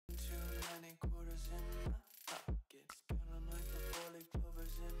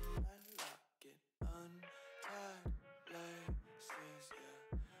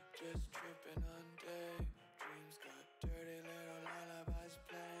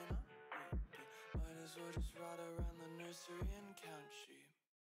just ride around the nursery and count sheep.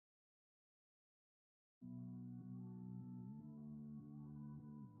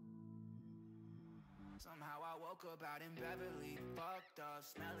 Somehow I woke up out in Beverly, fucked up,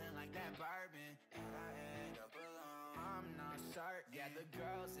 smelling like that bourbon, and I end up alone. I'm not certain. Yeah, the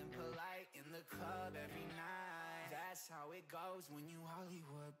girls impolite in the club every night. That's how it goes when you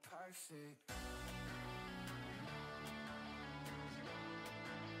Hollywood perfect.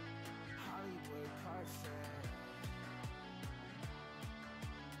 Hollywood perfect.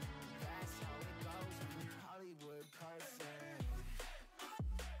 That's how it goes when you Hollywood perfect.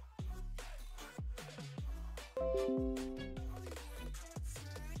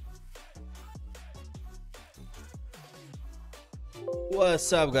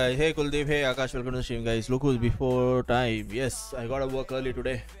 What's up, guys? Hey Kuldeep, hey Akash, welcome to the stream, guys. Look who's before time. Yes, I gotta work early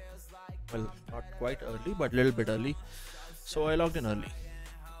today. Well, not quite early, but a little bit early. So I logged in early.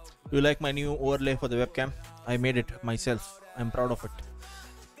 Do you like my new overlay for the webcam? I made it myself. I'm proud of it.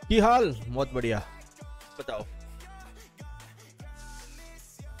 Ki haal? Bahut badhiya. Batao.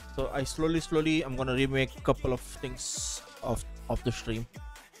 So I slowly I'm gonna remake a couple of things of the stream.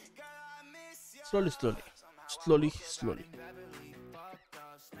 Slowly.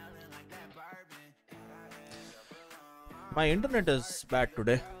 My internet is bad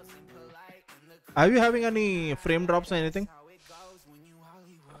today. Are you having any frame drops or anything?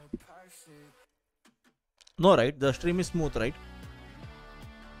 No, right? The stream is smooth, right?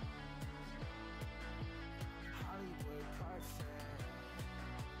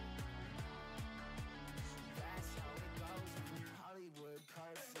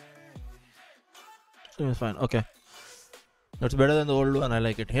 Stream is fine. Okay. That's better than the old one. I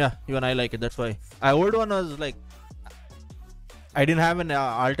like it. Yeah, even I like it. That's why. Old one was like, I didn't have an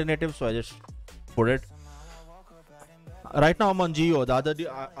alternative, so I just put it. Right now I'm on Geo. The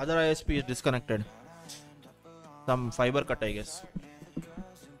other ISP is disconnected. Some fiber cut, I guess.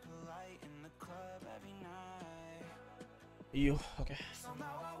 You okay?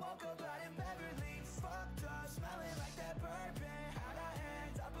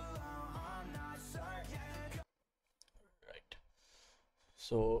 Right.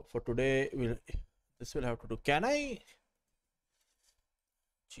 So for today, this will have to do. Can I?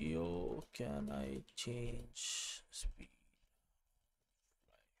 Geo, can I change speed?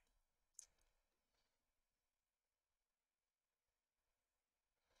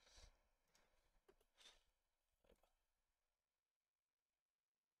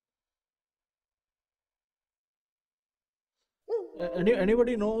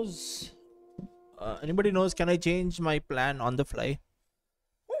 Anybody knows? Anybody knows? Can I change my plan on the fly?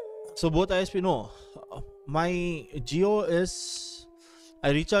 So both ISP no. My Geo is I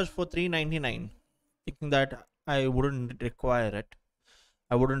recharged for $3.99, thinking that I wouldn't require it.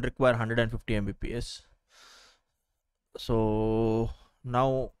 I wouldn't require 150 Mbps. So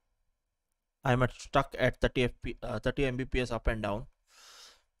now I'm stuck at 30 Mbps up and down.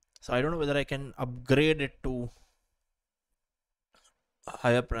 So I don't know whether I can upgrade it to a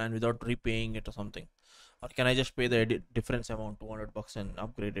higher plan without repaying it or something, or can I just pay the difference amount, $200, and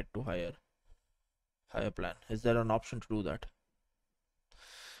upgrade it to higher plan? Is there an option to do that?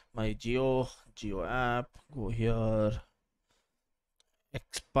 My Geo app, go here,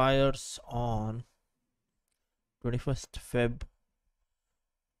 expires on 21st Feb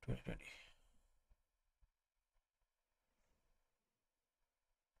 2020.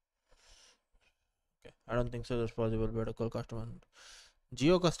 Okay, I don't think so. That's possible. Better call customer.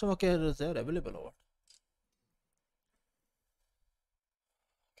 Geo customer care is there available or what?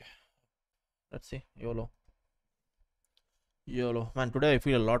 Okay, let's see. YOLO. Man, today I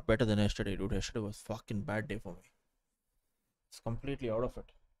feel a lot better than yesterday, dude. Yesterday was fucking bad day for me. It's completely out of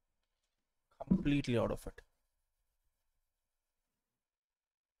it.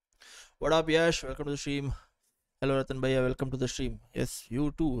 What up, Yash? Welcome to the stream. Hello, Ratan Bhaiya. Welcome to the stream. Yes,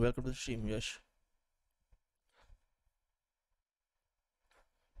 you too. Welcome to the stream, Yash.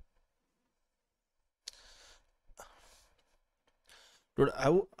 Dude, I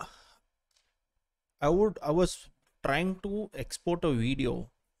was trying to export a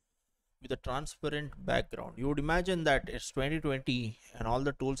video with a transparent background. You would imagine that it's 2020 and all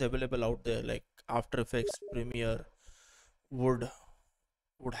the tools available out there like After Effects, Premiere would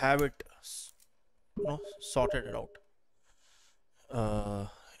have it, sorted it out.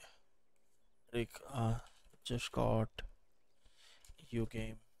 Just got you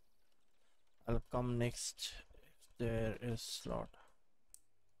game. I'll come next if there is slot.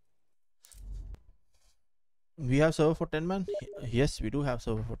 We have server for 10 man. Yes, we do have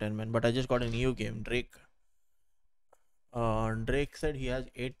server for 10 man, but I just got a new game. Drake said he has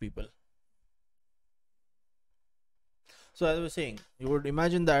 8 people. So as I was saying, you would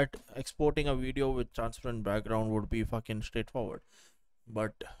imagine that exporting a video with transparent background would be fucking straightforward.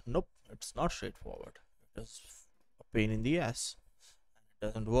 But nope, it's not straightforward. It is a pain in the ass. It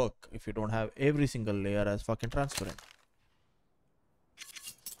doesn't work if you don't have every single layer as fucking transparent.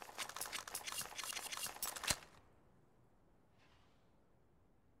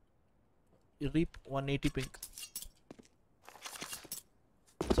 Reap 180 pink.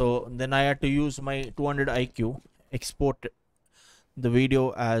 So then I had to use my 200 IQ, export the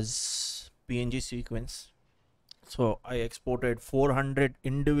video as PNG sequence. So I exported 400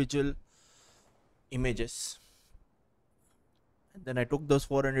 individual images, and then I took those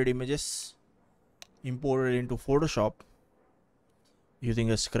 400 images, imported into Photoshop using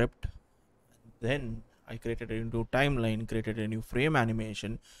a script. Then I created a new timeline, created a new frame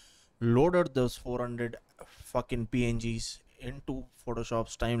animation, loaded those 400 fucking PNGs into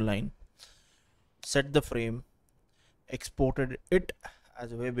Photoshop's timeline, set the frame, exported it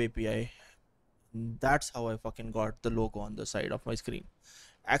as a web API. That's how I fucking got the logo on the side of my screen.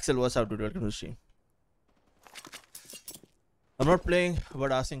 Axel, what's up, dude? Welcome to the stream. I'm not playing,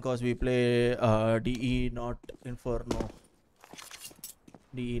 but asking cause we play DE, not Inferno.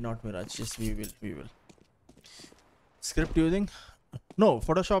 DE, not Mirage. Yes, we will. Script using? No,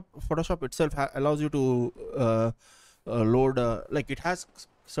 Photoshop itself allows you to load, like it has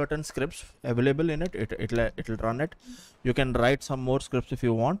certain scripts available in it. It'll run it. You can write some more scripts if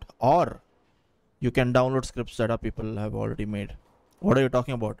you want, or you can download scripts that people have already made. What are you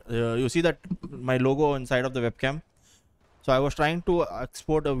talking about? You see that my logo inside of the webcam? So I was trying to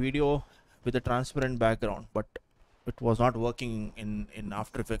export a video with a transparent background, but it was not working in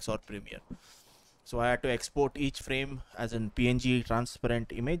After Effects or Premiere. So I had to export each frame as a PNG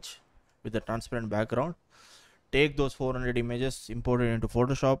transparent image with a transparent background. Take those 400 images, import it into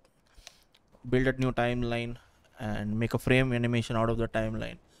Photoshop, build a new timeline, and make a frame animation out of the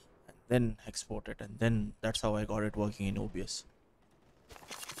timeline. Then export it, and then that's how I got it working in OBS.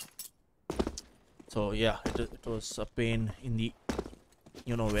 So yeah, it was a pain in the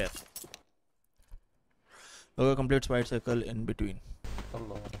you know where. Logo completes white circle in between.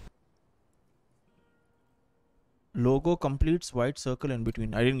 Hello. Logo completes white circle in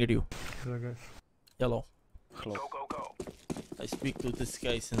between. I didn't get you. Hello guys. Hello. Hello. Go. I speak to this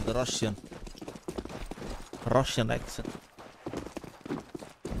guy in the Russian accent.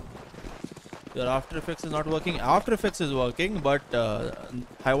 Your After Effects is not working. After Effects is working, but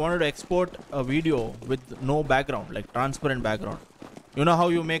I wanted to export a video with no background, like transparent background. You know how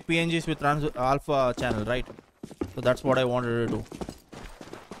you make PNGs with alpha channel, right? So that's what I wanted to do.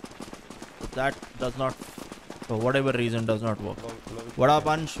 That does not, for whatever reason, does not work. What up,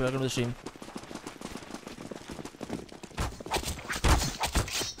 Ansh? Welcome to the stream.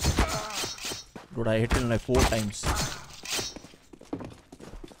 Dude, I hit him like 4 times.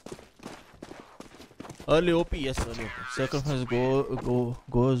 Early OP, yes, early OP. Circumference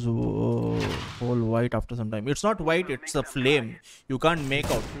goes whole white after some time. It's not white, it's a flame. You can't make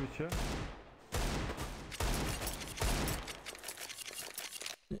out.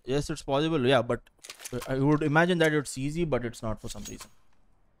 Yes, it's possible, yeah, but I would imagine that it's easy, but it's not for some reason.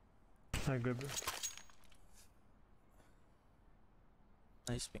 I got it.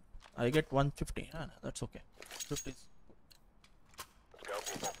 Nice ping. I get 150. That's okay. 50.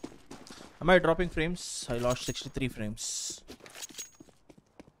 Am I dropping frames? I lost 63 frames.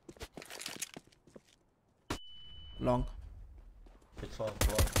 Long. It's all long.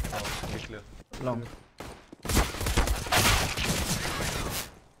 Be clear. Long.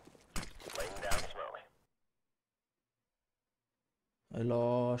 I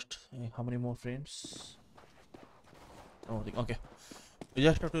lost how many more frames? Oh, okay. You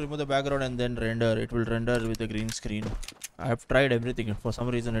just have to remove the background and then render. It will render with the green screen. I have tried everything. For some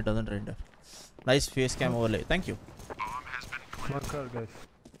reason, it doesn't render. Nice face cam overlay. Thank you. One car, guys.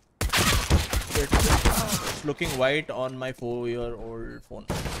 It's looking white on my 4-year-old phone.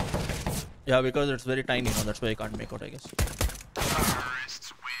 Yeah, because it's very tiny. No, that's why I can't make out, I guess.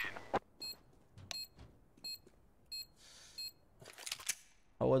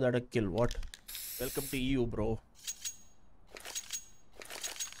 How was that a kill? What? Welcome to EU, bro.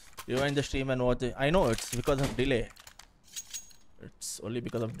 You join the stream and watch it. I know it's because of delay. It's only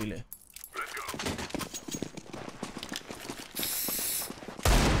because of delay.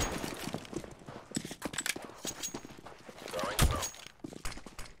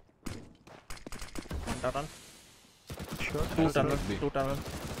 Tunnel. Sure. Two tunnel.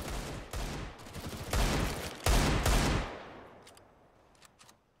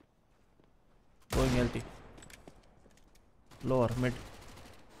 Going LT. Lower, mid.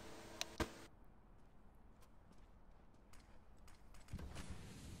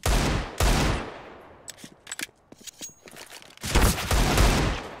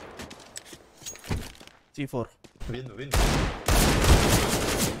 T4. Win.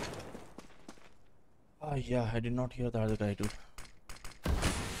 Yeah, I did not hear the other guy, dude.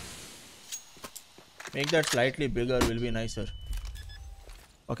 Make that slightly bigger, will be nicer.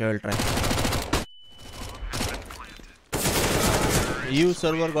 Okay, I'll try. EU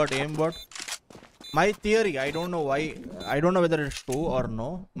server got aimbot. My theory, I don't know why, I don't know whether it's true or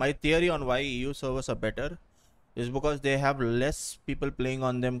no. My theory on why EU servers are better is because they have less people playing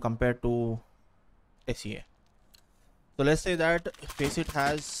on them compared to SEA. So let's say that Faceit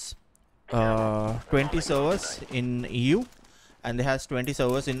has 20 servers in EU and it has 20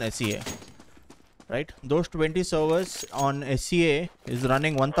 servers in SEA. Right? Those 20 servers on SEA is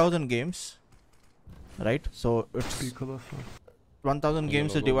running 1000 games. Right? So it's 1000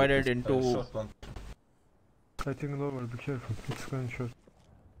 games is divided into... I think lower, be careful. It's going short.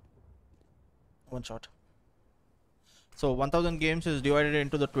 One shot. So 1000 games is divided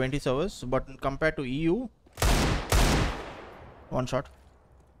into the 20 servers, but compared to EU, one shot.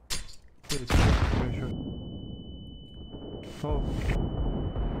 It's going short. Oh.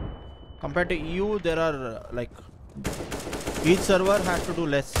 Compared to EU, there are like each server has to do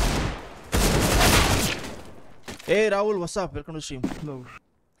less. Hey Rahul, what's up? Welcome to stream. Lower.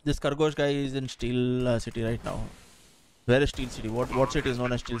 This Khargosh guy is in Steel City right now. Where is Steel City? What city is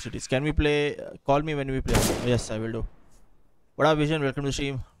known as Steel Cities? Can we play? Call me when we play. Yes, I will do. What up, Vision? Welcome to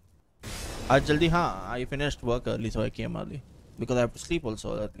stream. Aaj jaldi, I finished work early, so I came early because I have to sleep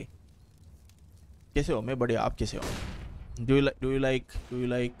also early. कैसे हो? मैं बढ़िया. आप कैसे हो? Do you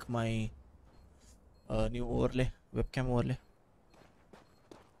like my new overlay, webcam overlay?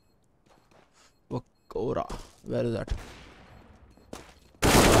 Wakora. Where is that?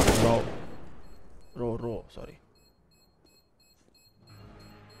 Row. Sorry.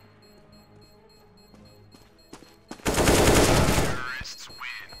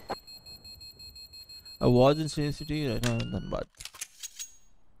 I was in Sin City right now in Dhanbad.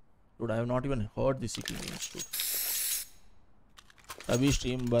 Dude, I have not even heard the city names, dude. अभी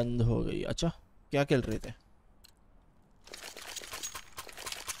stream बंद हो गई. अच्छा, क्या खेल रहे थे?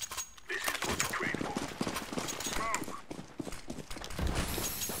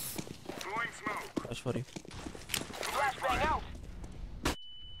 Sorry. Flashbang out.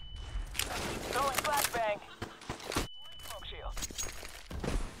 Throwing flashbang. Smoke shield.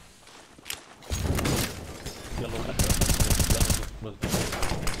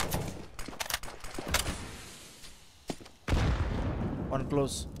 One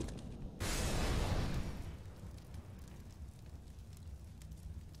close.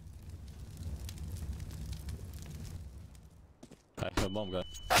 I have a bomb guy.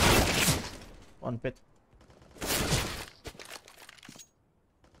 One pit.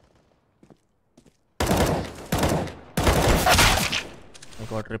 I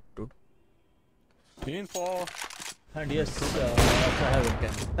got ripped, dude. Info. And yes, I have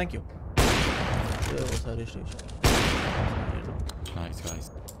it. Thank you. Sorry, station. Nice, guys.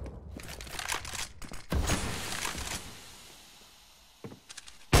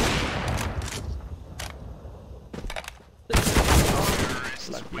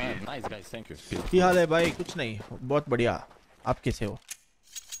 Nice guys, thank you. क्या हाल है भाई? कुछ नहीं, बहुत बढ़िया. आप कैसे हो?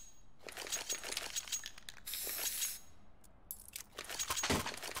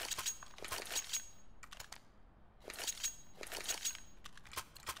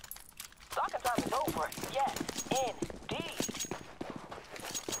 Soccer time is over. Yes, indeed.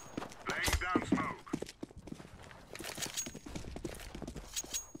 Laying down smoke.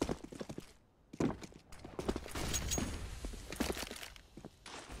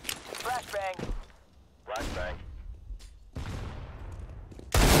 Flashbang. Flashbang.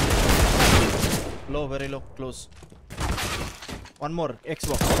 Low, very low, close. One more,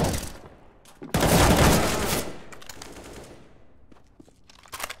 Xbox.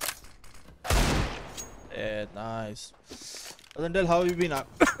 Yeah, nice. Adandel, how have you been?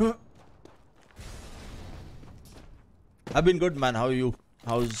 I've been good, man. How are you?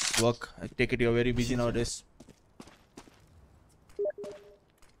 How's work? I take it you're very busy nowadays.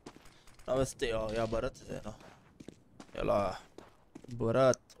 Namaste. Oh, yeah, Bharat is there now. Yalla.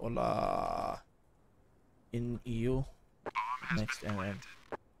 Bharat. Hola. In EU. Next and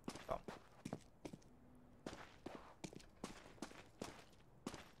come.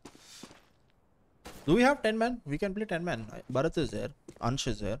 Do we have 10 man? We can play 10 man. Bharat is there. Ansh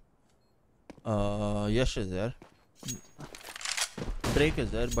is there. Yash is there. Drake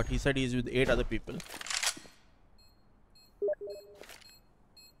is there, but he said he's with 8 other people.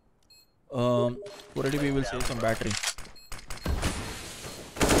 Already we will save some battery.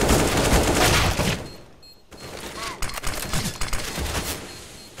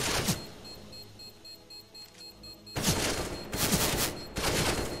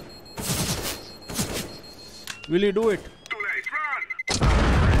 Will you do it? Too late, run!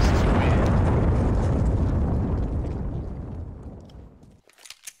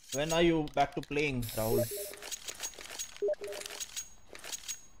 When are you back to playing, Rahul?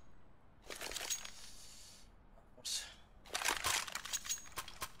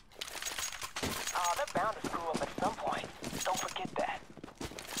 They're bound to screw up at some point. Don't forget that.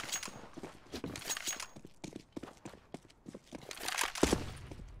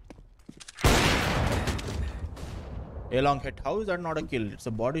 A long hit. How is that not a kill? It's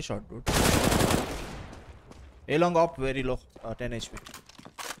a body shot, dude. A long op very low, 10 HP.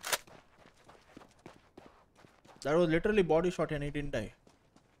 That was literally body shot and he didn't die.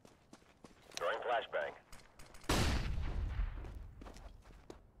 Throwing flashbang.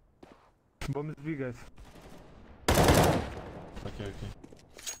 Bomb is B, guys. Okay.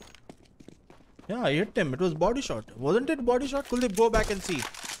 Yeah, I hit him. It was body shot. Wasn't it body shot? Could they go back and see?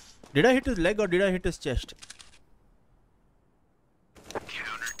 Did I hit his leg or did I hit his chest?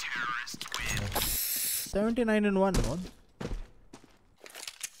 79 in 1, man.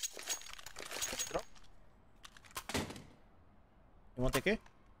 You want AK?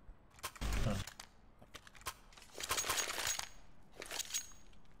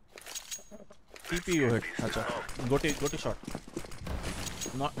 TP you hit. Acha. Go to shot.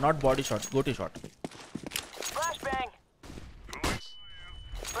 Not body shot. Go to shot. Flashbang!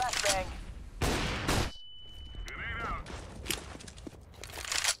 Flashbang! Grenade out.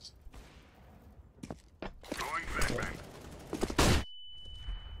 Throwing flashbang.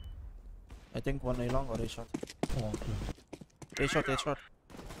 I think one A long or A shot. Okay. A shot. Fire in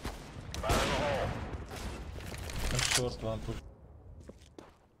the hole. One short, one push.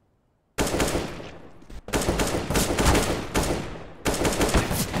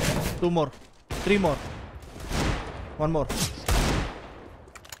 Two more. Three more. One more.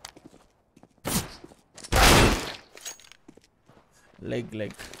 Leg.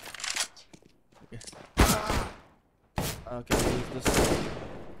 Okay. Okay, use this.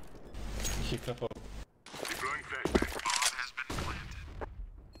 Hit up. Deploying flashbang. Bomb has been planted.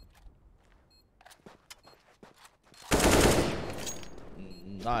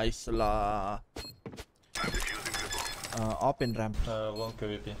 Nice la. I'm defusing the bomb. Up in ramp. Long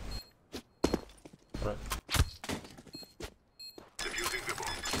KVP. Right. Defusing the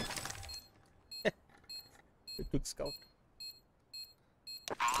bomb. You took scout.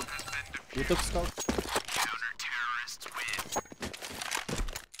 You took scout. Counter-terrorists win.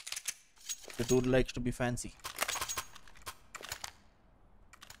 The dude likes to be fancy.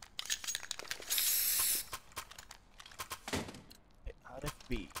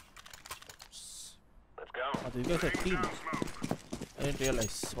 RFP. Let's go. Oh, you guys are team. Down smoke. I didn't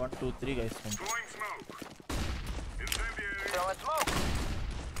realize. 1, 2, 3 guys. Throwing smoke. Incendiary. Throwing smoke!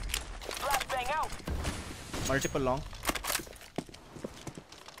 Flashbang out! Multiple long.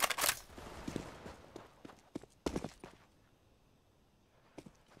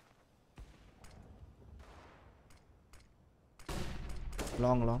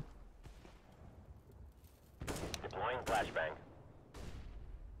 Long. Deploying flashbang.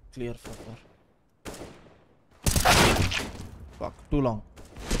 Clear for four. Fuck, too long.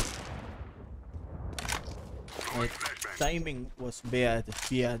 My timing was bad.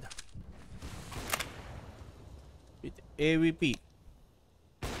 With AVP.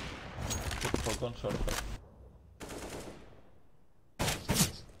 For gunshot.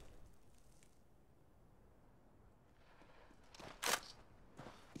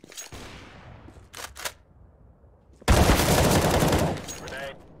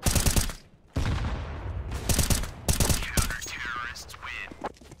 Grenade. Counter-terrorists win.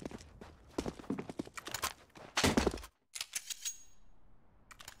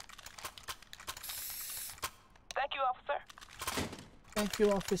 Thank you, officer. Thank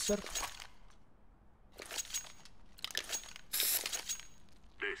you, officer.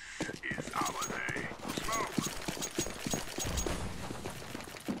 This is our day. Smoke.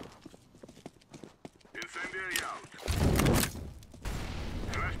 Incendiary out.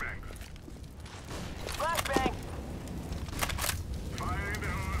 Flashbang. Flashbang! Fire in the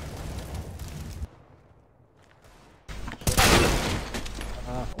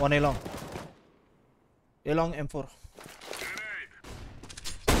hole. One A long. A long M4. Grenade.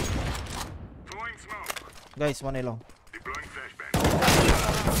 Throwing smoke. Guys, one A long. Deploying flashbang.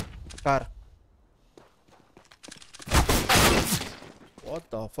 Car. What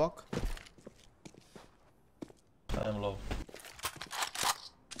the fuck? I am low.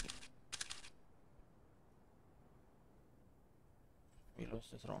 We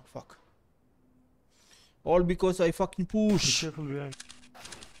lost this round. Fuck. All because I fucking Be push. careful behind.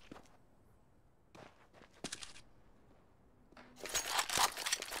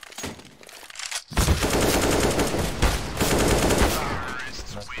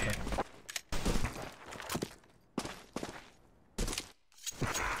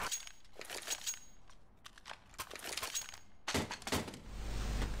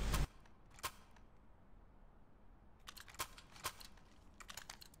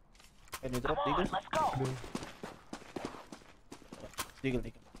 Can you drop Come on, Deagle? let's go. Deagle,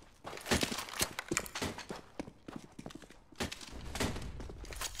 Deagle.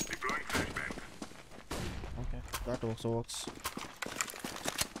 Deploying flashbang. Okay, that also works.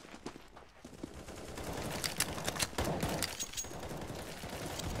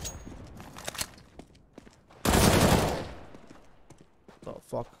 Oh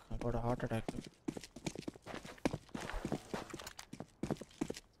fuck, I got a heart attack.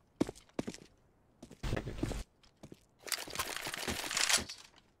 Take it.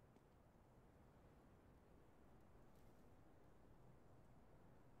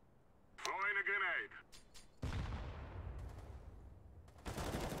 Throwing a grenade.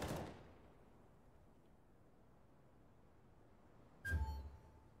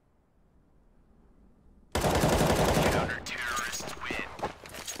 Counter-terrorists win.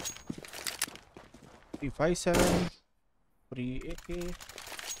 357, free AK,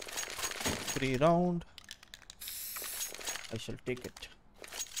 free round. I shall take it.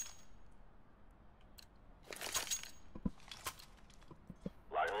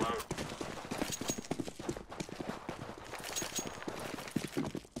 Lock and load.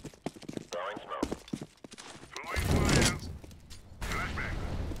 Throwing smoke. Throwing fire. Flashbang.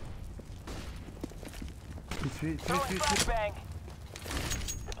 Throwing flashbang.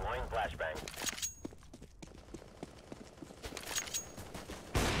 Deploying flashbang.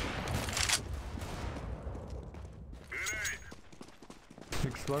 Grenade.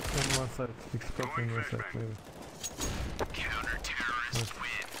 X-Lock on one side. X-Lock on one side, maybe. Counter-terrorists win.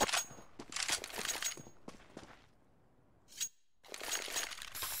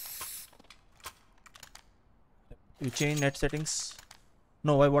 You change net settings?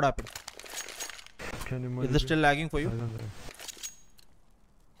 No, why? What happened? Can you Is move it still lagging for I you? don't know.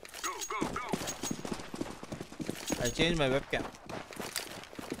 Go, go, go. I changed my webcam.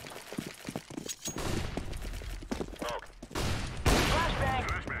 Smoke. Flashbang.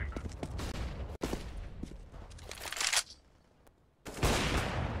 Flashbang.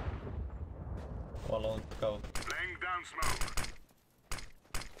 One on scout. Laying down smoke.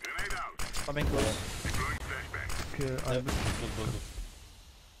 Grenade out. Coming close. Deploying flashbang. Okay, Yeah, I'm good, good, good.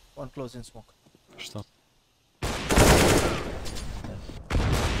 One close in smoke. Что?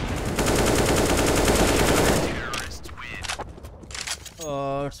 Terrorists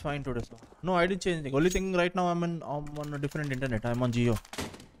win. It's fine today. So. No, I didn't change anything. Only thing right now I'm on a different internet. I'm on Geo.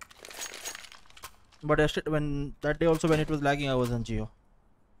 But yesterday, when that day also when it was lagging, I was on Geo.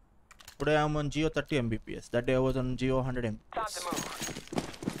 Today I'm on Geo 30 Mbps. That day I was on Geo 100 Time to Mbps. move.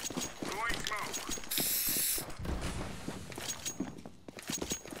 Throwing smoke.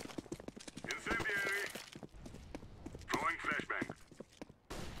 Incendiary. Throwing flashbang.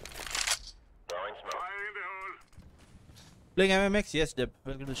 Throwing smoke. Fire in the hole. Playing MMX? Yes, Deb.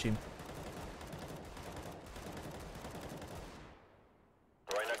 Welcome to the stream.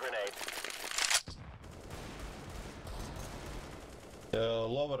 Throwing a grenade.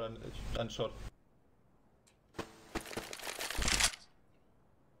 Lower and short.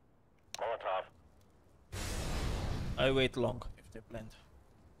 Molotov. I wait long if they plant.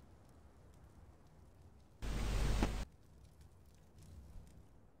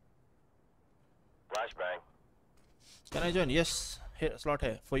 Flashbang. Can I join? Yes. Here, slot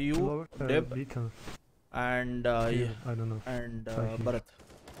here for you, lower, Deb, beacon. and Here, I don't know. and Right here. Bharat.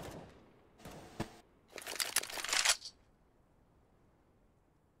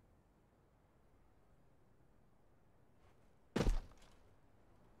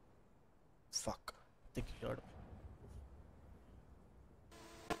 Fuck. I think he heard me.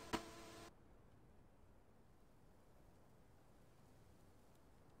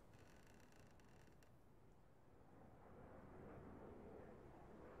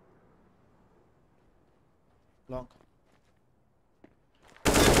 Long.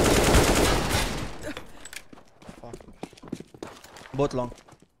 Fuck. Both long.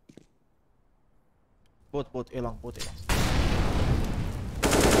 Both A long, both A long.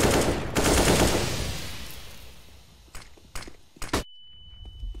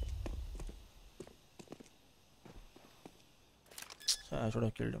 I should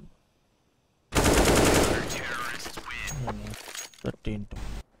have killed him. Terrorists win. 13 to.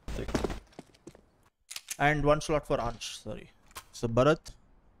 Take. And one slot for Ansh, sorry. So Bharat,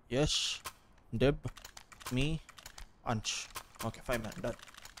 Yash, Deb, me, Ansh. Okay, 5 man, done.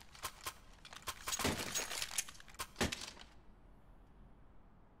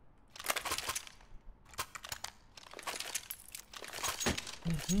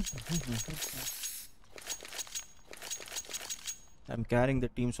 I'm carrying the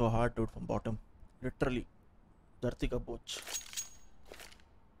team so hard, dude, from bottom. Literally. Dharti ka boch.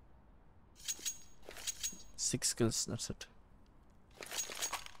 6 kills. That's it.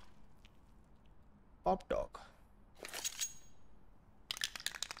 Pop dog.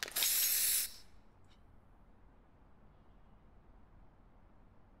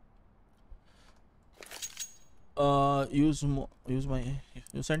 Use my.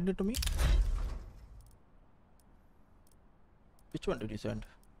 You sent it to me. Which one did you send?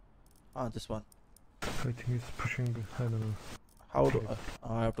 Ah, this one. I think he's pushing. I don't know. How do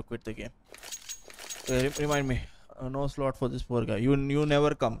I have to quit the game? Remind me. No slot for this poor guy. You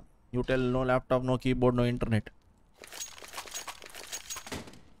never come. You tell no laptop, no keyboard, no internet.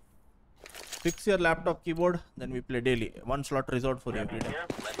 Fix your laptop keyboard, then we play daily. One slot reserved for every day.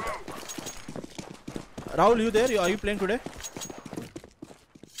 Rahul, you there? Are you playing today?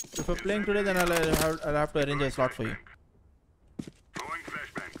 If you're playing today, then I'll have to arrange a slot for you. Throwing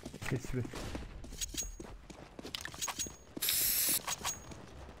flashbang. It's with.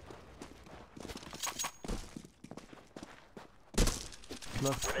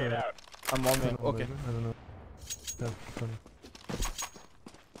 Last. I'm on me. Okay. I don't know. Yeah, funny.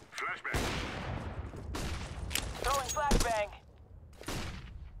 Flashbang. Throwing flashbang.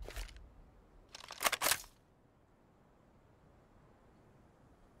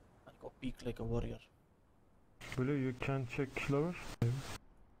 I go peek like a warrior. Willow, you can check lower.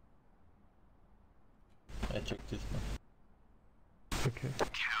 I checked this one. Okay.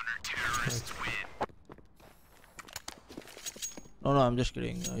 Counter-terrorists win. No, I'm just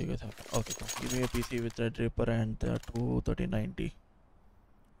kidding. You guys have. Okay, come. Give me a PC with Red Reaper and 23090.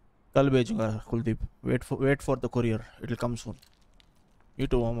 Kal bhejunga, Kuldeep. Wait for the courier. It'll come soon. You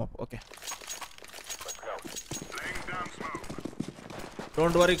two warm up. Okay. Laying down smoke.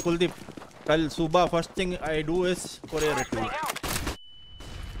 Don't worry, Kuldeep. Kal subah first thing I do is courier it to you.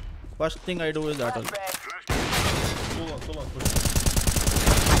 First thing I do is that. Flashbang. Too long.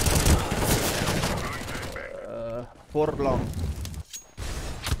 4 long.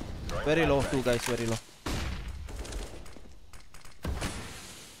 Very low, two guys, very low.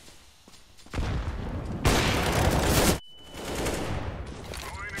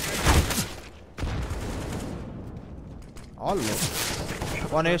 All low.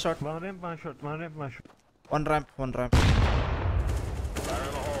 One A shot. One ramp, one shot. One ramp, one shot. One ramp.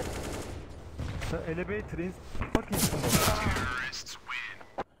 The elevator is fucking small. Terrorists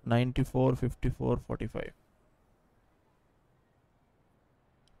win. 94, 54, 45.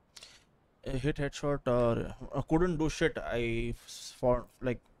 I hit headshot or couldn't do shit.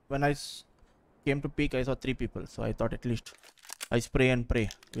 When I came to peak, I saw 3 people, so I thought at least I spray and pray,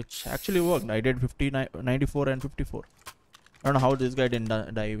 which actually worked. I did 59, 94 and 54. I don't know how this guy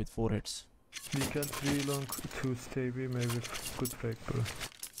didn't die with 4 hits. We can 3 long to stay B, maybe good break, bro.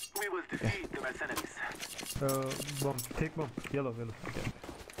 We will defeat the mercenaries. Bomb, take bomb, yellow. Okay.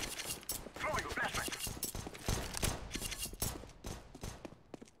 Throwing a flashbang.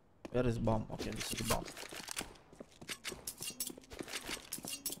 Where is bomb? Okay, this is the bomb.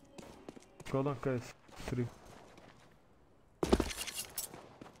 Go long, guys. 3.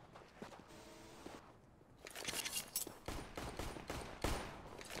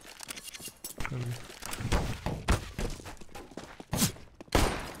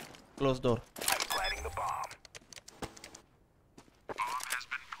 Close door. I'm planting the bomb. Bomb has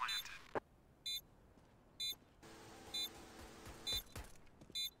been planted.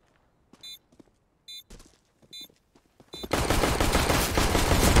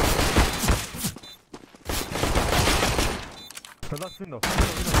 The last window.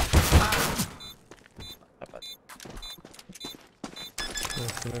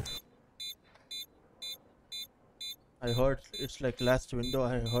 Yes. I heard it's like last window.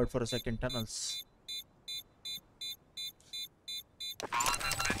 I heard for a second tunnels.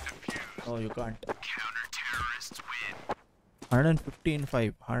 Oh, you can't. Counter-terrorists win. 115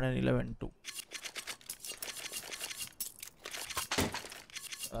 5, 111 2.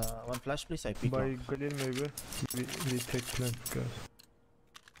 One flash, please. I peek. By Now. Galil, maybe. We take plant, guys.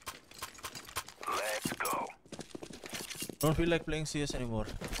 Let's go. Don't feel like playing CS anymore.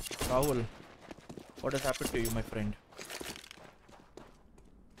 Rahul, what has happened to you, my friend?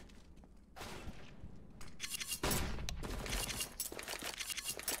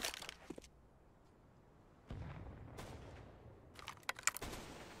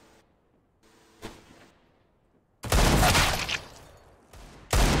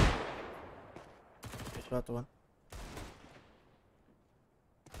 Shot one.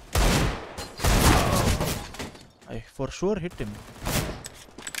 I for sure hit him.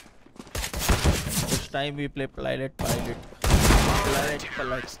 This time we play pilot. Oh,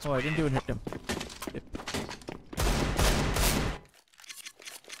 I didn't even hit him. Yep.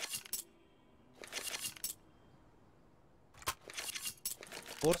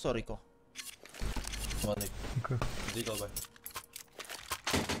 Force or eco? One Nick. Okay. Deagle by.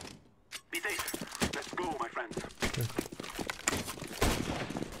 Be safe. Let's go, my friends. Okay.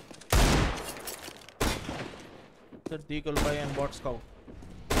 Sir, Deagle by and bot scout.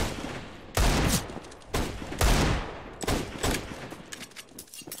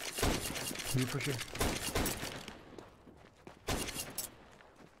 Be pushing.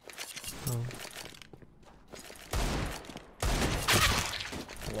 Oh.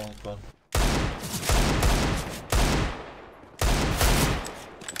 Long one.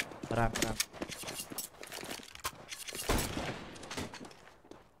 Ramp.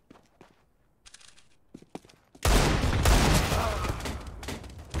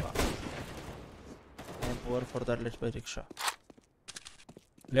 I'm over for that. Let's buy rickshaw.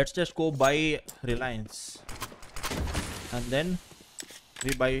 Let's just go buy Reliance, and then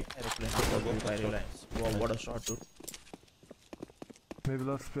we buy airplane. After we buy Reliance. Wow, what a shot, dude. Maybe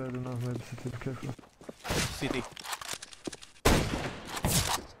last spray, I don't know. Maybe City, be careful. City.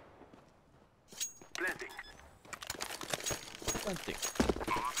 Planting. One thing.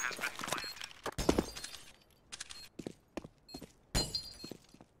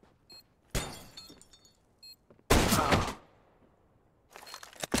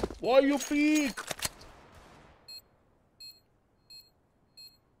 Why you peek?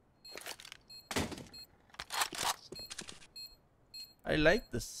 I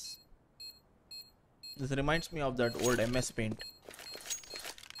like this. This reminds me of that old MS Paint.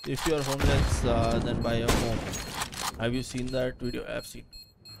 If you are homeless, then buy a home. Have you seen that video? I have seen.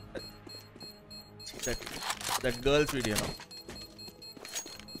 That girl's video now.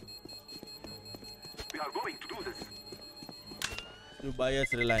 We are going to do this. You buy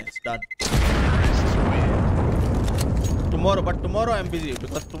us Reliance. Done. Tomorrow I'm busy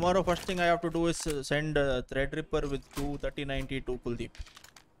because tomorrow first thing I have to do is send Threadripper with 23090 to Kuldeep.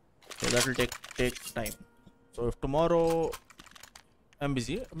 So that will take time. So if tomorrow I'm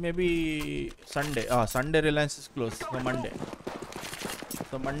busy, maybe Sunday. Sunday Reliance is closed. So Monday.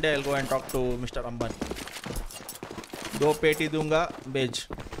 So Monday I'll go and talk to Mr. Ambani. Do peti dunga, bej.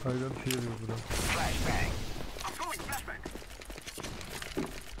 I don't hear you, bro. Flashbang. I'm going flashbang.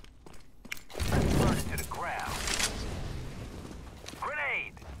 Burn it to the ground.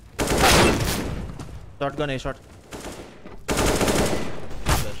 Grenade. Shotgun A shot. I'm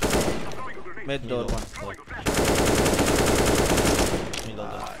throwing a grenade. Mid door one. Throwing a flashbang. Middle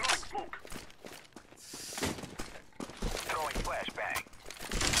there. Throwing smoke. Throwing flashbang.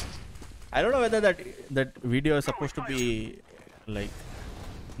 I don't know whether that video is supposed to be like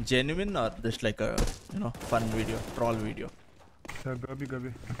genuine or just like a fun video, troll video. Yeah,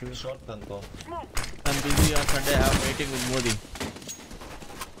 Gabi. Okay. Short and go. I'm busy on Sunday. I have a meeting with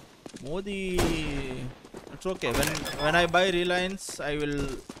Modi. It's okay. When I buy Reliance, I will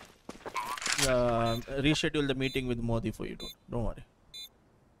reschedule the meeting with Modi for you. Don't worry.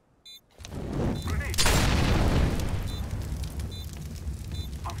 Grenade.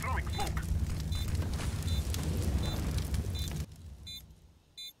 I'm throwing smoke.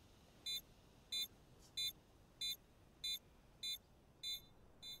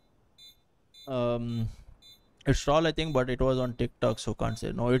 It's troll, I think, but it was on TikTok, so can't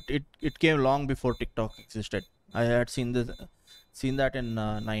say no. It came long before TikTok existed. I had seen that in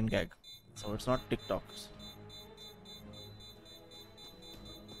 9gag, so it's not TikTok.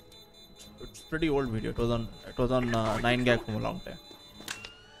 It's pretty old video. It was on 9gag for a long time.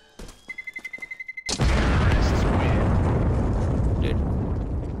 Did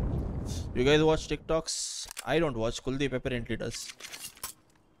you guys watch TikToks? I don't watch. Kuldeep apparently does.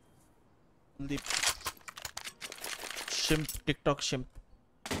 Kuldeep. Shimp, TikTok shimp.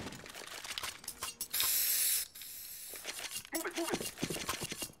 Move it.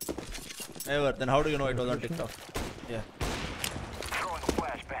 Ever. Then how do you know it was on TikTok? Yeah. Throwing a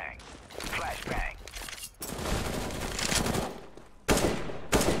flashbang. Flashbang.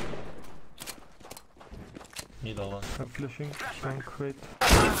 Middle one. I'm flashing. Tank, wait.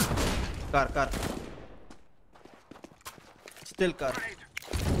 Car. Still car.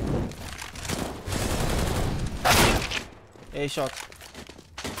 A shot.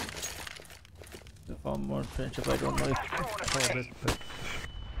 The form more friendship, I don't know if... Oh, that's bad.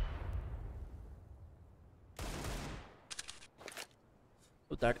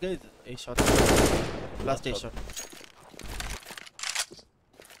 Oh, that guy is a shot. Last A shot.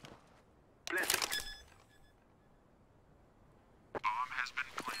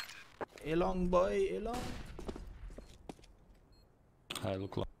 A long boy, a long. I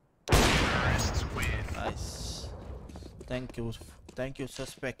look like. Nice. Thank you,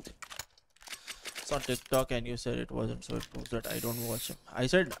 suspect. on TikTok and you said it wasn't, so it proves that I don't watch him. I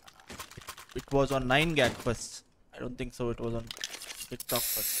said it was on 9gag first. I don't think so. It was on TikTok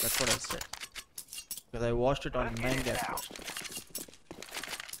first. That's what I said. Because I watched it on 9gag first.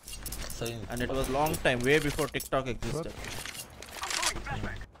 Same. And it was long time, way before TikTok existed.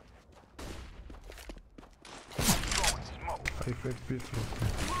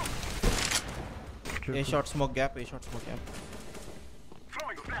 A short smoke gap, A short smoke gap.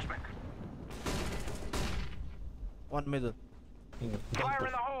 One middle. Fire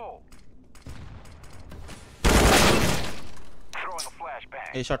in the hole. Throwing a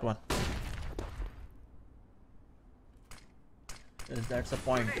flashbang. A shot one. Yes, that's a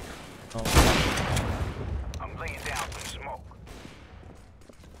point. No. I'm laying down some smoke.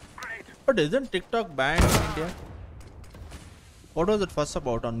 But isn't TikTok banned in India? What was it first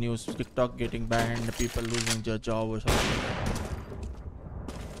about on news? TikTok getting banned, people losing their job or something like that.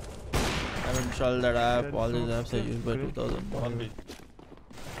 I haven't installed that app, all these apps I used by 2001. 1B.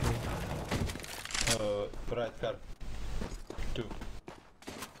 Right car. 2.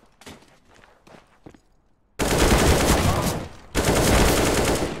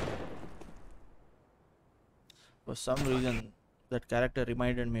 For some reason, that character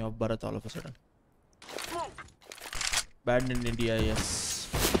reminded me of Bharat all of a sudden. Banned in India, yes.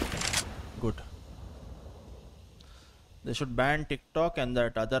 Good. They should ban TikTok and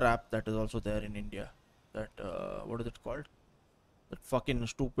that other app that is also there in India. That, what is it called? That fucking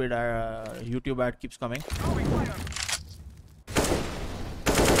stupid YouTube ad keeps coming.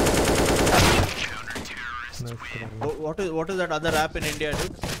 What is that other app in India,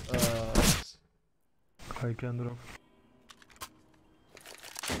 dude? I can drop.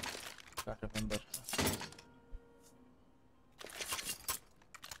 Can't remember.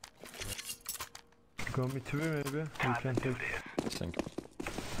 Go me to maybe. You can take. Thank you.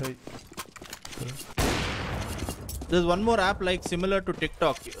 Hey. There's one more app like similar to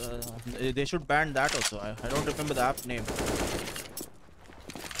TikTok. They should ban that also. I don't remember the app name.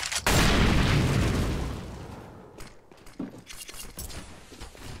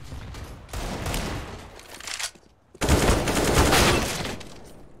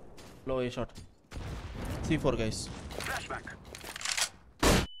 Low A shot. C4 guys.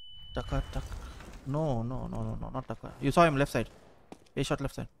 Taka. No, not Taka. You saw him left side. A shot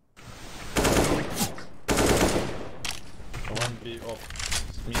left side. 1B off.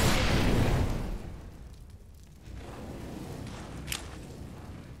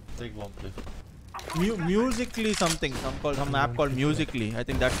 Take one, please. Musically something. Some app called Musically. I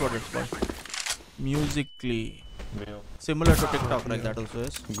think that's what it's called. Musically. Similar to TikTok, like that also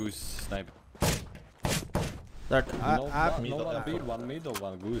is. Goose sniper. That app. One B, one mid or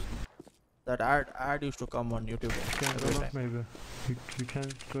one goose. That ad used to come on YouTube. You can run up maybe. You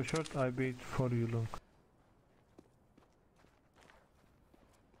can go short, I bait for you long.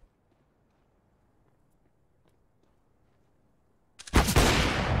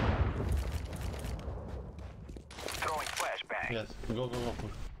 Throwing flashbang. Yes, go.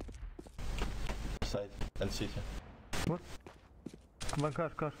 Side and city. What? One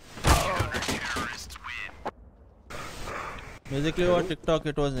car. Musically or TikTok,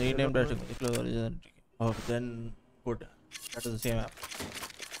 it was renamed as TikTok. Oh, then good. That is the same app.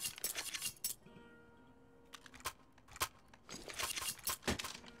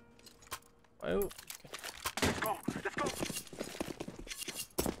 Oh, Let's go.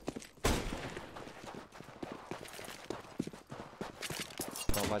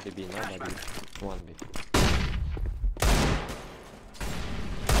 Nobody B. 1B.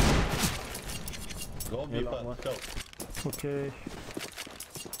 Go B fast, go. Okay.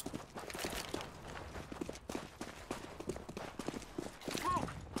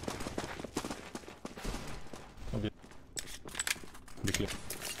 Okay. Be clear.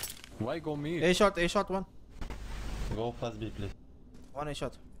 Why go mid? A shot one. Go fast B, please. One A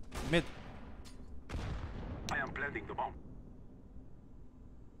shot. Mid. I am planting the bomb.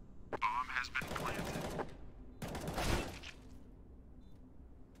 Bomb has been planted.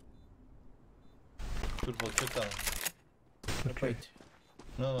 Turbo, check down. Okay.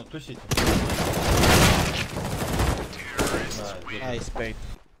 No, two city. Nice bait.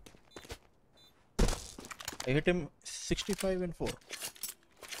 I hit him 65 and 4.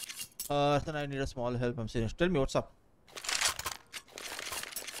 Then I need a small help. I'm serious. Tell me what's up.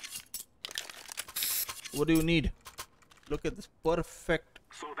 What do you need? Look at this perfect.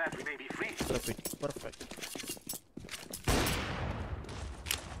 So that we may be free. Perfect.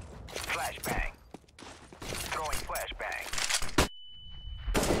 Flashbang. Throwing flashbang.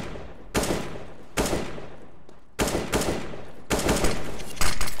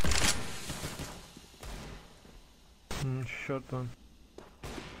 Short one.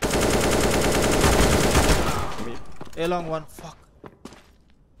 A long one. Fuck.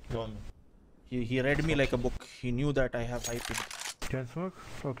 Go on. He read me like a book. He knew that I have high ping. Can smoke?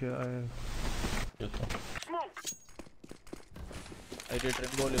 Okay, Yes, sir. I did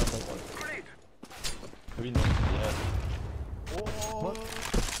Rangoli on the wall. Window. Yeah. Oh.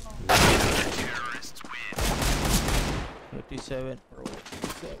 37, bro.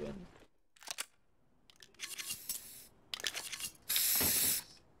 37.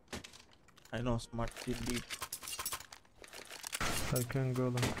 I know, smart kid lead. I can go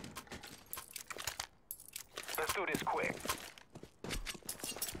long. Let's do this quick.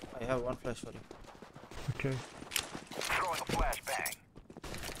 I have one flash for you. Okay. Throwing a flashbang.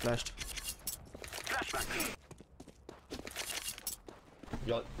 Flashed. Flashbang.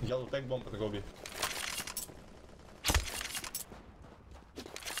 Yellow tag bomb at the Gobi.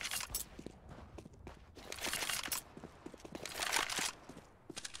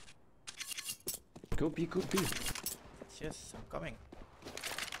 Go B, go B. Yes, I'm coming.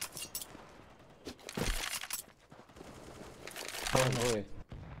 Oh, no way.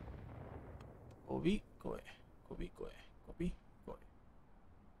 Go B, go away. Go B, go away. Go B, go away.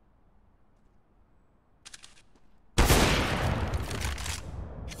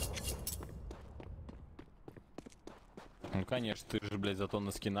 Ну конечно, ты же, блядь, зато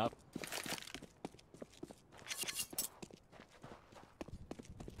на скинах.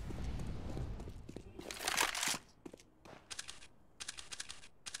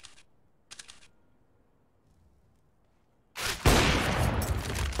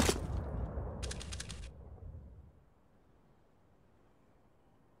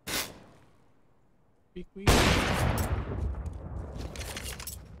 Quick.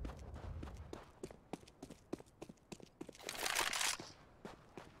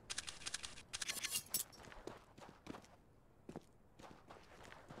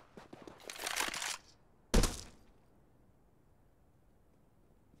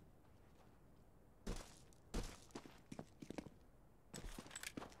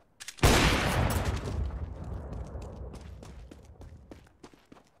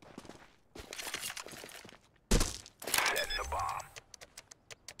 Setting the bomb.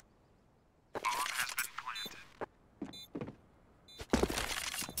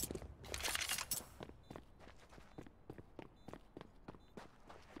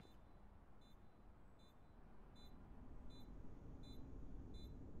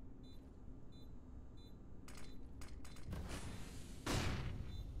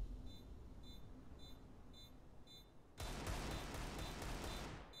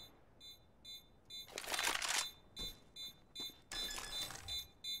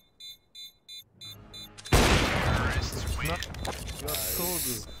 You are so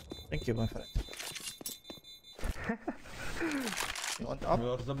good. Thank you, my friend. You want up? You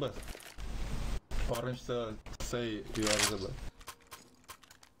are the best. Orange say you are the best.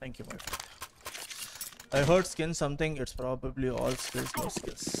 Thank you, my friend. I heard skin something. It's probably all skills, no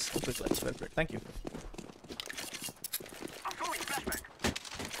skills. Okay, clutch. Well played. Thank you. I'm throwing flashbang.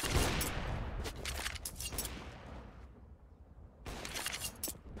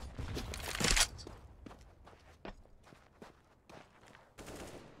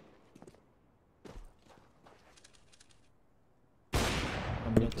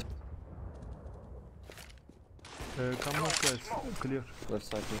 Come on, guys. Clear. Left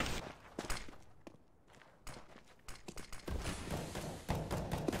side here.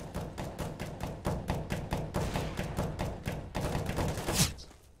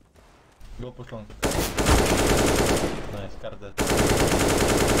 Go push long. Nice, card that.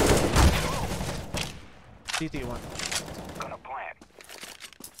 CT1. Gonna plant.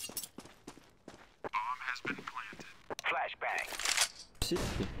 Bomb has been planted. Flashbang.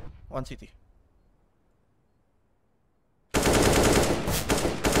 City. One CT.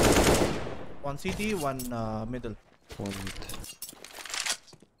 One CT, one middle. One mid.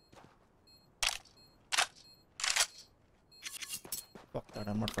 Fuck that,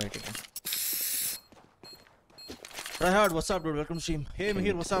 I'm not fighting him. Tryhard, what's up, dude? Welcome to stream. Hey,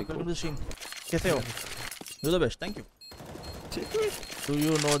 Mahir, what's up? Welcome to the stream. Kaise ho? You're the best, thank you. Do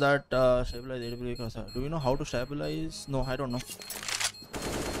you know that stabilize AWP कैसा? Do you know how to stabilize? No, I don't know.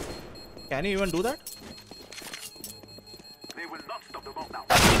 Can you even do that? They will not stop the bomb now.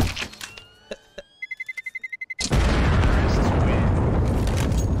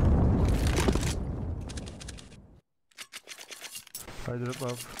 I drop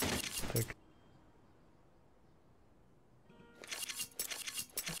up. Take.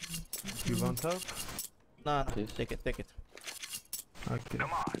 You want up? Nah, Please. take it. Okay.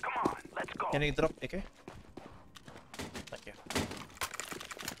 Come on, let's go. Can you drop AK? Thank you.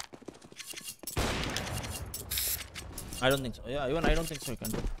 I don't think so. Yeah, even I don't think so. You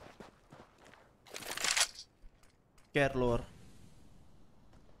can do. Care lower.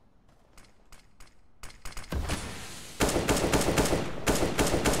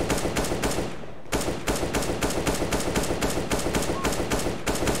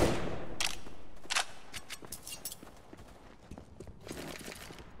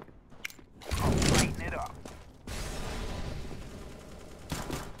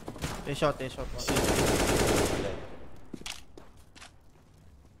 A shot.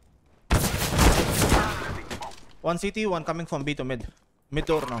 One CT, one coming from B to mid. Mid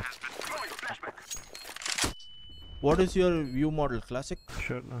door now. What is your view model? Classic?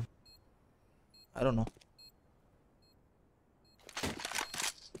 Sure, man. I don't know.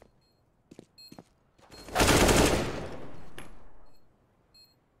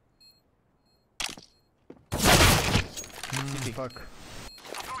 Fuck.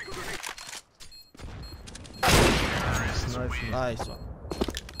 Nice one.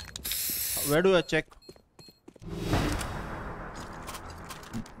 Where do I check?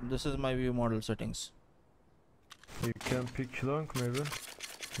 This is my view model settings. You can pick long, maybe.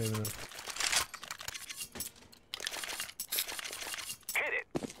 Maybe not. Hit it.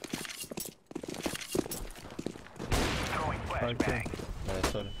 Throwing I flashbang. can.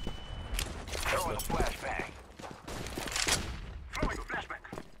 Sorry. Throwing a flashbang. Throwing a flashbang.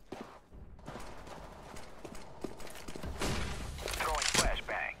 Throwing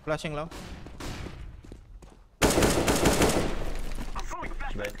flashbang. Flashing long. I'm throwing a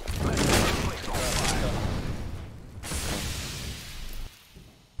flashbang. Back. Placed on fire.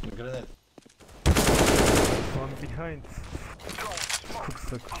 Grenade. One behind. Çok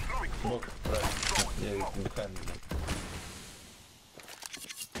sık. I'm throwing Smoke. Right. Yeah, behind me.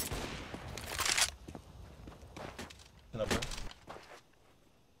 Number.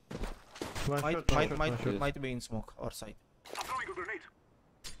 One shot, one shot, one shot. Might be in smoke or side. I'm throwing a grenade.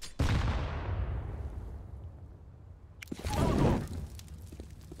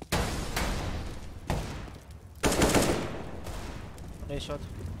 A shot.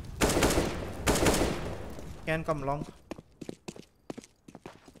 Can come long.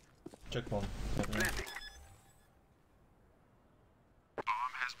 Check one. Planting.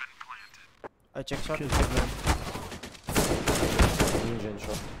 I check shot. Kill them. Ninja in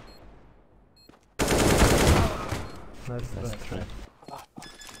shot. Nice, nice try.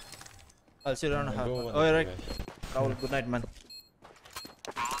 I'll sit down and have. Go one. Oh, right. Rahul, good night, man.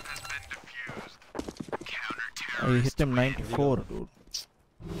 I hit him 94, dude.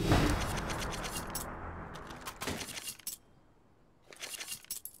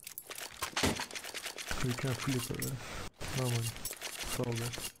 You can flip it. No man. Solve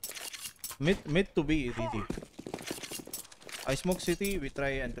it. Mid to B is easy. I smoke city, we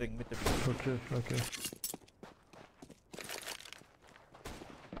try entering mid to B. Okay, okay.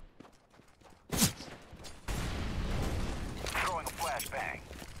 Throwing a flashbang.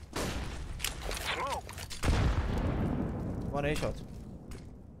 Smoke. One A shot.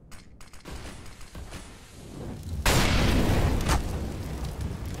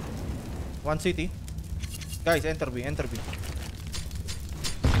 One CT. Guys, enter B, enter B.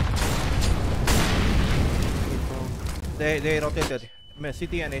 They rotated.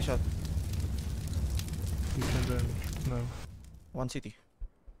 CT and A shot. You can damage. No. One CT.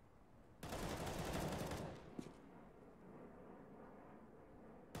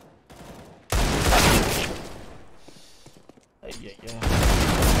 Yeah.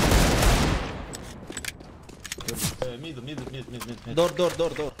 Mid. Door.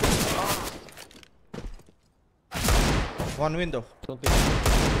 One window.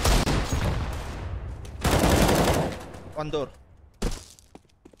 One door.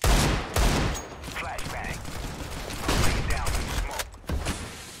 Flashbang. Bring it down in smoke.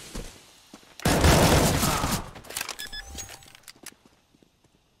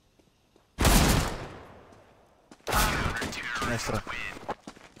 Nice try.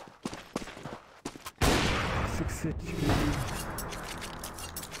 6 HP.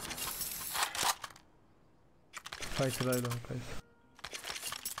 Fight right on, guys.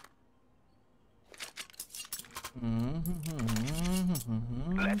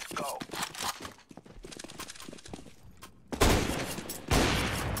 Let's go.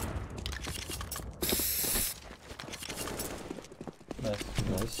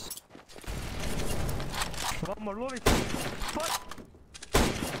 Nice. One more lobby.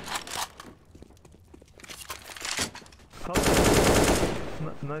 Fuck!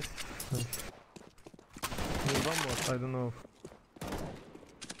 Nice. There's one more, I don't know.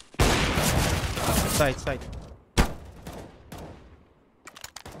 Side.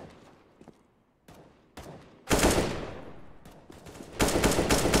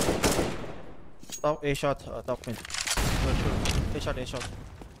 Top A shot, top mid. A shot, A shot.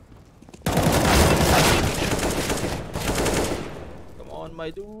 Come on,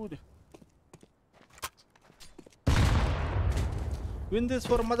 my dude. Win this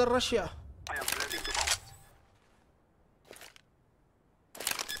for Mother Russia. I am planting the bomb.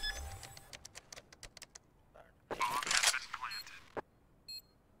 Bomb has been planted.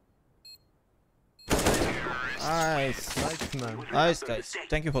 Nice. Nice, man. Nice, guys.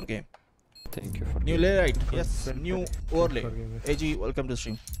 Thank you for game. Thank you for New game. layrite. Yes, Well new played. overlay. Good for game, yes. AG, welcome to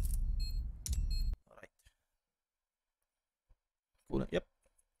stream. Alright. Cool. Yep.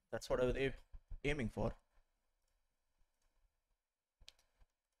 That's what I was aiming for.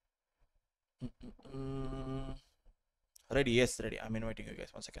 Ready? Yes, ready. I'm inviting you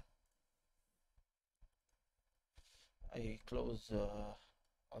guys. 1 second. I close all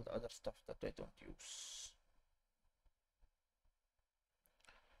the other stuff that I don't use.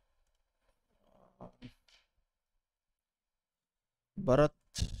 Bharat,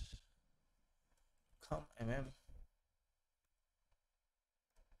 come MM.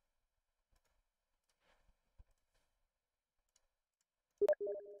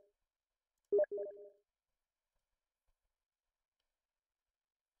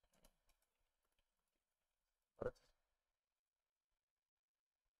 Bharat.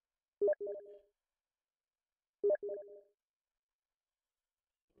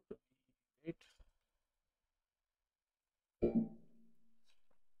 Wait.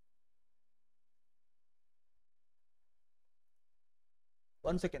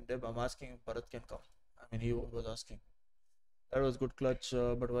 One second, Deb. I'm asking if Bharat can come. I mean, he was asking. That was good clutch,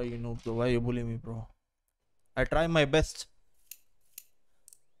 but why you know? Why you bully me, bro? I try my best.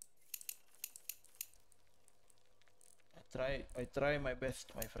 I try my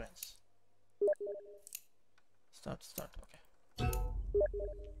best, my friends. Start. Okay.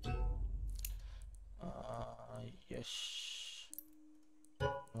 Yes.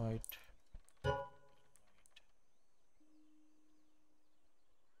 Right.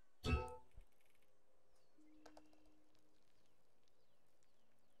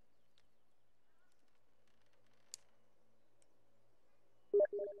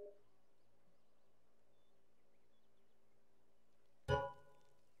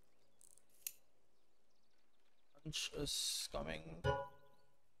 Lunch is coming.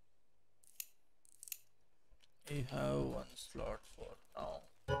 I have one slot for now.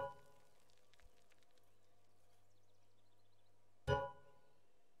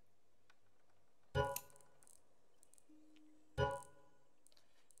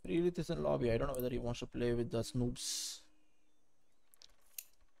 Prerit is in lobby. I don't know whether he wants to play with the snoobs.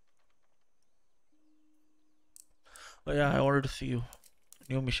 Oh yeah, I wanted to see you.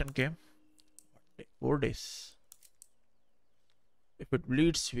 New mission came. 4 days. If it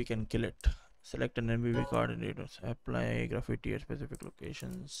bleeds, we can kill it. Select an MVP coordinators. Apply graffiti at specific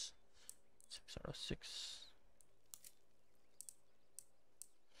locations. 6 out of 6.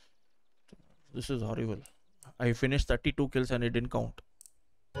 This is horrible. I finished 32 kills and it didn't count.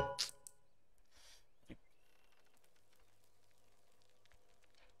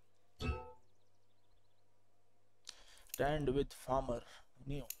 Stand with farmer.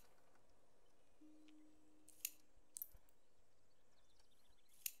 Neo.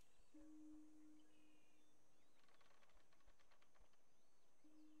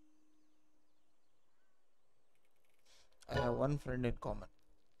 I have one friend in common.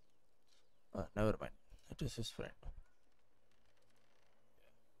 Never mind. It is his friend.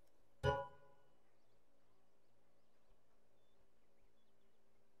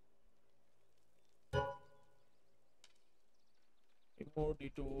 Import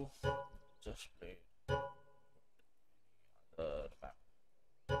D2. Just play other map.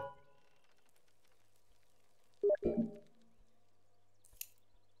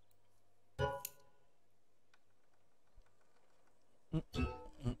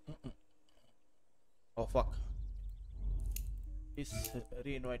 Oh fuck. Please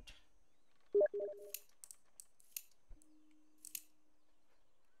re-invite.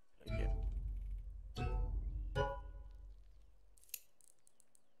 Okay.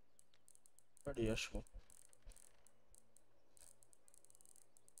 Ready, Yashmo.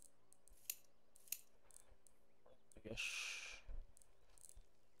 Yes.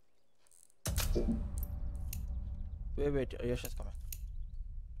 Wait, Yash is coming.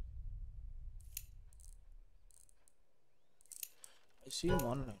 I see him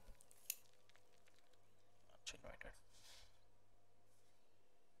online. Not invited.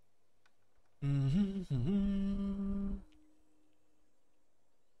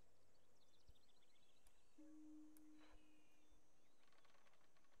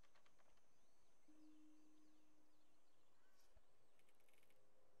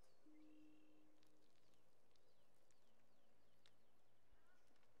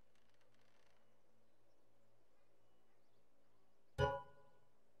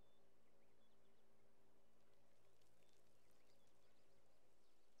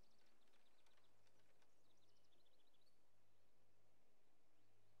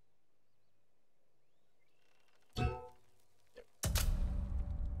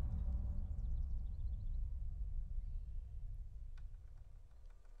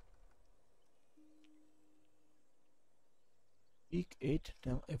 like 8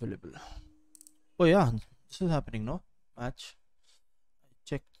 available. Oh yeah, this is happening, no? Match. I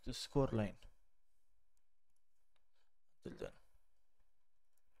checked the score line. Till then.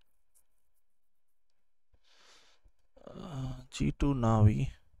 G2 Navi.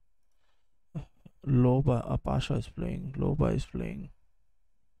 Loba Apasha is playing. Loba is playing.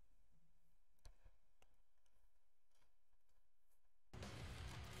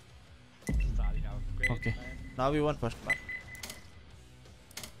 Okay. Navi won first map.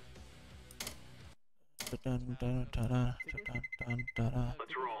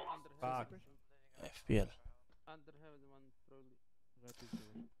 FPL.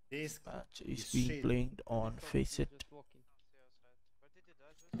 This Match is being played on Face It.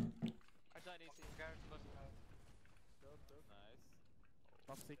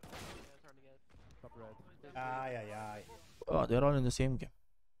 Aye, aye, aye. Oh, they're all in the same game.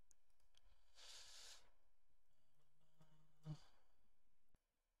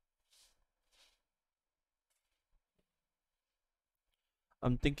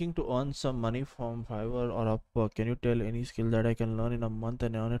 I'm thinking to earn some money from Fiverr or Upwork. Can you tell any skill that I can learn in a month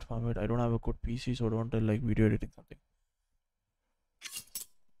and earn it from it? I don't have a good PC, so don't tell like video editing something.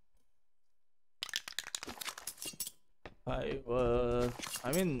 Fiverr.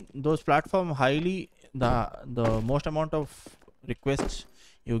 I mean, those platform highly the most amount of requests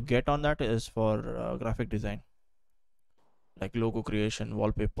you get on that is for graphic design, like logo creation,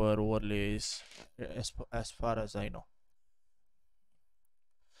 wallpaper, overlays. As far as I know.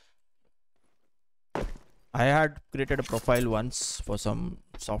 I had created a profile once for some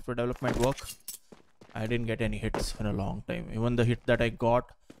software development work. I didn't get any hits in a long time. Even the hit that I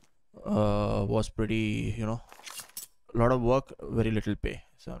got was pretty, you know, a lot of work, very little pay.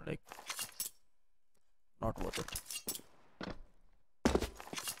 So I'm like, not worth it.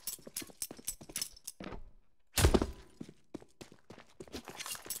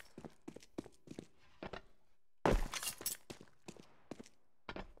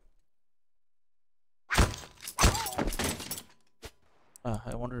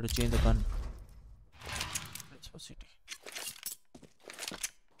 I wanted to change the gun. Let's go city.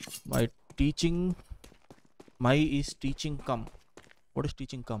 My is teaching come. What is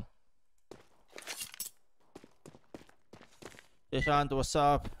teaching come? Yashant, what's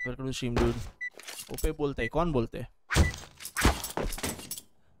up? Welcome to the stream, dude. Ope bolte hai. Kaun bolte hai?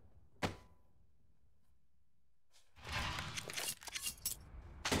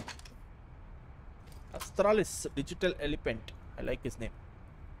 Astralis Digital Elephant. I like his name.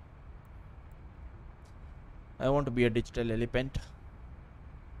 I want to be a digital elephant.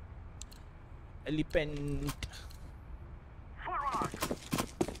 Elephant.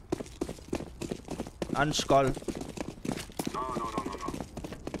 Ansh call. No.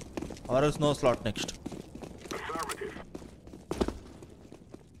 Or else no slot next. Affirmative.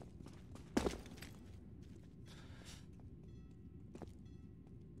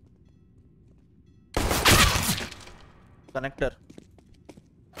 Connector.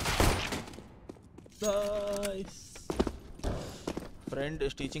 Nice. Friend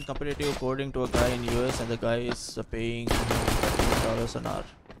is teaching competitive coding to a guy in US and the guy is paying $13 an hour.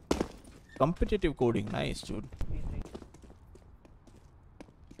 Competitive coding, nice dude.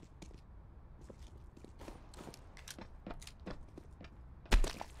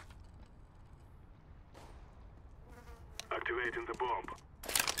 Activating the bomb.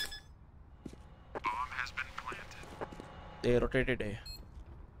 Bomb has been planted. They rotated A.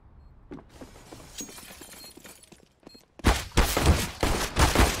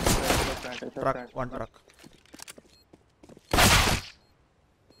 Truck, one truck.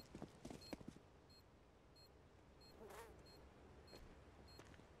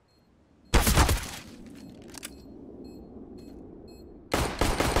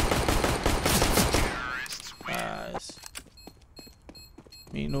 Nice.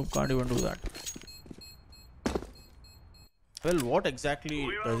 Me noob can't even do that. Well, what exactly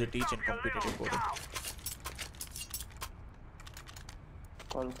does it teach in competitive coding?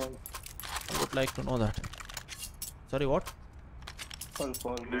 Call. I would like to know that. Sorry, what?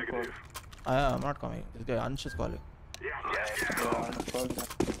 Call. Negative. I'm not coming. This guy Ansh is calling.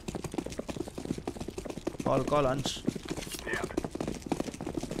 Call Ansh. Yeah.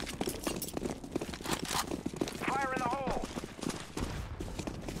 Fire in the hole.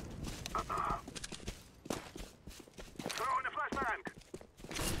 Throw in the flashbang.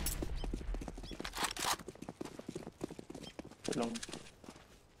 Long.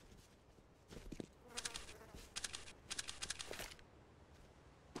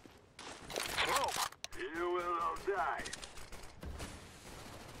 You will all die.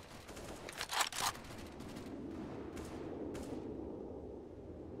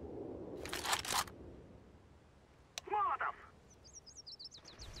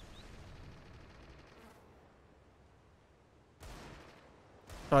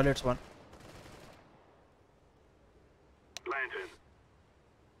 Toilets one. Lantern.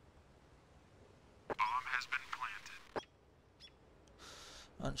 Bomb has been planted.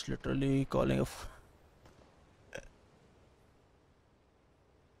 And it's literally calling a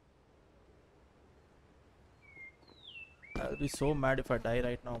I'll be so mad if I die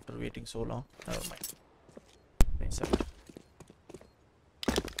right now after waiting so long. Never mind. Nice side.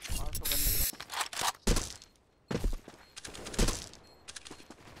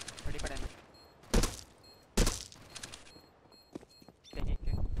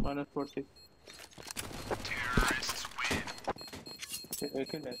 -40. Terrorists win. I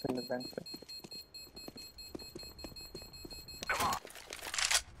killed the bank side. Come on.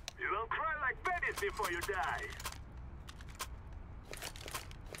 You will cry like babies before you die.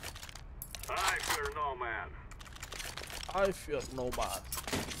 I fear no man. I fear no man.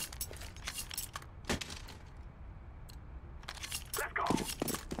 Let's go.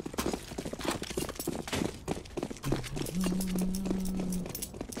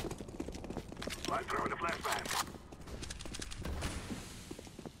 I'm throwing the flashbang.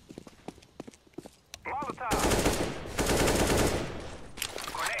 Molotov.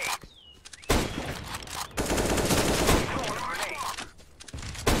 Grenade. Throwing a grenade.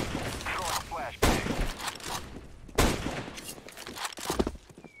 Throwing a flashbang.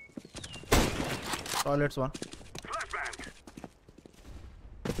 Toilets one. Flashbang.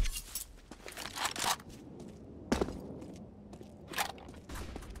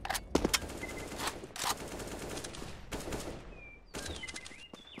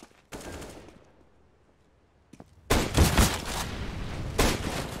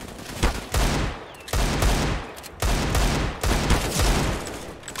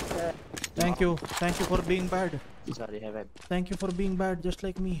 Thank you for being bad. Sorry, heaven. Thank you for being bad, just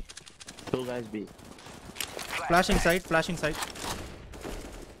like me. 2 guys B. Flashing sight, flashing sight.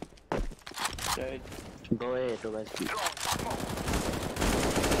 Right. Go A, 2 guys B.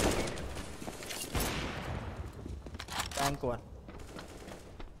 Tank one.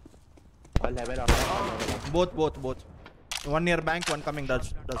 All level up. Both. One near bank, one coming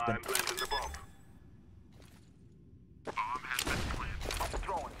dustbin. I'm planting the bomb. Bomb has been planted. I'm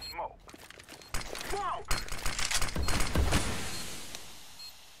throwing smoke. Smoke!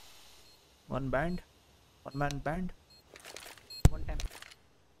 One band. One man band. One time.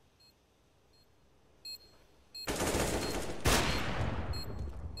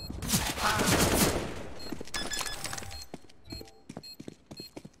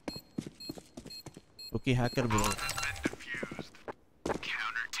 Rookie hacker bro. Has been defused.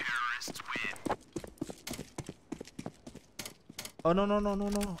 Counter-terrorists win. Oh no.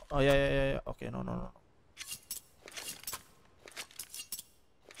 Oh yeah. Okay, no.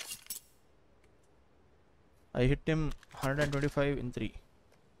 I hit him 125 in 3.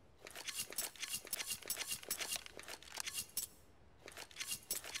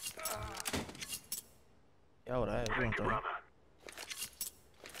 क्या हो रहा है everyone trying.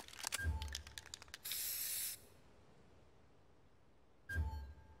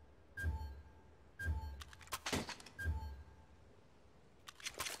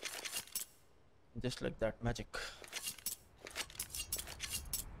 Just like that, magic.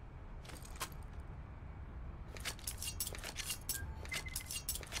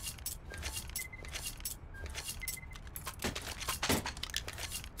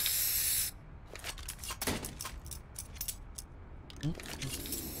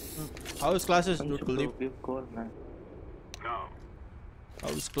 How is classes, dude? Kuldeep? Core, man. No. How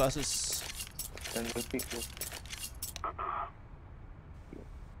is classes? Then we'll pick you.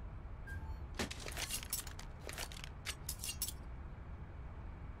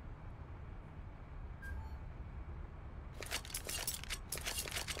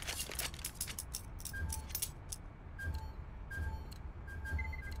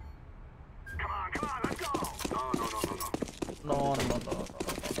 Come on, let's go! No. No.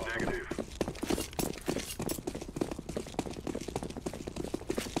 Negative.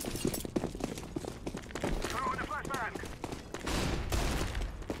 Throw in the flashbang.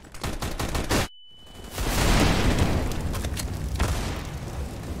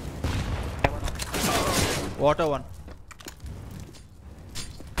 Water one.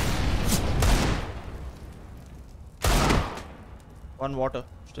 One water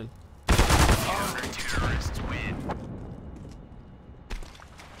still. Counter-terrorists win.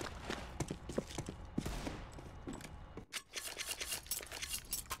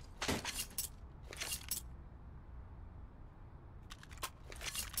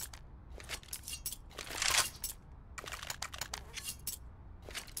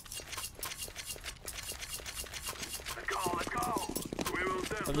 Let's go. We will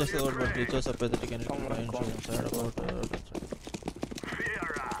do. I'm just about what teachers are pathetic and I'm sad about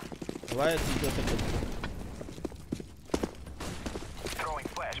why are teachers are pathetic? Throwing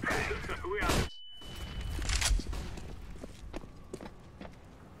flashbang. We are.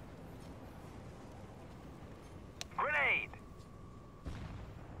 Grenade.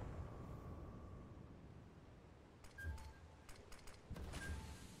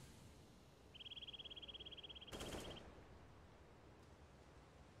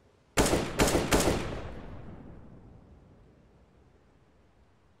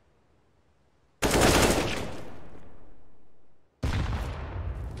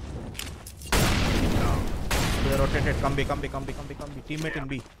 They rotated. Come B. Teammate in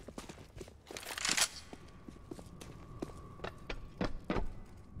B.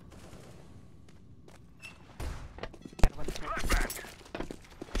 Flashbang.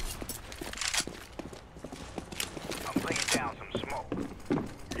 I'm laying down some smoke.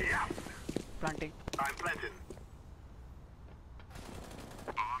 Yeah. Planting. I'm planting.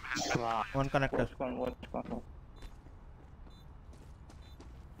 One connector. One. One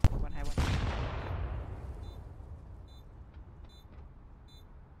heaven.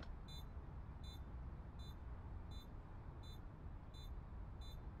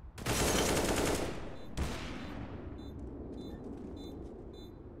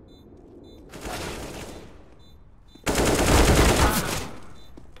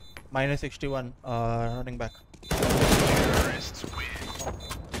 Minus 61. Running back.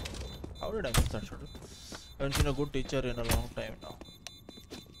 How did I miss that shot? I haven't seen a good teacher in a long time now.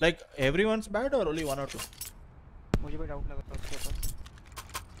 Like everyone's bad or only one or two? मुझे भी doubt लगा था उसके ऊपर.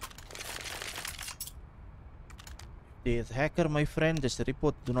 There's hacker, my friend. Just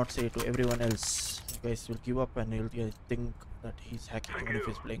report. Do not say it to everyone else. You guys will give up and you'll think that he's hacking even if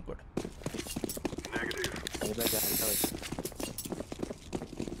he's playing good. Negative.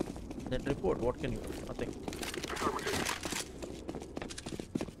 Then report. What can you do? Nothing.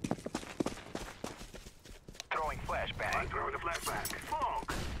 Throwing flashbang. I'm throwing a flashbang.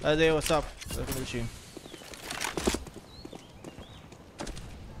 Fog. Hey, what's up? Welcome to the stream.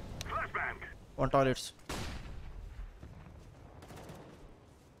 Flashbang. One toilets.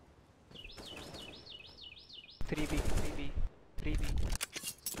 Three B.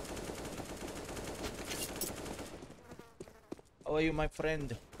 How are you, my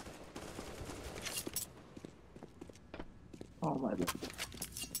friend? Oh my god.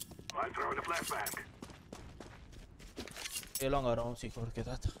 I'm throwing a flashbang. ये long around C4 के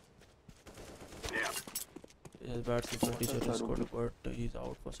साथ. Yeah. His bad C4 teacher is good, but he's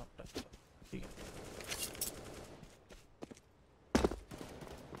out for some time. ठीक है.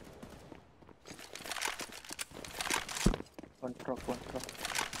 One truck.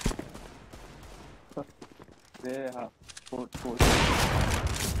 There, four.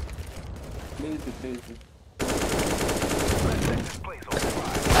 Please.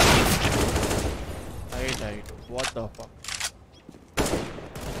 Right. What the fuck?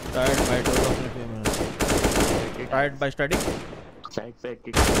 Tired by total of 3 minutes. Tired by studying? Side back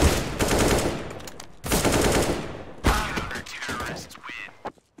kick.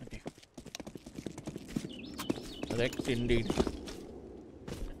 Okay. Correct indeed.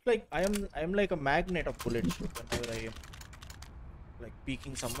 Like I am like a magnet of bullets whenever I am like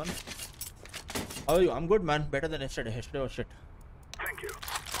peeking someone. How are you? I'm good, man. Better than yesterday. Yesterday was shit. Thank you.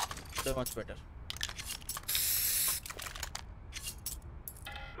 Today much better.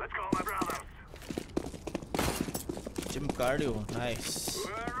 Let's go, my brothers. Gym cardio, nice.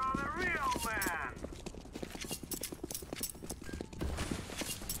 We're on a real man.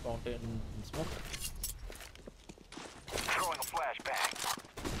 Fountain smoke. Throwing a flashbang.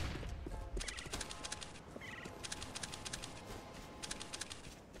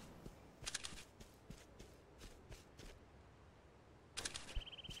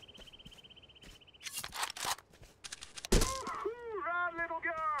 Run, little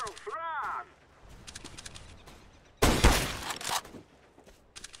girls, run!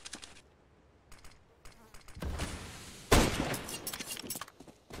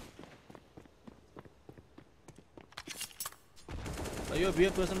 Are you a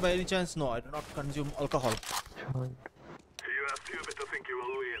beer person by any chance? No, I do not consume alcohol. You are stupid to think you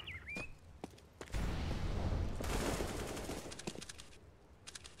will win.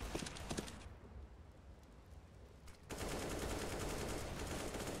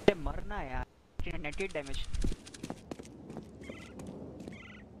 ये मरना है यार. 98 damage.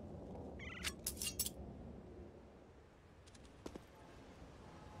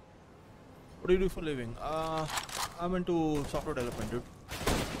 What do you do for a living? I'm into software development, dude.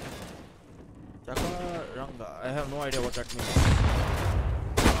 Chakaranga. I have no idea what that means.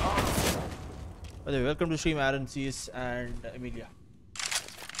 By the way, welcome to stream Aaron, CS and Emilia.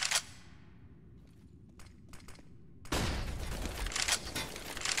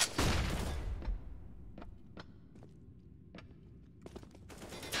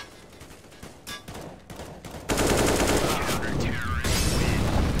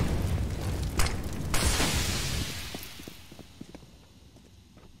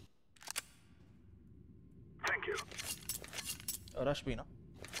 Rush me, no?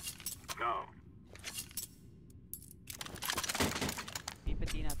 No. पे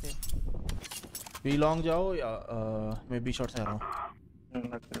 3 आते हैं. B long जाओ या मैं B shot से आ रहा हूँ.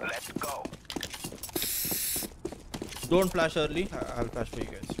 Let's go. Don't flash early. I'll flash for you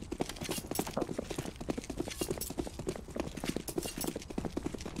guys.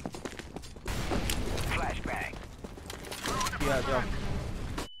 Flashbang. Yeah, yeah.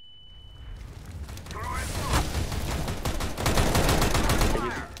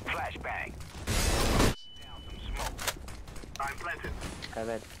 Flashbang. Down some smoke. I'm planted.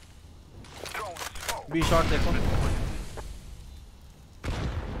 Heaven. Throwing smoke. B shot देखो.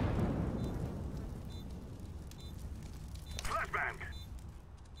 Flashbang.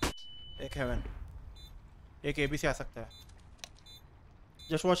 एक हेवन. एक एबीसी आ सकता है.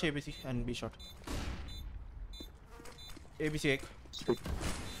 Just watch ABC and B shot. ABC एक.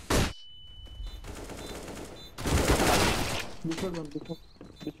 Bishop.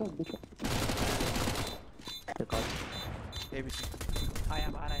 ABC. आया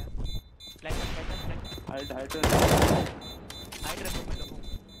बाहर आया. Flash. Hide. Hide रखो मैं लोगों.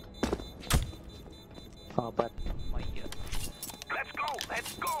 हाँ पर. मैया. Let's go.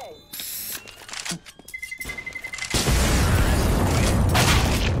 Let's go.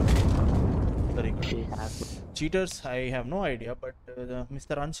 Very good. She has. Cheaters, I have no idea, but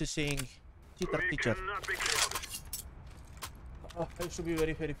Mr. Ansh is saying cheater We teacher. cannot be killed. I used to be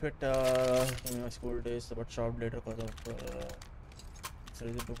very fit in my school days, but stopped later because of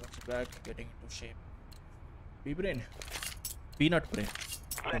reason too much back, getting into shape. Pea brain, peanut brain.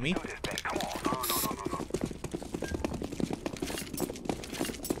 For me, Let's do this thing. Come on.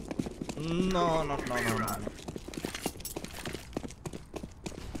 no.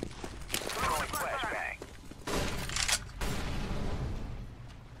 Throwing flashbang.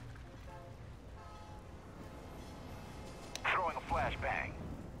 Throwing a flashbang.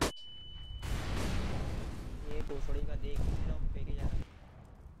 ये भोसड़ी का देख लो फेंके जा रहा है.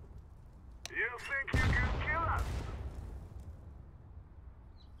 You think you can kill us?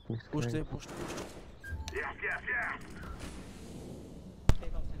 push. Yes.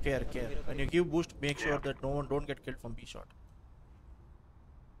 Care. When you give boost, make sure that no one don't get killed from B shot.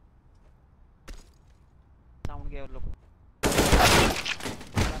 Sound गया और लोग.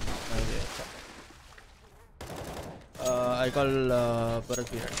 I call Bharat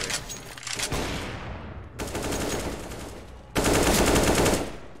Virat.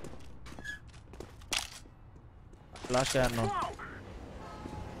 Flash cArn now.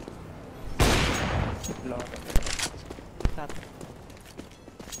 साथ.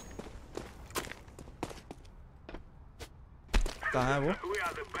 कहाँ है वो? We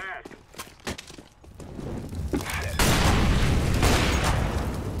are the best.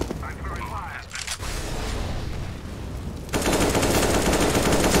 I'm throwing fire.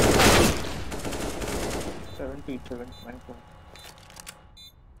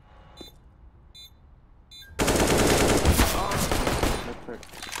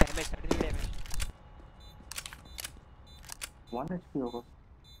 Damage 33 damage. 1 HP होगा.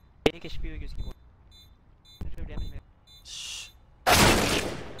 एक HP होगी उसकी. 33 डैमेज में.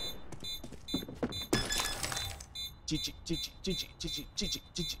 Chichi.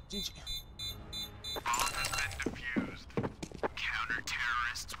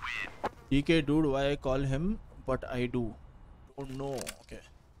 DK dude, why I call him, but I do. Don't know. Okay.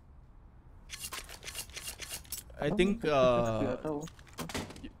 I think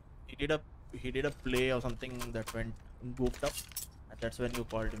he did a play or something that went gooped up, and that's when you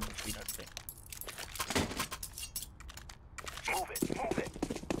called him peanut thing. Move it.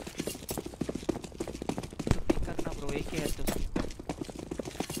 Pick करना bro. एक ही है तो.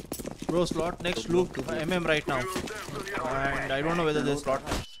 Bro, slot next loop MM right now, and I don't know whether there's slot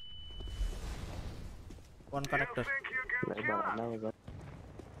next. One connector. Think you can kill us?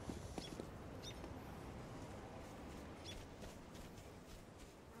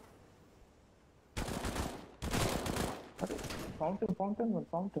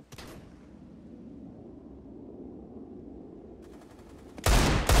 Fountain.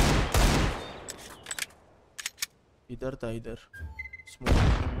 इधर smoke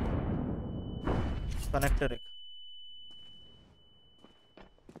connector एक.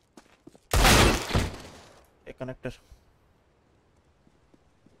 connector.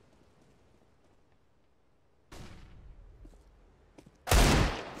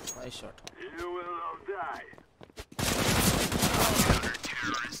 Nice shot. You will all die.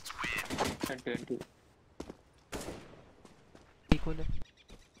 And 20. Equal.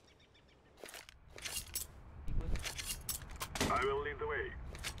 I will lead the way.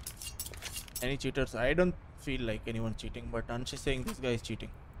 Any cheaters? I don't feel like anyone cheating, but Archie is saying this guy is cheating.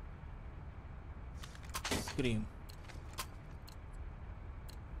 Scream.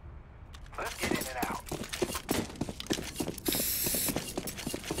 Let's get in and out.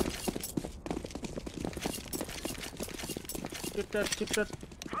 Cheater, cheater,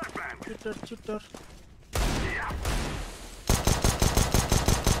 Flashbang. cheater, cheater. Yeah.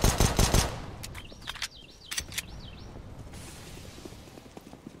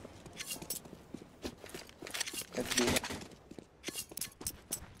 Let's do that.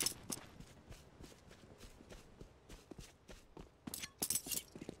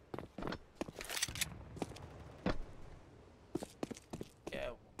 Yeah.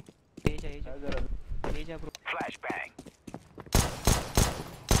 Eja bro. Flashbang.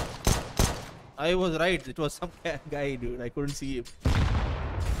 I was right. It was some guy, dude. I couldn't see him.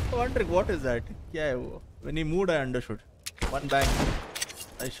 I'm wondering what is that? Yeah. When he moved, I understood. One bang.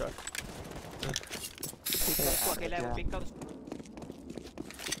 Nice shot. उसको अकेला है वो pick कर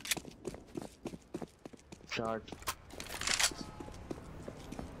Shot.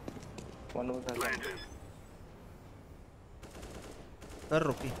 One was Planted. Sir,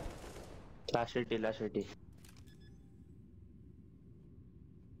 rookie. last city.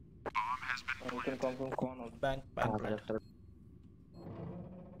 You can come from corner. Bang, bang, bang.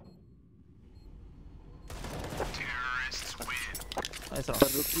 Nice round.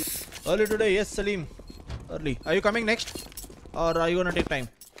 Early today, yes, Salim. Early. Are you coming next? Or are you gonna take time?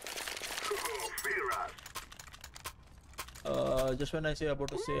 Just when I say about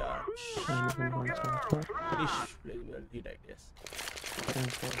to say Arch. Finish. Well, he died, yes.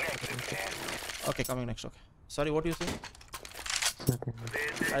 Okay, coming next, okay. Sorry, what do you say?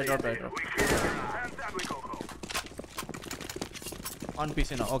 I dropped. On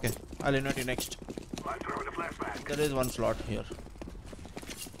PC now, okay. I'll invite you next. There is one slot here.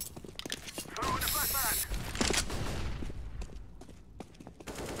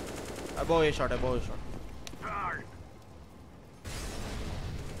 Above a shot.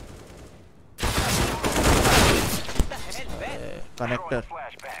 Connector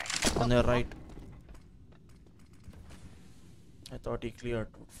on your right. I thought he cleared.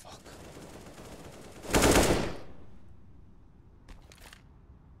 Fuck.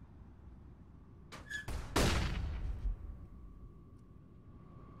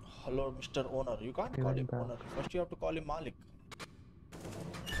 Hello, Mr. Owner. You can't call him owner. First, you have to call him Malik.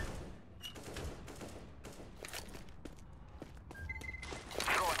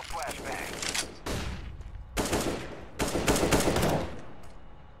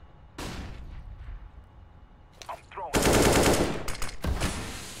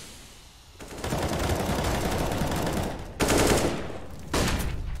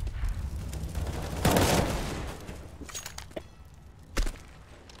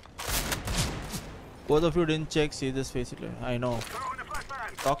 Both of you didn't check, see this basically. I know.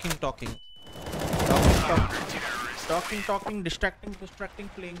 Talking. Distracting,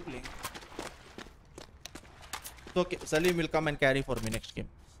 playing. It's okay. Salim will come and carry for me next game.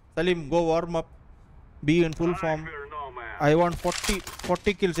 Salim, go warm up. Be in full form. I want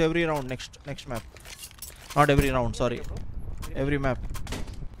 40 kills every round next map. Not every round, sorry. Every map.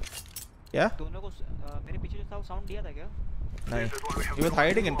 Yeah? दोनों को मेरे पीछे जो था वो sound दिया था क्या? नहीं. He was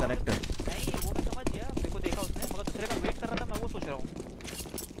hiding in connector. नहीं वो मैं समझ गया मेरे को देखा उसने मगर दूसरे का वेट कर रहा था मैं वो सोच रहा हूँ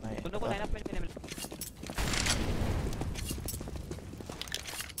दोनों को लाइन अप में मिला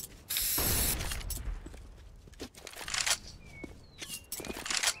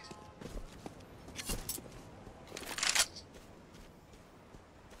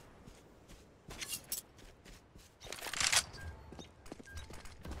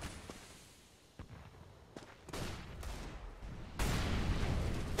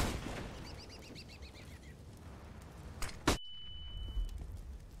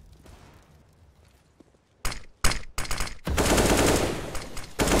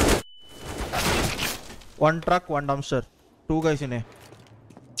One truck, one dumpster. Two guys in A.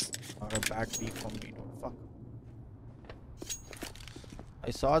 Not a bad peek from me, dude. Fuck. I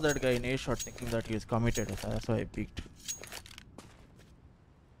saw that guy in A shot thinking that he is committed. That's why I peeked.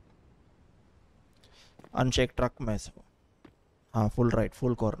 Unchecked truck mess. Full right,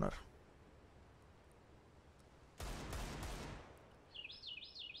 full corner.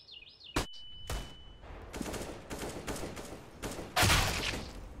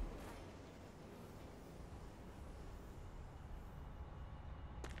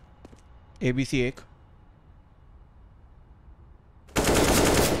 ABC 1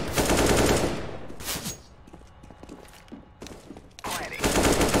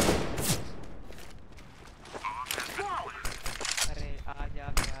 अरे आ जा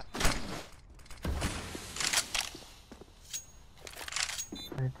यार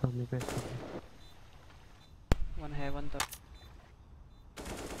Right from me, right from me. One है one तो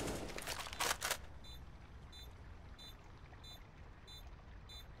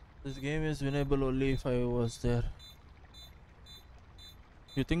This game is winnable only if I was there.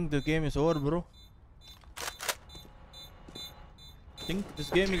 You think the game is over, bro? Think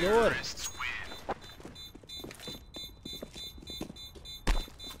this game is over?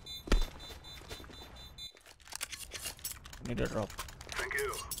 Need a drop. Thank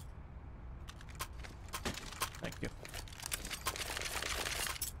you. Thank you.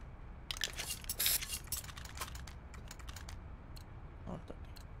 Not 30.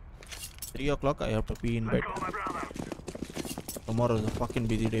 3 o'clock, I have to be in bed. Go, my brother. Tomorrow is a fucking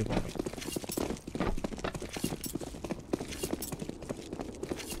busy day for me.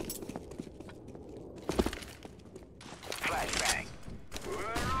 Flashbang.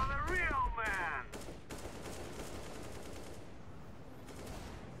 We're on the real man.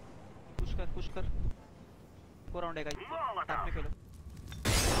 Push कर 4 round है guys आपने खेलो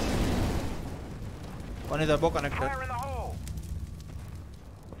One is above connected. Fire in the hole.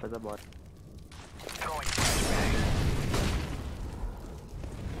 For the bot. Throwing flashbang.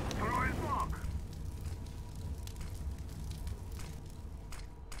 Throwing smoke.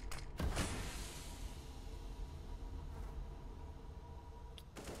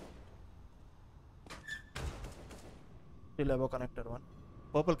 Still above connector one.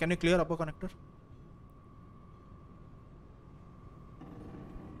 Purple, can you clear above connector?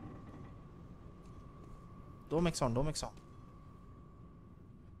 Don't make sound, don't make sound.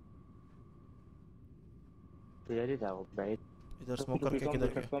 Where is our right? इधर smoke करके किधर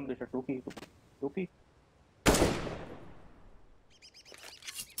गया? Come this Toki.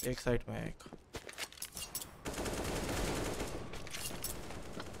 एक side में है एक.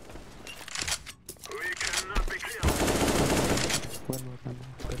 We cannot be killed. One more.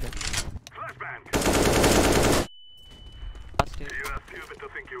 Flashbang. Last है You are stupid to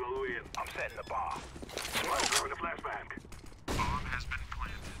think you will win. I'm setting the bar. Smoke. Throwing a flashbang. Bomb has been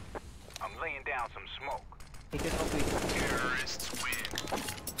planted. I'm laying down some smoke. ठीक है top Terrorists win.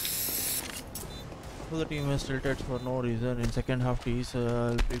 So the team has tilted for no reason. In second half, T's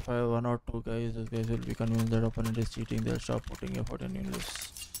will pre-fire 1 or 2 guys. Those guys will be convinced that opponent is cheating. They'll stop putting effort and you'll lose.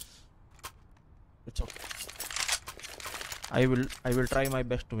 It's okay. I will try my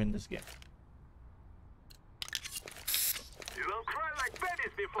best to win this game. You will cry like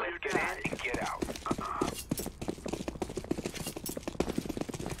babies before you get in and get out.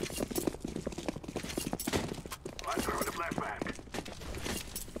 I'm throwing a flashbang.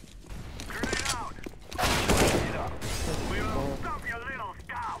 Grenade out. Light it up. We will stop your little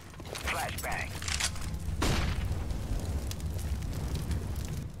scout. Flashbang.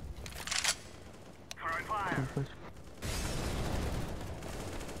 Throwing fire.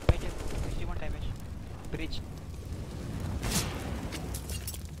 Wait है 61 damage bridge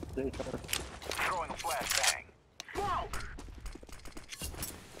Throwing a flashbang. Smoke.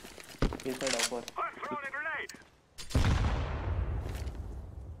 Inside our bot. I'm throwing a grenade.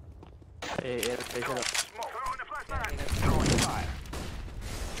 Air pressure up. Smoke. Throwing a flashbang. Throwing fire.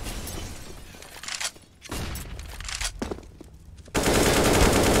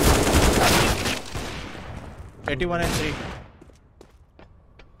 $81 and 3.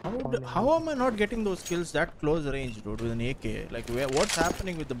 How am I not getting those kills that close range, dude, with an AK? Like, what's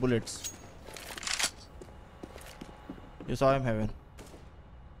happening with the bullets? You saw him, Heaven.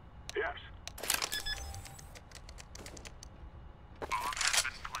 Yes.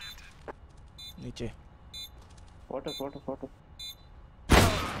 Niche. Photo.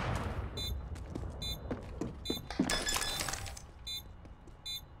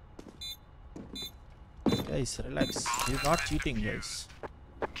 Guys, relax. He's not cheating, guys.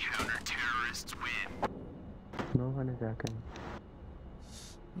 Counter-terrorists win. No one is hacking.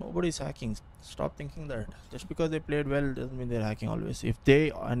 Nobody's hacking. Stop thinking that. Just because they played well doesn't mean they're hacking always. If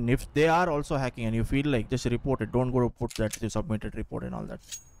they are also hacking and you feel like, just report it. Don't go to put that you submitted report and all that.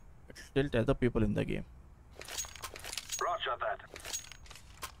 Still tell the people in the game. Roger that.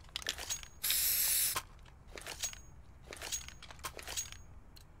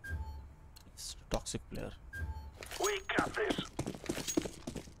 It's a toxic player. We got this.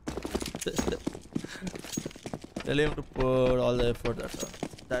 Tell him to put all the effort. That's all.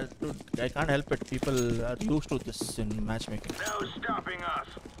 Dude, I can't help it. People are used to this in matchmaking. No stopping us.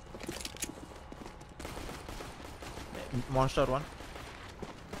 Monster one.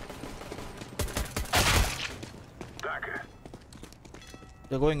 Dagger.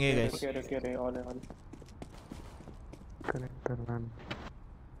 They're going A, guys. Okay, all. Connector run.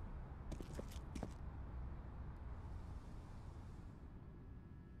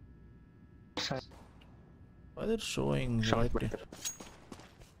 Why they're showing Shot right better. there?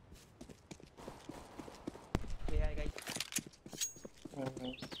 Yeah, guys.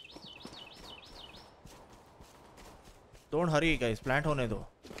 Don't hurry, guys. Plant होने दो.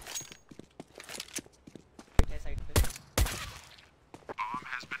 है side पे. Bomb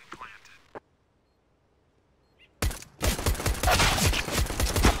has been planted.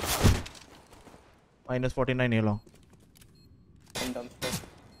 -49 A long. In dumpster.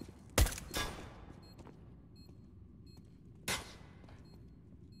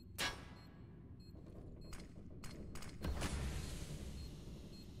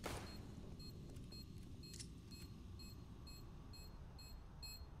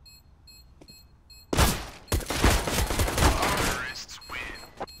 Terrorists win.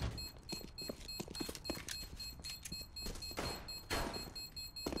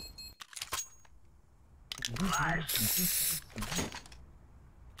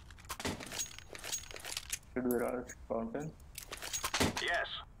 Should we rush fountain? Yes.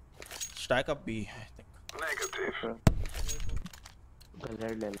 Stack up B, I think. Negative.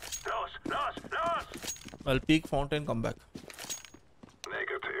 Red level. Loss. I'll peek fountain, come back.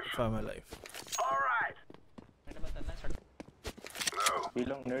 Negative. If I'm alive. All right. मैंने बताना start. No.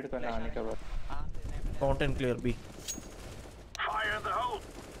 Belong need करना आने के बाद. हां Fountain clear B. Fire in the hole.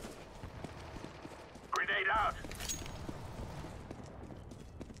 Grenade out.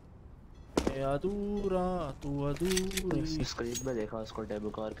 ए अधूरा तू अधूरी. स्क्रीन में देखा उसको डेमो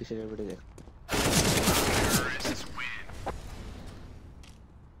का और किसी ने भी नहीं देखा. Terrorists win.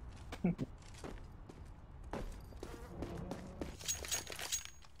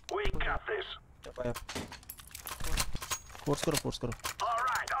 We got this. Force करो. All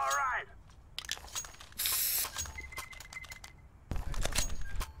right.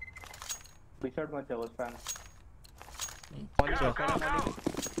 B-shot मत जाओ स्पैम. Go.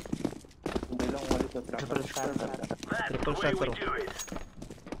 Belong वाली तो ट्रिपल स्टार करता है. That's the Triple way stack we करो. do it.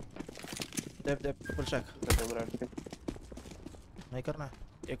 Dep full stack. नहीं करना है.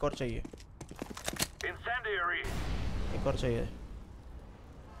 एक और चाहिए. Incendiary. एक और चाहिए.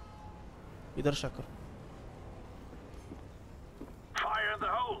 इधर stack करो. Fire in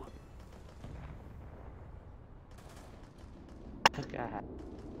the hole. क्या है?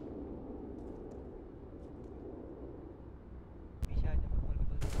 पीछे आ जा बोल के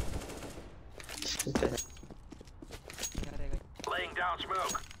क्या रहेगा. Laying down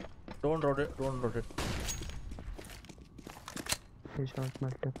smoke. Don't rotate. He shot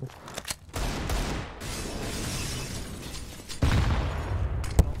multiple.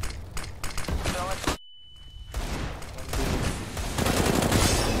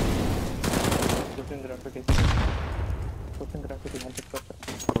 Pushing graffiti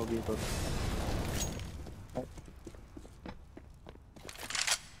 100%. Go B.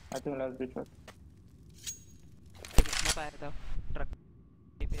 I think last bit shot. मैं पाया था ट्रक.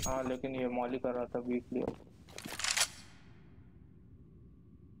 हाँ लेकिन ये मॉली कर रहा था वीकली.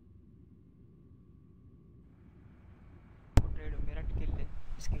 ट्रेड मेरा किल ले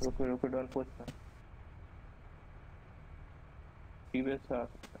इसके. रुको डॉन पोस्ट. TBS था.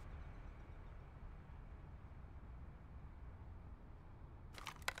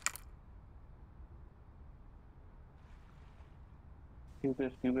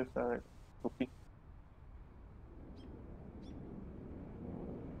 TBS था. रुकी.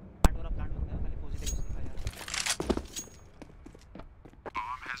 प्लांट हो गया खाली पॉजिटिव उसका यार.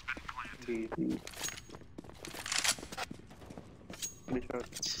 Bomb has been planted. B shot.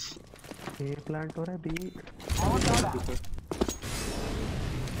 A plant हो रहा है B.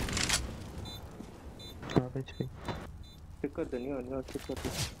 Garbage भी. Sticker नहीं हो sticker.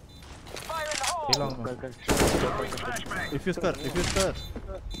 Fire in the hole! A long one. Throwing flashbang. If you scare.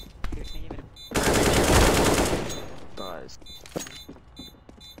 Hit नहीं है मेरे. Nice.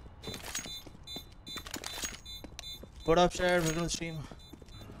 Put up share visual stream.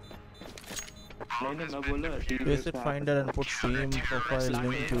 नहीं मैं बोल रहा. Visit finder and put stream profile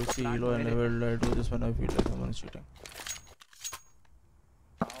link to see low and level. I do this when I feel like someone is cheating.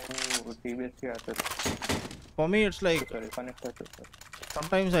 वो TBS के आते हैं. For me, it's like Connect करते हैं.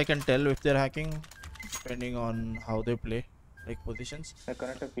 sometimes I can tell if they're hacking, depending on how they play, like positions. मैं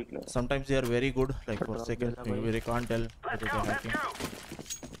connect pick ले. Sometimes they are very good, like for second, you really can't tell whether they're hacking.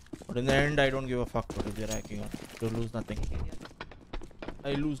 But in the end, I don't give a fuck what if they're hacking or you lose nothing.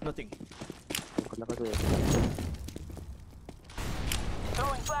 I lose nothing.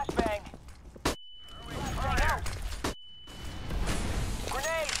 Throwing flashbang. Flashbang out.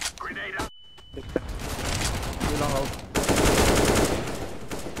 Grenade. Grenade up. Too long out.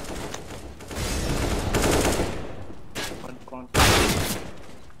 Con.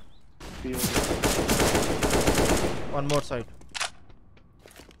 One more side.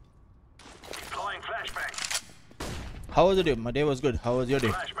 Deploying flashbang. How was your day? My day was good. How was your day?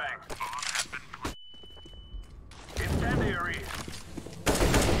 Flashbang. Incendiary.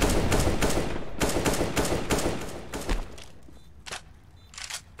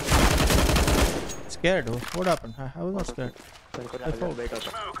 Scared? Oh, what happened? I was not scared. I thought.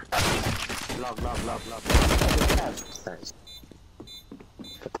 Smoke. Lock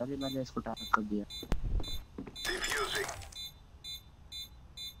पता नहीं मैंने इसको target कर दिया. Defusing.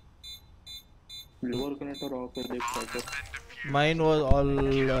 Lower connector of कर देख सकते. Mine was all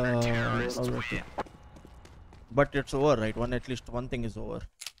okay. But it's over, right? At least one thing is over.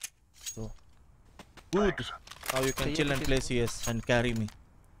 So good. Now you can chill and play CS and carry me.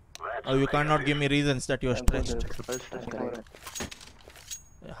 Now you cannot give me reasons that you are stressed.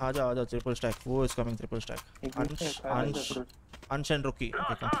 Haja, triple stack. Who is coming triple stack? Ansh and Rookie.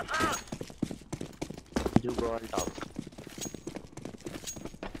 Okay, come. You go on top.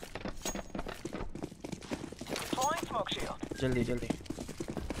 Deploying smoke shield. Jaldi.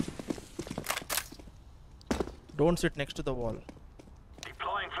 Don't sit next to the wall.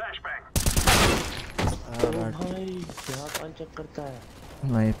 Deploying flashbang. भाई क्या कौन check करता है?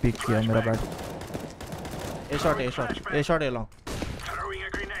 नहीं pick किया मेरा bat. A shot, A long. Throwing a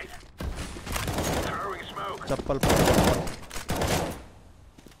grenade. Throwing smoke. Chappal.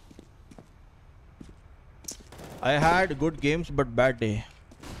 I had good games but bad day.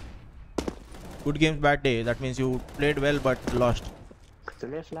 Good games, bad day. That means you played well but lost.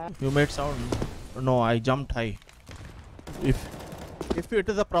 You made sound. No, I jumped high. If it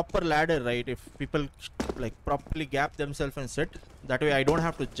is a proper ladder, right? If people like properly gap themselves and sit, that way I don't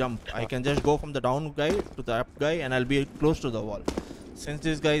have to jump. I can just go from the down guy to the up guy and I'll be close to the wall. Since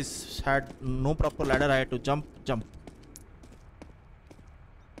these guys had no proper ladder, I had to jump.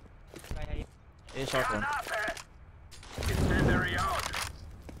 A shot one. Incendiary out.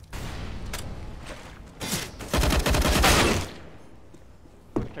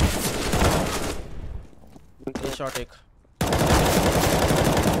 A shot एक.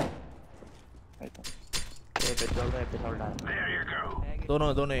 There you go.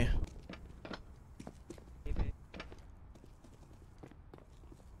 दोनों A.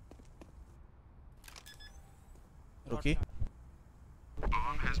 Rookie.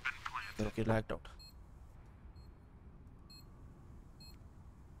 Rookie lagged out.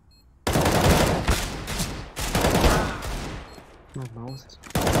 My mouse.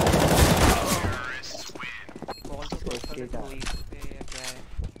 Ball तो कोई पे क्या है.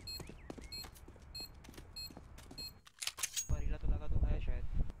 परिला तो लगा तो है शायद.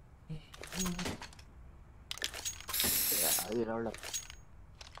 ये राउंड अप.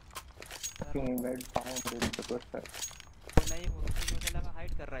 नहीं वो मुझे लगा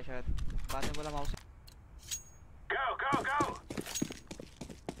हाइड कर रहा है शायद. बाद में बोला mouse. Go.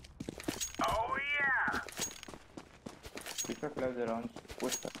 Oh yeah.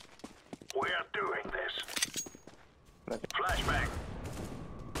 We're doing this. Flashbang.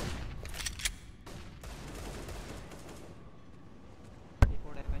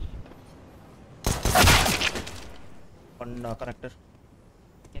 One connector.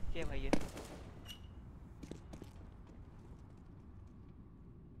 क्या भाई ये?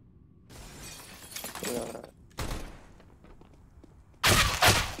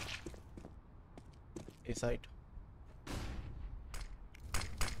 A side.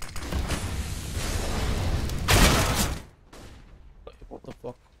 What the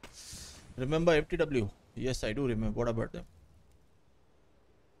fuck? Remember FTW? Yes, I do remember. What about them?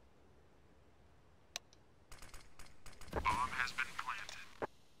 Bomb has been planted.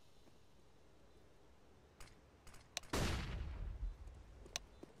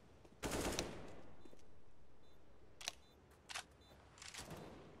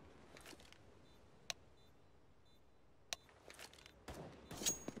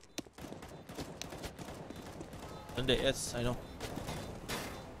 Yes, I know.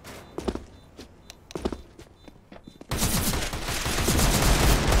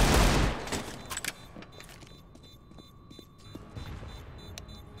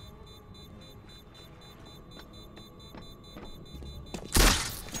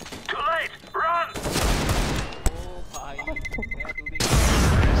 Too late! Run! ओ भाई मैं तू भी.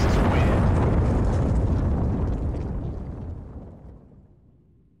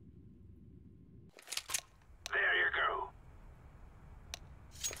 There you go.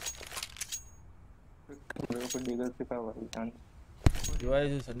 पे diversify वाली chance.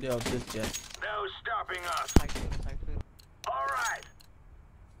 Device is only of this gen. No stopping us. Side पे All right.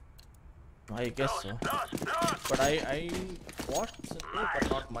 I guess so. Lost. But I watched Sunday, but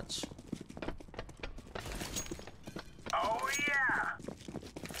not much. Oh yeah.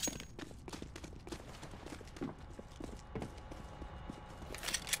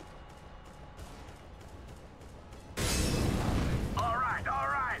 All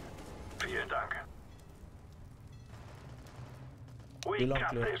right. Vielen Dank. We Belong got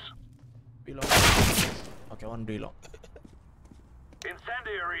clear. this. Belong. Okay, one belong.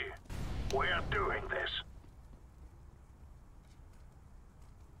 Incendiary. We're doing this.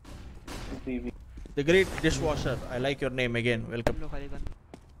 TV. The great dishwasher. I like your name again. Welcome. लो खाली gun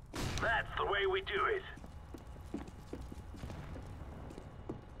That's the way we do it.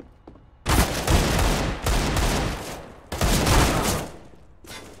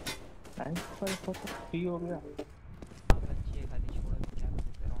 And for free हो गया. अच्छी है खाली छोड़ क्या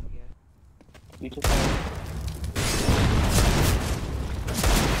wrong गया पीछे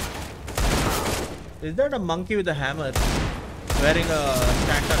Is that a monkey with a hammer wearing a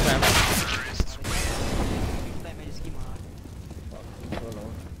stand-up hammer? Damage इसकी मार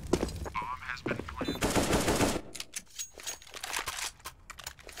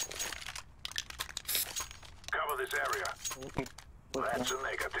Cover this area. okay. That's a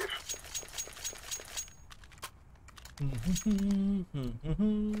negative.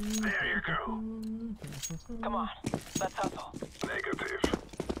 There you go. Come on, let's hustle. Negative.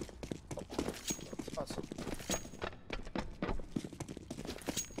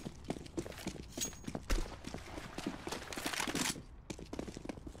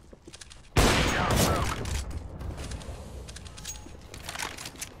 Down broke.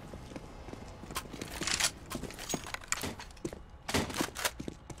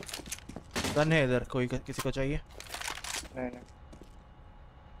 Gun है इधर कोई किसी को चाहिए नहीं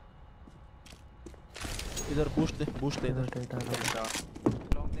इधर बूस्ट दे इधर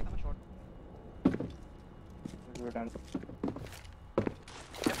लॉन्ग देखा मैं shot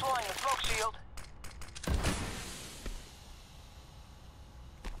Deploying a smoke shield.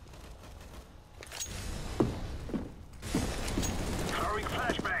 Throwing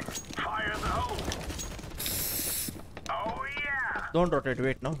flashbang. Fire in the hole. Oh yeah. don't rotate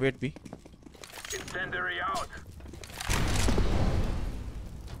wait now wait B Incendiary out.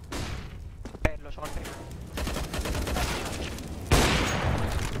 Low shot पे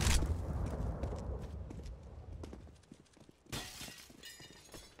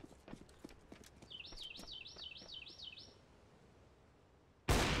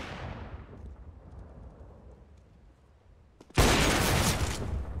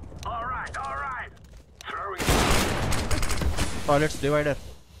All right. Throwing. toilets divider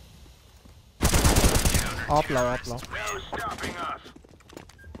up low No stopping us.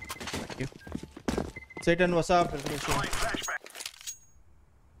 thank you Satan what's up Throwing flashbang.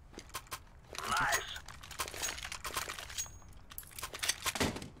 Nice.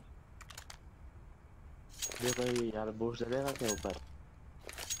 ये भाई यार boost देगा क्या ऊपर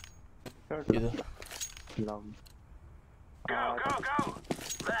इधर long Go.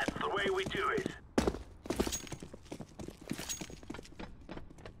 That's the way we do it.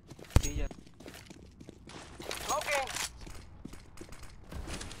 Smoking.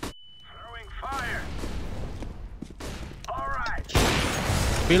 Throwing fire. All right.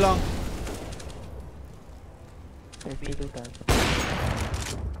 belong 82 times.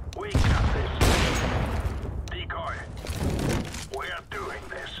 We got this. Decoy. We're doing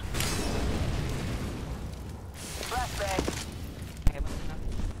this. Flashbang. Haven ना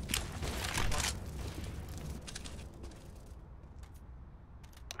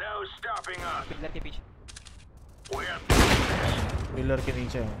No stopping us. Pillar के पीछे We're doing this. पिलर के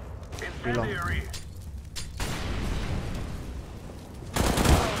नीचे है Incendiary.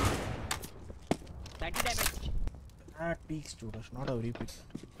 90 damage that peaks dude it's not a repeat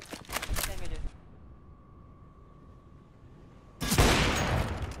damage है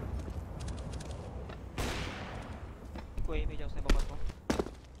कोई भेजा उसने बमर को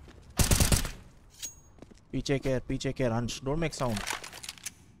पीछे care Hunch don't make sound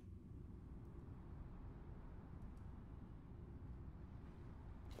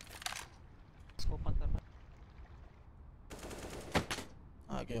scope मत करना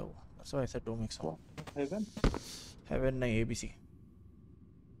आ गया वो that's why I said don't make sound haven heaven नहीं ABC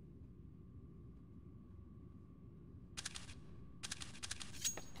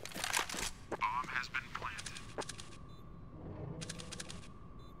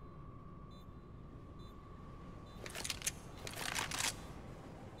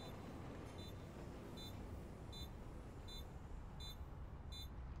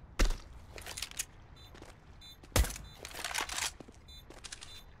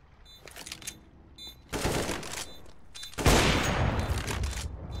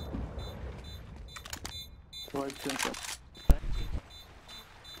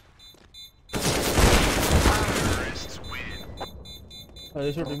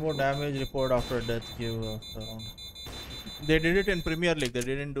They should remove damage report after death. Give around. They did it in Premier League. They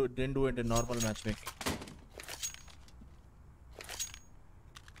didn't do it in normal matchmaking.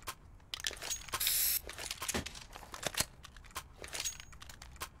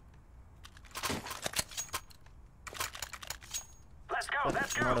 Let's go.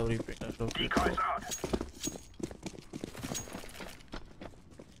 Not every pick. Decoys out.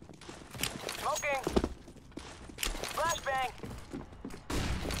 Smoking. Flashbang.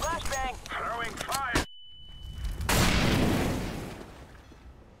 Flashbang. Throwing fire.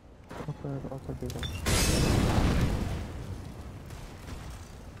 Also do that.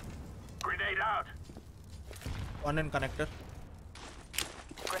 Grenade out. One in connector.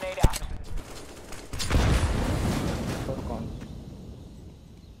 Grenade out. For cons.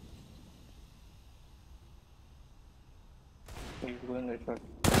 He's going a shot.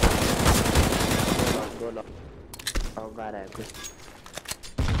 Go log. Oh god, I agree.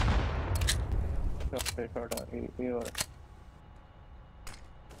 Shot.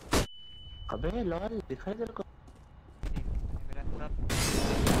 अबे lol दिखाई तेरे को मेरा पूरा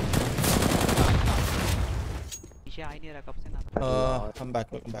पीछे आ ही नहीं रहा कब से ना I'm back.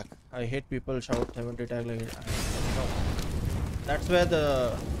 I hate people shout 70 tag like it. That's where the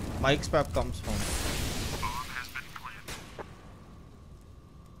mic spam comes from.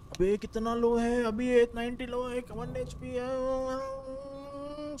 अबे कितना लो है अभी 890 लो है 1 HP है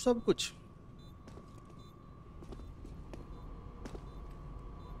सब कुछ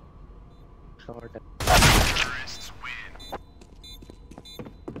short.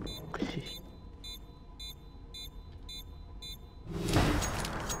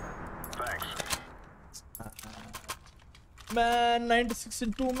 Thanks. Man 96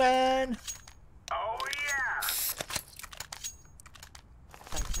 and 2 man Oh yeah.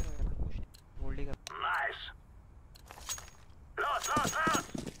 Hold कर Nice. Lost.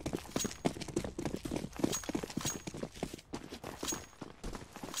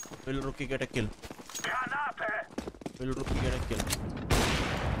 Will rookie get a kill? Granate. Will rookie get a kill?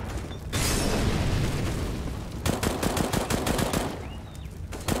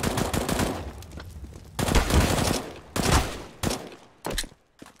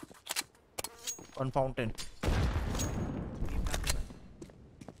 On fountain.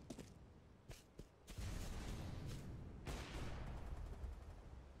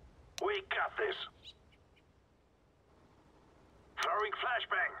 We got this. Throwing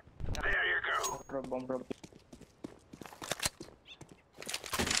flashbang. There you go. Bomb drop.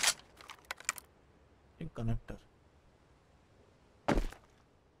 Connector.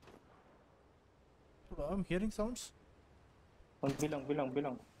 I'm hearing sounds.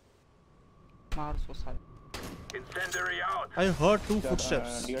 Belong. मार सो साल Incendiary out. I heard 2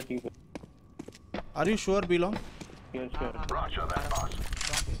 footsteps. Are you sure, Belong? Yes, sure. Roger that, boss.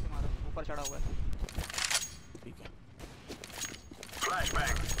 ऊपर चढ़ा हुआ है ठीक है.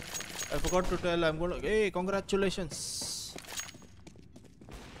 Flashbang. I forgot to tell. I'm going to. Hey, congratulations.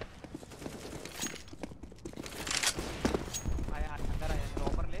 आया अंदर आया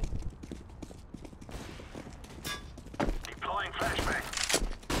रॉपर ले Deploying flashbang.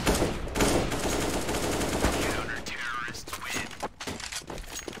 Counter-terrorists win.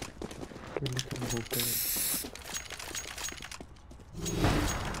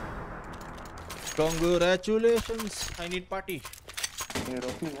 Congratulations. I need party. Hey,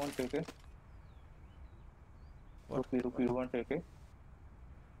 Rocky, you won't take it. What? Rocky, you won't take it.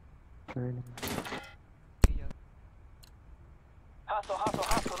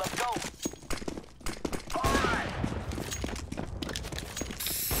 Hustle, let's go. Alright.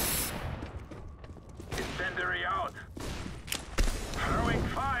 Incendiary out. Throwing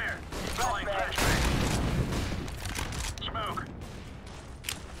fire. Deploying flashbang. Smoke.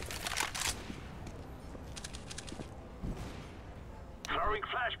 Throwing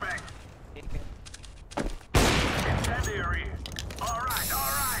flashbang. Incendiary. Alright.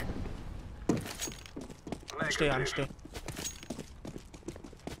 Stay.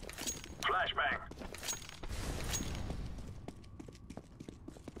 Flashbang.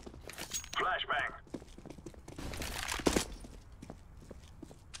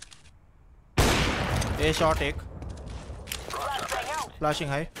 A shot एक. Flashbang out. Flashing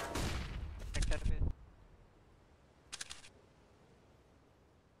high. Sector पे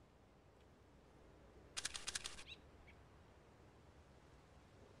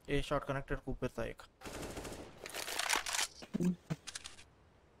A shot connected ऊपर था एक.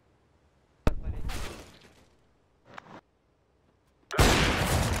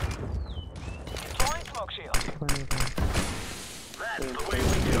 Deploying smoke shield. That's the way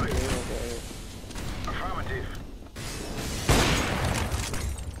we do it. Affirmative.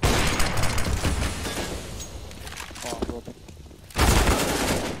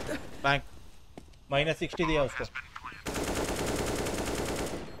 -60 दिया उसको.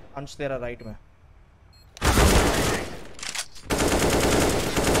 अंश तेरा right में.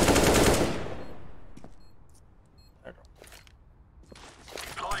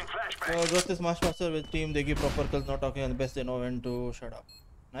 So just this match master with team, they give proper kills, not talking, and the best they know when to shut up.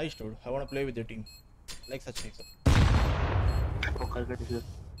 Nice dude. I want to play with your team. Like such people.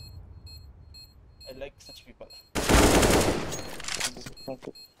 I like such people.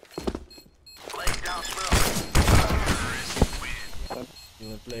 Laying down smoke. You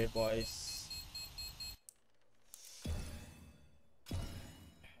will play, boys. I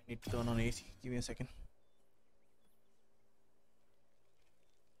need to turn on AC. Give me a second.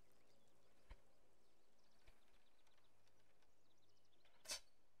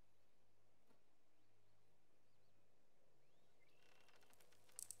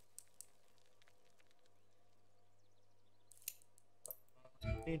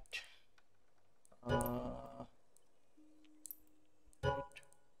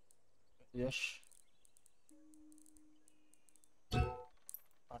 Yes.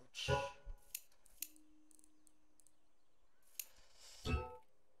 Punch.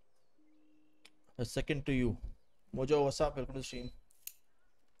 A second to you. Mojo, what's up? Welcome to the stream.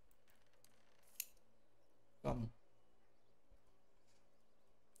 Come.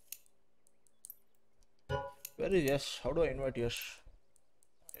 Where is Yash? How do I invite Yash?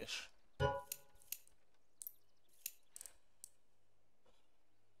 Yes.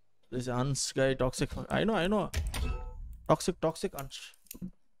 This Ans guy toxic. I know. Toxic Ans.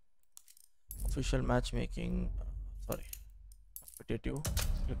 Official matchmaking. Sorry. Competitive.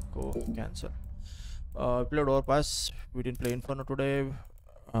 Click go cancel. Played overpass. We didn't play Inferno today.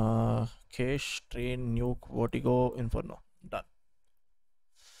 Cache, Train, Nuke, Vertigo, Inferno. Done.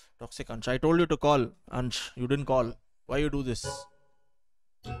 Toxic Ansh. I told you to call, Ansh. You didn't call. Why you do this?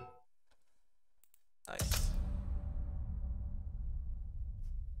 Nice.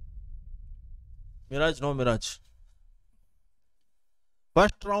 Mirage, no Mirage.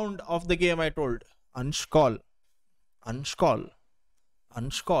 First round of the game I told. Ansh call. Ansh call.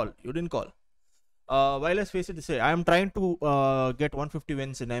 Ansh call. You didn't call. While let's face it this way, I am trying to get 150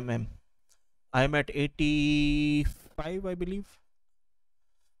 wins in MM. I am at 85, I believe.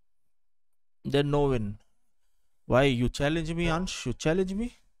 Then no win. Why? You challenge me, Ansh? You challenge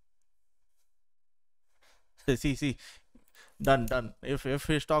me? See. Done. If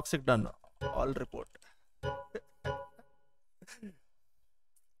he's toxic, done. All report.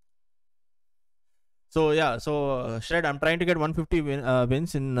 So yeah, Shred, I'm trying to get 150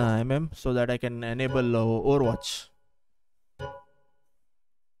 wins in MM so that I can enable Overwatch.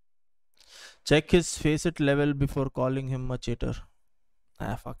 Check his facet level before calling him a cheater.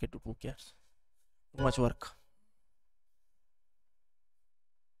 Fuck it, who cares? Too much work.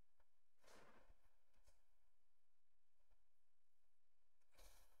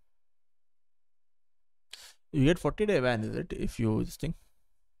 You get 40-day ban, is it? If you this thing.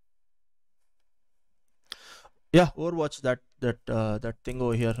 Yeah, Overwatch that thing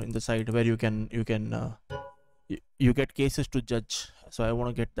over here in the side where you get cases to judge. So I want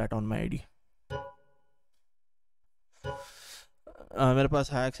to get that on my ID. मेरे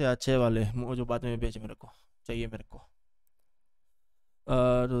पास hacks है अच्छे वाले, जो बाद में भेज मेरे को चाहिए मेरे को.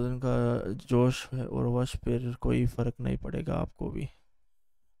 2 दिन का जोश है ओवरवॉच, फिर कोई फर्क नहीं पड़ेगा आपको भी.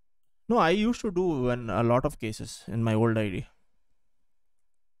 No, I used to do when a lot of cases in my old ID.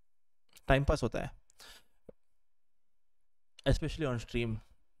 Time pass होता है. Especially on stream.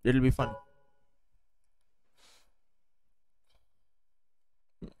 It'll be fun.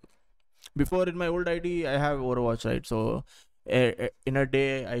 Before in my old ID, I have Overwatch, right? So in a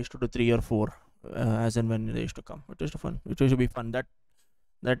day, I used to do 3 or 4 as and when they used to come. It used to fun. It used to be fun. That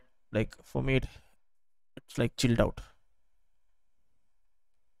like for me, it's like chilled out.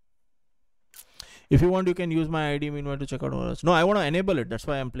 If you want, you can use my ID meanwhile to check out Overwatch. No, I want to enable it. That's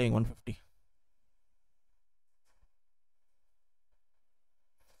why I'm playing 150.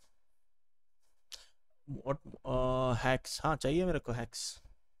 What hacks? हाँ चाहिए मेरे को hacks.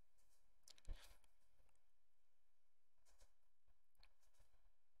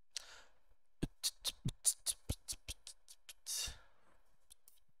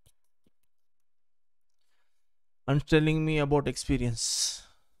 I'm telling me about experience.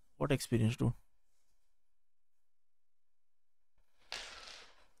 What experience, dude?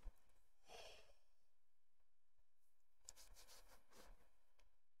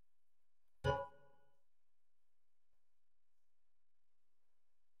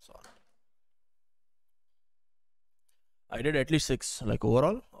 I did at least 6, like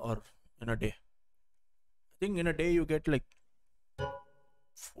overall or in a day. I think in a day you get like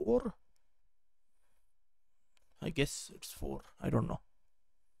 4. I guess it's 4. I don't know.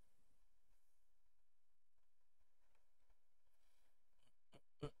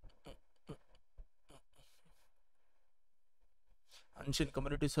 Anshin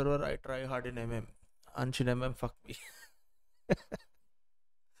community server, I try hard in MM. Anshin MM, fuck me.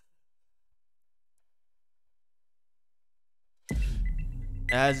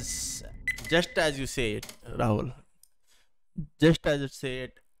 Just as you say it, Rahul. Just as you say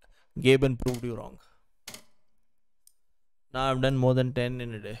it, Gaben proved you wrong. Now I've done more than 10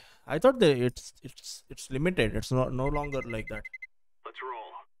 in a day. I thought that it's limited. It's no longer like that. Let's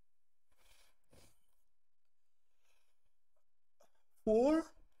roll. 4?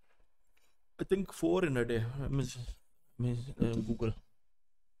 I think 4 in a day. Let me Google.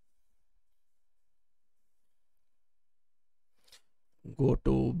 Go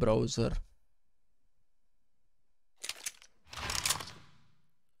to browser.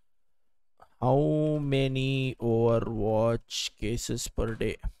 How many Overwatch cases per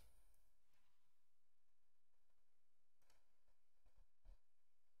day?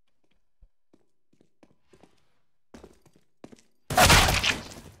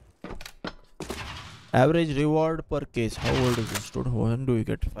 Average reward per case. How old is this dude? When do we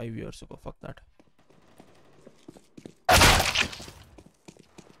get? 5 years ago. Fuck that.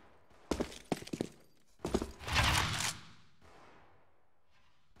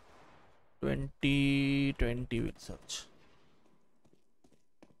 $20 with search.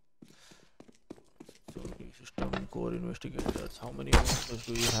 So system core investigators. How many hours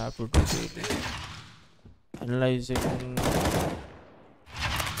do you have to do daily? Analyzing.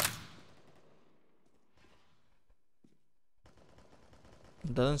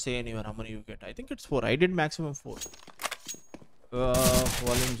 Doesn't say anywhere how many you get. I think it's 4. I did maximum 4.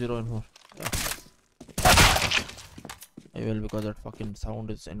 Volume 0 and 4. Yeah. I will, because that fucking sound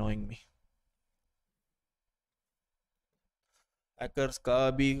is annoying me. Hackers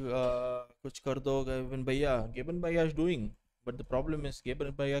का भी कुछ कर दो Gaben Bhaiya is doing, but the problem is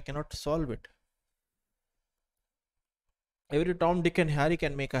Gaben Bhaiya cannot solve it. Every Tom, Dick and Harry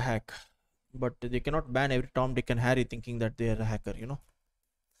can make a hack, but they cannot ban every Tom, Dick and Harry thinking that they are a hacker, you know.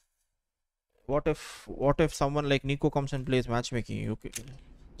 What if someone like Nico comes and plays matchmaking?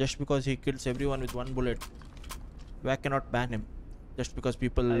 Just because he kills everyone with 1 bullet, WAC cannot ban him just because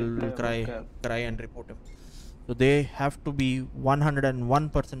people will cry and report him. So they have to be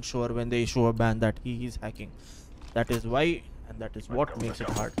 101% sure when they issue a ban that he is hacking. That is why, and that is what makes it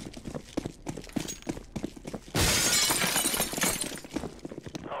hard.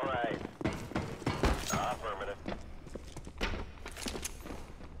 Alright. Affirmative.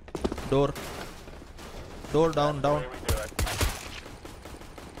 Door down. Down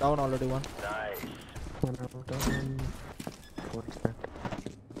already one. Nice. One out down. What's that?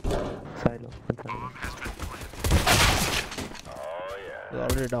 Silo. Oh yeah. They're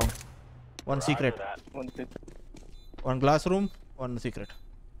already down. One secret. One secret. One glass room. One secret.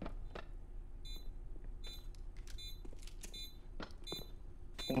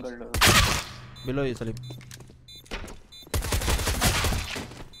 Single door. Below you, Salim.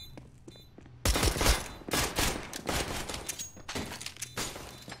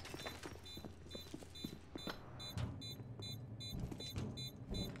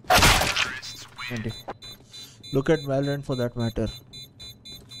 Look at Valorant for that matter.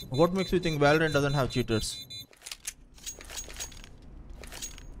 What makes you think Valorant doesn't have cheaters?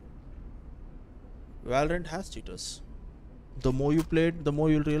 Valorant has cheaters. The more you play it, the more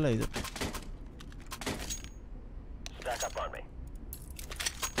you'll realize it. Stack up on me.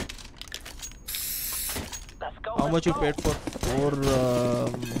 Let's go. How much you paid for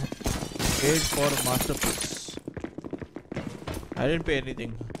Masterpiece? I didn't pay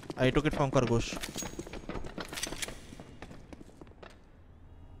anything. I took it from Kargosh.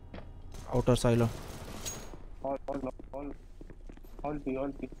 Outer silo. All B.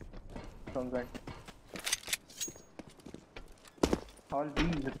 From that. All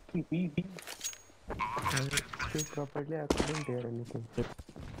B. Properly, I couldn't hear anything.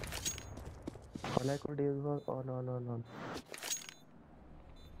 All I could hear was on.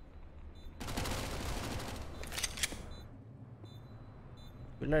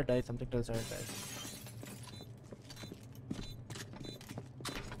 Will I die? Something tells I will die.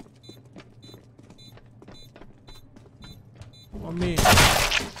 Mommy.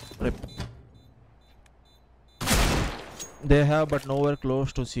 Rip. They have, but nowhere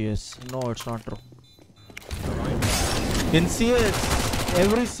close to CS. No, it's not true. In CS,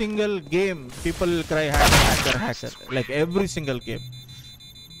 every single game, people will cry hacker. Like every single game.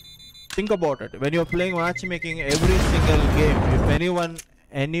 Think about it. When you're playing matchmaking, every single game, if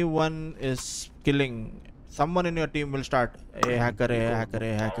anyone is killing someone in your team will start a hacker, a hacker,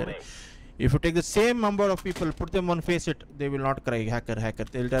 a hacker. If you take the same number of people, put them on Face It, they will not cry hacker, hacker.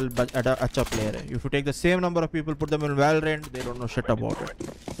 They'll tell acha player. If you take the same number of people, put them in Valorant, they don't know shit about it.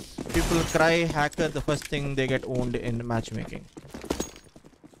 People cry hacker, the first thing they get owned in matchmaking.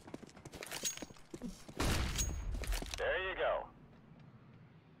 There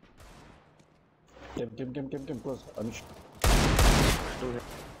you go. Game, close. Anish.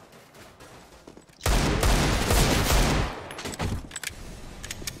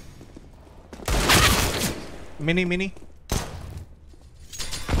 Mini.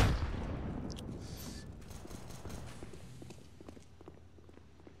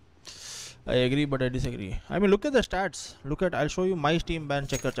 I agree, but I disagree. I mean, look at the stats. I'll show you my Steam ban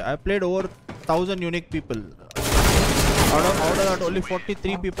checker. I played over 1,000 unique people. Out of that, only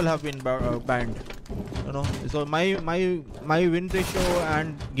 43 people have been banned. You know, so my win ratio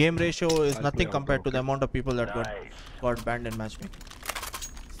and game ratio is nothing compared to the amount of people that got banned in matchmaking.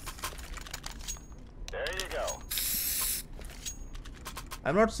 There you go.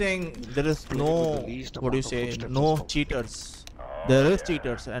 I'm not saying there is no, what do you say, no cheaters. There is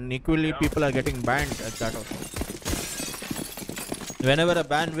cheaters, and equally people are getting banned at that also. Whenever a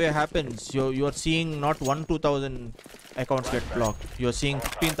ban wave happens, you are seeing not 2,000 accounts get blocked. You are seeing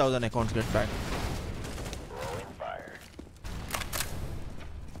 15,000 accounts get banned. Throwing fire.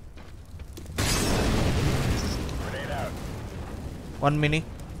 Grenade out. 1 mini.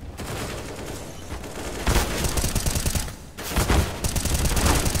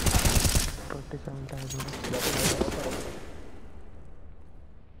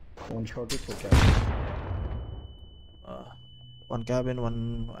 One shot is okay. One cabin,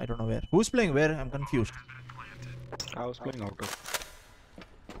 one I don't know where. Who's playing where? I'm confused. I was playing outer.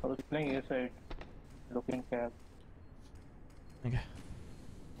 I was playing A side, looking cab. Okay.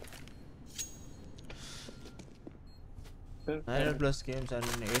 Sir, 900 plus games and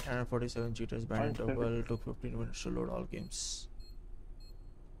 847 cheaters banned. Double took 15 minutes to load all games.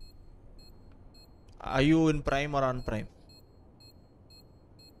 Are you in Prime or on Prime?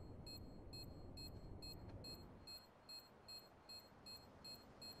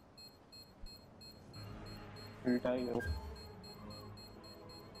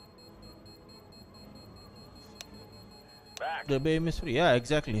 The game is free. Yeah,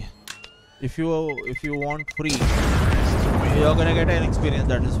 exactly. If you want free, you're gonna get an experience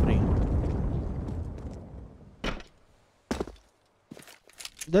that is free.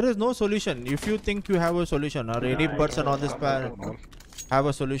 There is no solution. If you think you have a solution, or any person on this planet have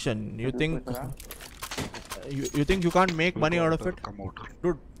a solution, you think you can't make money out of it,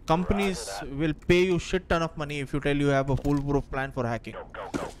 dude. Companies will pay you shit ton of money if you tell you have a foolproof plan for hacking.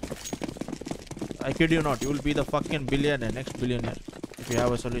 I kid you not, you will be the fucking billionaire, next billionaire, if you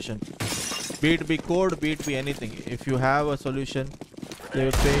have a solution. Be it be code, be it be anything. If you have a solution, they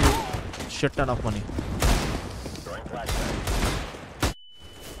will pay you shit ton of money.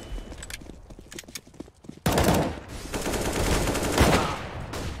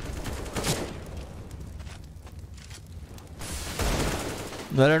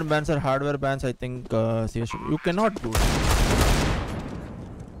 Valorant bans are hardware bans, I think. CS, you cannot do it.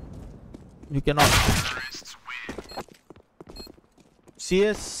 You cannot.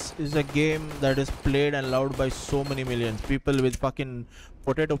 CS is a game that is played and loved by so many millions. People with fucking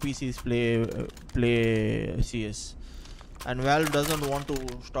potato PCs play CS. And Valve doesn't want to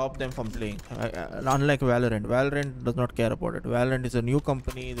stop them from playing. Unlike Valorant. Valorant does not care about it. Valorant is a new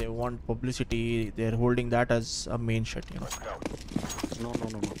company. They want publicity. They're holding that as a main shit, you know. No.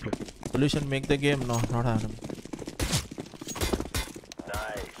 Play. Solution, make the game. No, not happen.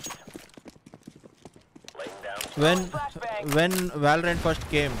 Nice. When Valorant first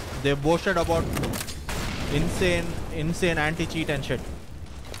came, they boasted about insane anti-cheat and shit.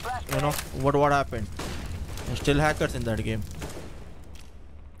 You know what happened? There's still hackers in that game.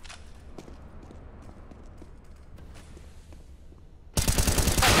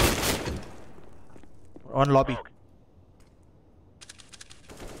 On lobby.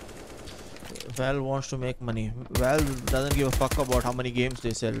 Valve wants to make money. Valve doesn't give a fuck about how many games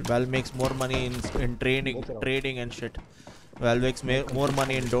they sell. Valve makes more money in trading and shit. Valve makes more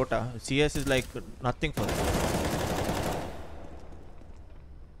money in Dota. CS is like nothing for them.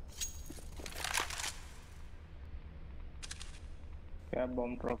 Yeah,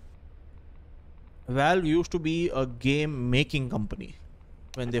 bomb drop. Valve used to be a game making company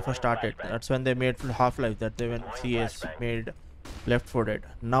when they first started. That's when they made Half-Life. That they when CS made Left 4 Dead.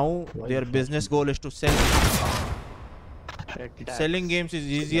 Now their business goal is to sell. Selling games is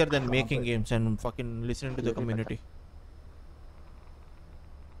easier than making games and fucking listening to the community.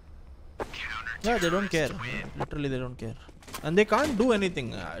 Yeah, they don't care. Literally, they don't care. And they can't do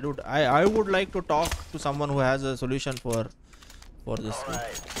anything. Dude, I would like to talk to someone who has a solution for this. I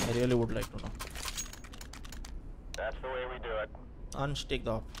really would like to know. That's the way we do it. Ansh, take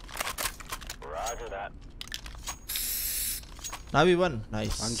the op. Roger that. Now we won.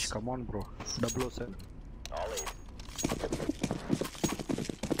 Nice. Ansh, come on, bro. 007. I'll lead.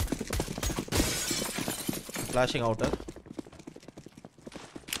 Flashing outer.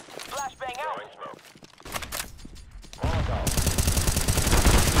 Flashbang out. Throwing smoke. Molotov.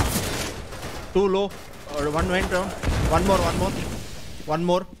 Too low. One went down. One more. One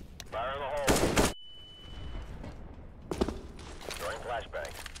more. Fire in the hole. Throwing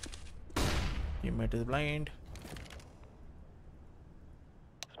flashbang. Teammate is blind.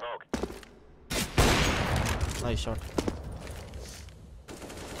 Smoke. Nice shot.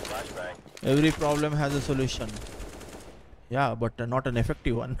 Flashbang. Every problem has a solution. Yeah, but not an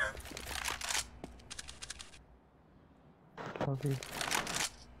effective one. Okay.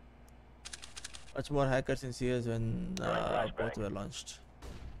 Much more hackers in CS when both were launched.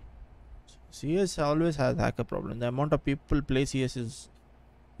 CS always has hacker problem. The amount of people play CS is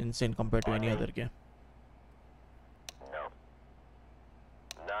insane compared to any other game. No.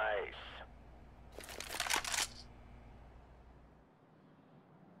 Nice.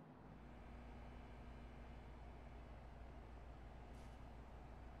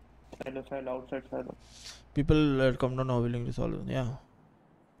 Side, outside side. People come down are willing to solve it. Yeah.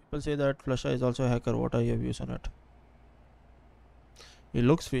 People say that Flusha is also a hacker. What are your views on it? He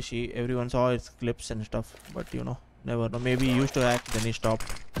looks fishy. Everyone saw his clips and stuff, but you know, never know. Maybe he used to hack, then he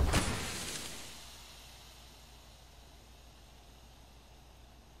stopped.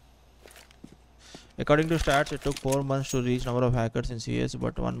 According to stats, it took 4 months to reach number of hackers in CS,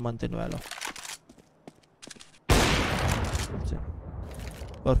 but 1 month in Valor.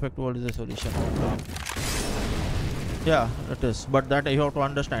 Perfect world is the solution. Yeah, it is. But that you have to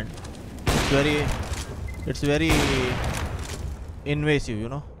understand. It's very invasive, you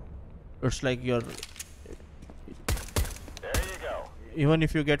know. It's like you're. There you go. Even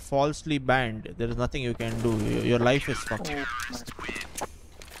if you get falsely banned, there is nothing you can do. Your life is fucked. I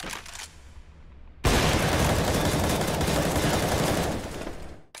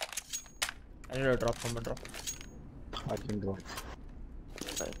need a drop. Someone drop. I can drop.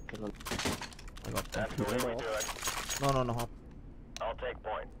 I got that. That's the way we do it. No. I'll take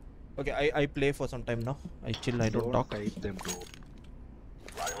point. Okay, I play for some time now. I chill. I don't talk. Type them, bro.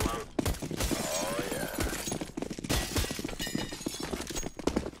 Lock and load. Oh yeah.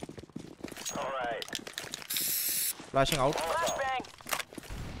 All right. Flashing out. Flashbang.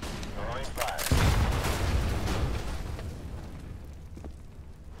 Throwing fire.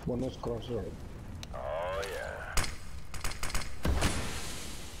 One was crosser. Oh yeah.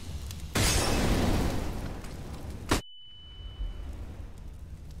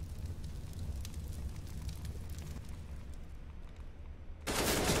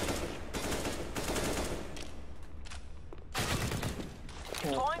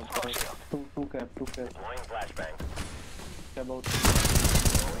 Deploying smoke shield. Two cap. Deploying flashbang. About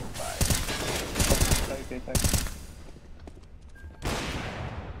Throwing fire. side.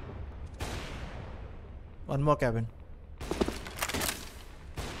 One more cabin.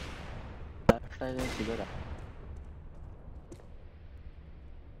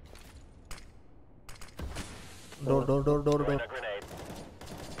 Door. Throwing a grenade.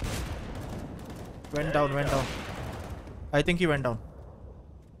 Went down. I think he went down.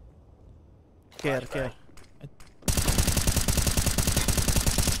 Care.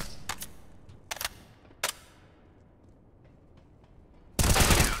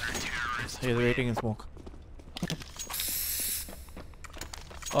 He's waiting in smoke.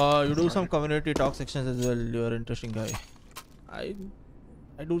 You do some community talk sections as well. You're an interesting guy. I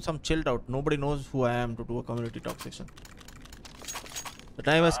do some chilled out. Nobody knows who I am to do a community talk section. The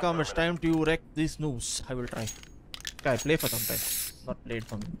time has come. It's time to wreck these noobs. I will try. Okay, I play for some time. Not played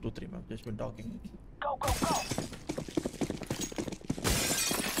from 2-3 months. Just been talking. Go. That's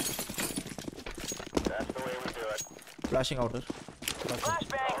the way we do it. Flashing outer.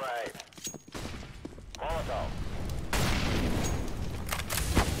 Flashbang. All right. Molotov.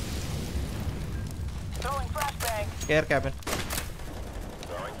 Throwing flashbang. Care cabin.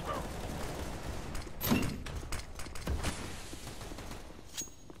 Throwing smoke.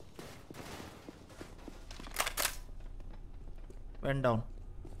 Went down.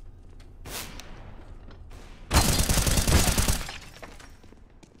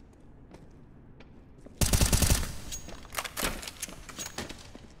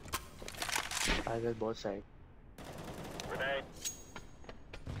 I got both side. Grenade.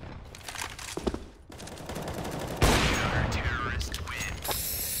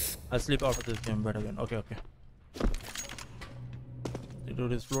 I'll sleep out of this game better again. Okay, okay. The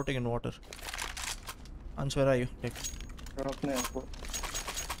dude is floating in water. Ansh, where are you? Take. Drop me.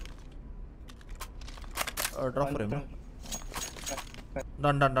 Drop for him.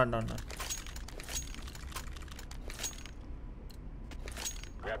 Done.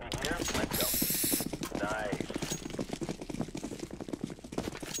 Grab your gear. Let's go. Nice.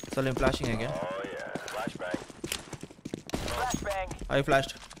 Salim flashing again. Oh yeah. Flashbang. Flashbang. I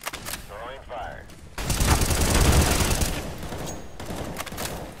flashed. Throwing fire.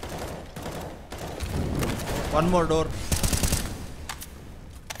 One more door.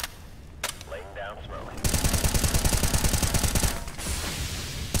 Laying down smoke.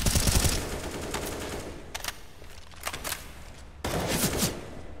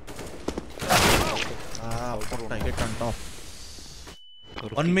 What I hit on top.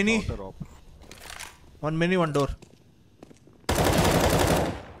 One mini. One mini, one door.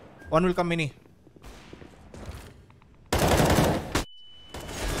 One will come mini.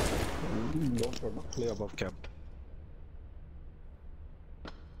 Don't play above camp.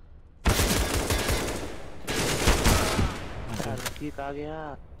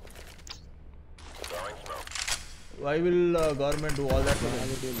 Throwing smoke. Why will government do all that?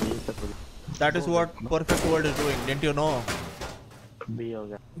 That is what perfect world is doing. Didn't you know?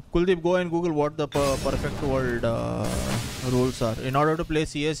 Kuldeep, go and Google what the perfect world rules are. In order to play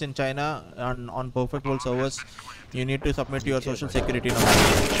CS in China and on perfect world servers, you need to submit your social security number.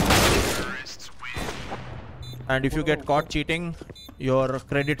 And if you get caught cheating, your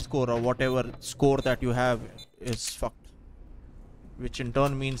credit score or whatever score that you have is fucked. Which in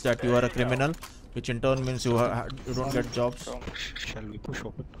turn means that you are a criminal. Which in turn means you don't get jobs. Shall we push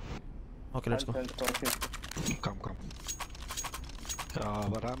open? Okay, let's go. Come.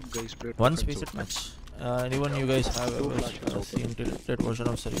 Varam guys played. One space it match. Anyone you guys have ever seen tilted version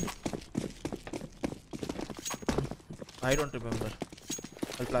of Salim? I don't remember.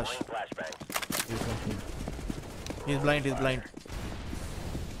 I'll flash. He's blind.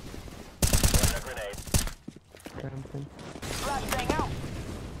 Flashbang out.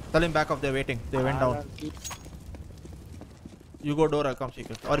 Tell him back up, they're waiting. They went down. You go door, I'll come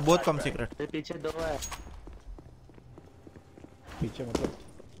secret. Or both come secret. पीछे मतलब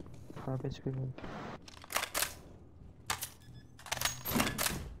हाँ पीछे भी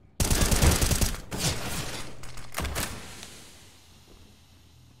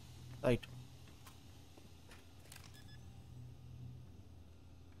Right.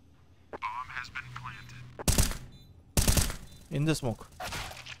 Bomb has been planted. In the smoke.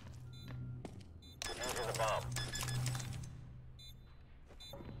 Using the bomb.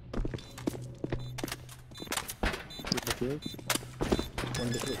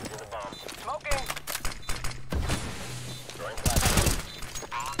 Using the bomb. Smoking. Throwing flashbang.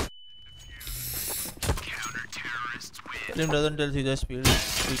 Counter-terrorists win. Salim doesn't tell he just feels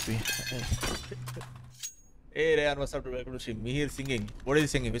sleepy. Hey Rayan, what's up? Welcome to stream. Mihir singing. What is he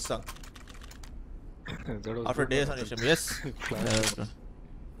singing? Which song? After days on your stream. Yes.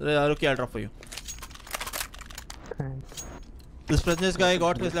 Okay, I'll drop for you. This Prajnesh guy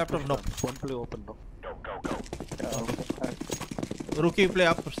got his laptop. No. One play open now. Go. Rookie play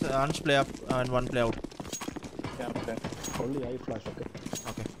up, Ansh play up, and one play out. Only I flash, okay?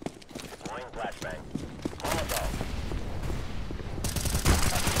 Okay. Throwing flashbang. Molotov.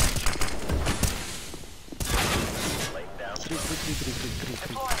 Laying down smoke.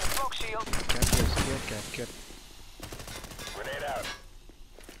 Deploying the smoke shield. Cat. Grenade out.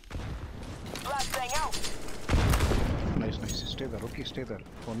 Flashbang out. Nice. Stay there, okay, stay there.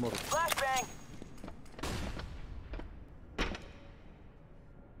 One more. Flashbang.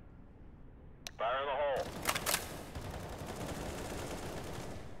 Fire in the hole.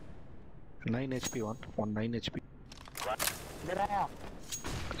 9 HP one 9 HP.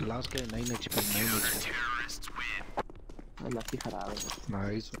 Last guy 9 HP. Terrorists win.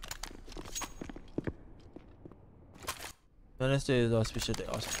 Nice. Wednesday is auspicious day.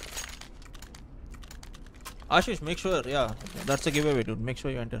 Awesome. Ashish, make sure, yeah, that's a giveaway, dude. Make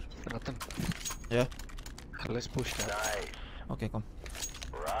sure you enter. Ratan. Yeah. Let's push that. Nice. Okay, come.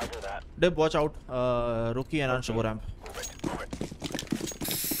 Roger that. Dib, watch out. Rookie and Ansh go ramp. Move it.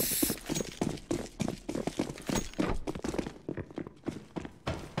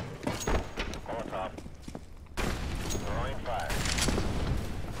 Molotov. Throwing fire.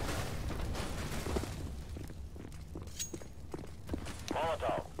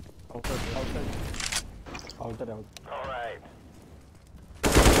 Molotov. Outer. All right.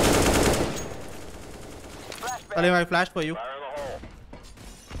 Flashbang. Salim, I flashed for you. Fire in the hole.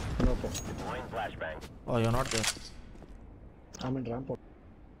 No problem. Deploying flashbang. Oh, you're not there. I'm in ramp.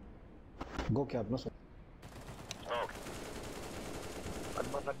 Go cab, no sir. Smoke.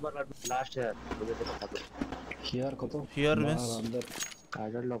 Last year. Here, Koto. Here means. Under.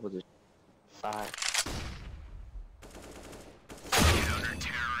 Carded low position.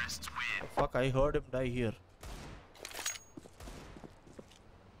 Fuck, I heard him die here.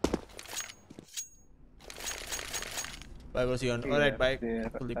 Bye, was on. Alright, bye.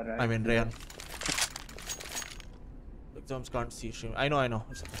 I mean, Rayan. Exams can't see stream. I know.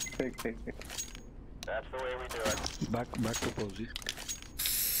 It's okay. That's the way we do it. Back to Posey.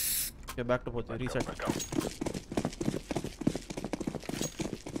 Okay, back to both. Reset. Let's go.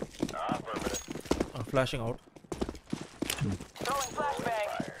 Affirmative. Flashing out. Throwing flashbang.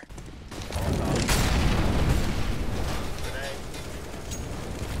 Grenade.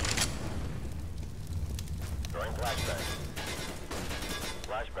 Throwing flashbang.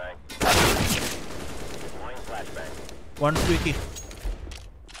 Flashbang. Deploying flashbang. One squeaky.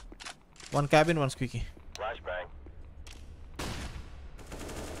 One cabin, one squeaky. Flashbang.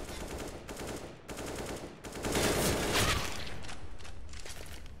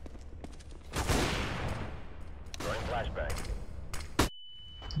 Throwing flashbang.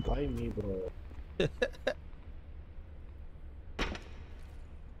 Why me, bro?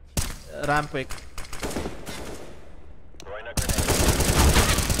 Ramp pick. Throwing a grenade.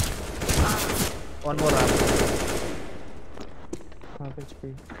 One more ramp. Half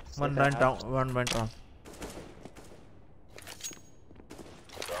HP. One went down. One went down.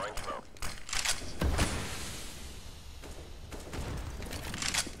 Throwing smoke.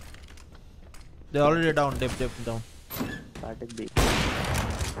 They already down. Dip down. Started B.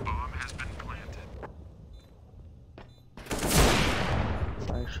 Bomb has been planted.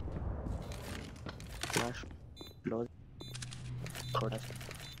 Flash. Close. Thoda.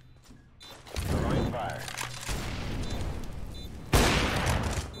 Throwing fire.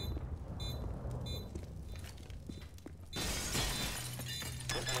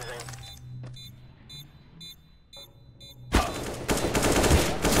 Diffusing.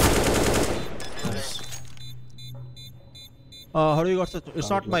 How do you got it? It's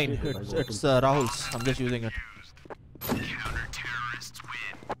not mine. It's Rahul's. I'm just using it. Counter-terrorists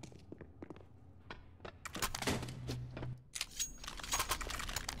win.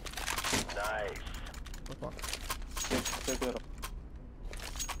 Nice.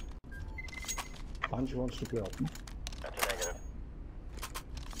 Punch wants to play off. That's a negative.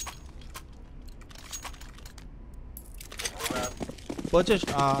 Move out. Purchased?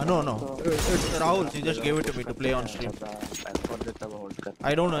 No. It's Rahul's. He just gave it to me to play on stream.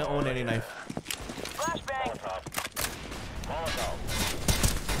 I don't own any knife. Flashbang. Molotov.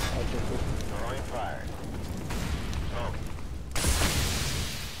 Throwing fire. Smoke.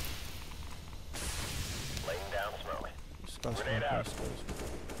 Laying down smoke. Grenade out.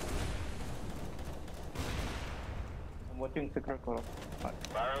 I'm watching secret call. Fire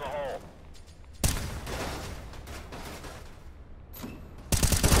in the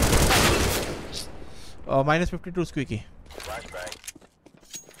hole. Minus 52 squeaky. Flashbang.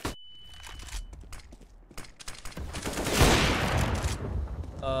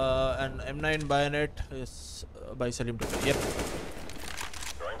 And M9 bayonet is by Salim to play. Yep.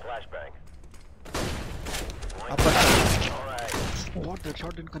 Throwing flashbang. Upper. Alright. What? That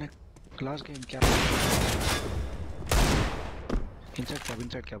shot didn't connect. Last game, cap.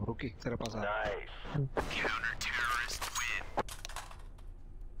 Inside cab. Okay, तेरे पास आ. Nice. Counter-terrorists win.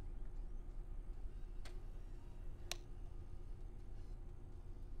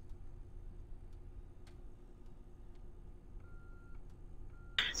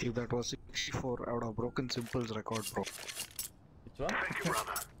 If that was 64, I would have broken Simple's record, bro. Which one? Thank you,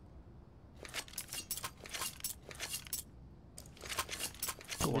 brother.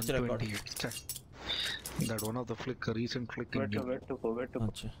 Which record? 128. That one of the recent flick in Where to go?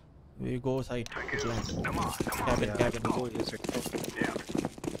 Achha. We go side. Come on. Cabin. Go yes, Yeah.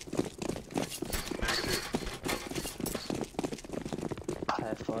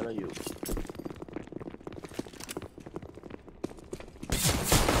 I follow you.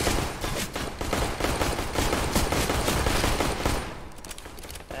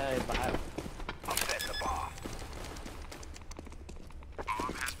 Hey, bye. I'm setting the bar.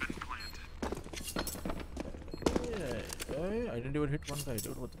 Bomb has been planted. Yeah, I didn't even hit one guy,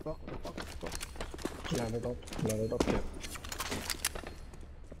 dude. What the fuck? Landed up, cap.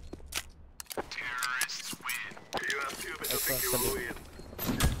 Terrorists win. You have to be That's you will win.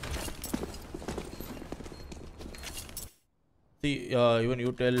 See, even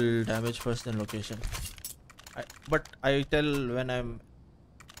you tell damage first, then location. But I tell when I'm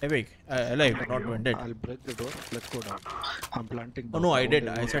awake, alive, not when dead. I'll break the door. Let's go down. I'm planting. Oh no, I did.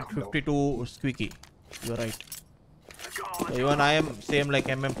 I said 52 squeaky. You're right. So even I am same like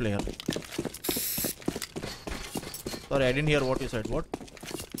MM player. Sorry, I didn't hear what you said. What?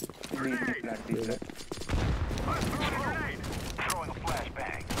 Throwing a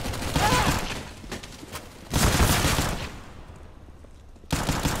flashbang.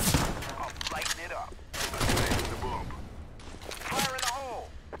 I'm lighting it up. The bomb. Fire in the hole.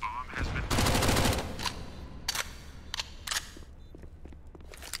 Bomb has been.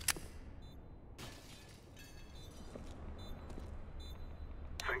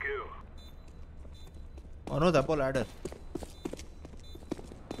 Thank you. Oh no, the ladder.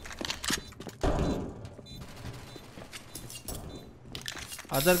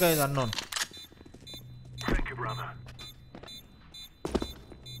 Other guy is unknown. Thank you, brother.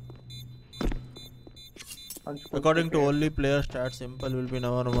 According to only player stats, simple will be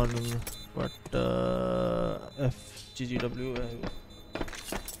number one, but FGGW.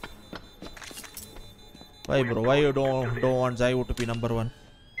 Why, bro? Why you don't want Zaiwu to be number one?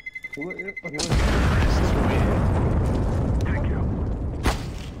 Thank you.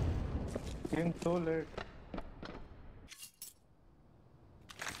 Came so late.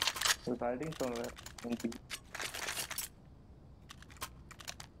 He was hiding somewhere.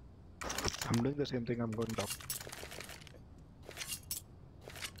 I'm doing the same thing. I'm going down.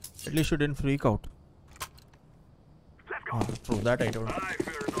 At least you didn't freak out. Oh, true, that I don't know. I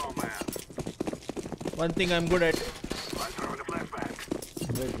fear no man. One thing I'm good at. I'm throwing the flashbang.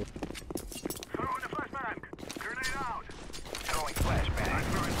 Very good. Throwing the flashbang. Grenade out. Throwing flashbang. I'm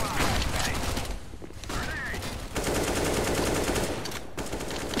throwing flashbang. Grenade.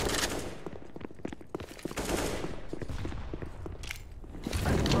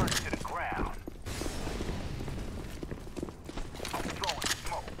 Burn to the ground. I'm throwing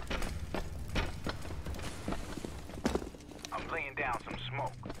smoke. I'm laying down some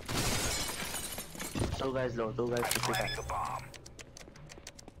smoke. Two guys low, two guys to Planting the bomb.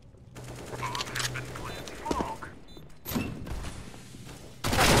 Smoke.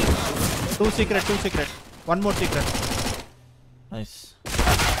 Two secret. One more secret. Nice.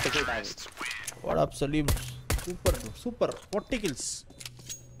 What up, Salim? Super. 40 kills.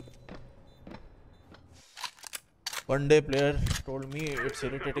 One day player told me it's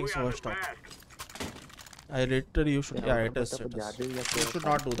irritating, so I stopped. I literally, you should, yeah, it is. You should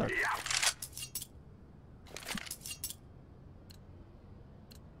not do that.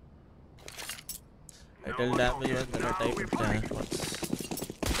 I tell damage once, then I type it down once.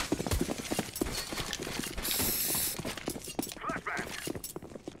 Flashbang.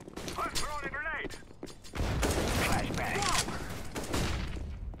 I'm throwing a grenade. Flashbang.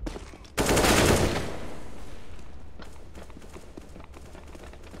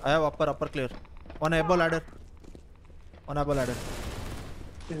 I have upper clear. One elbow ladder.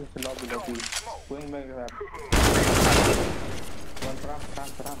 This is the lobby. Going back ramp. One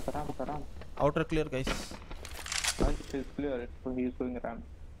ramp. Outer clear, guys. Once it is clear, so he is going ramp.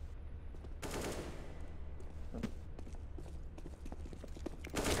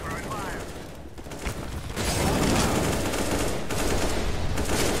 Throwing fire.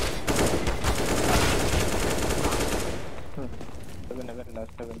 Seven.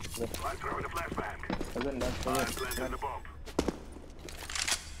 I'm throwing a flashbang. Seven. I'm planting the bomb.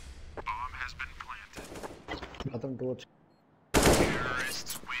 Bomb has been planted. Nothing towards.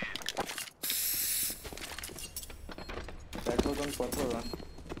 Terrorists win. That was on purple one.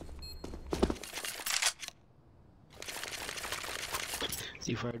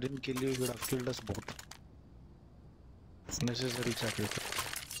 If I didn't kill you, you would have killed us both. Necessary sacrifice.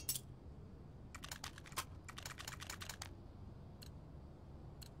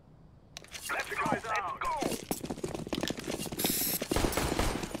 Let's go.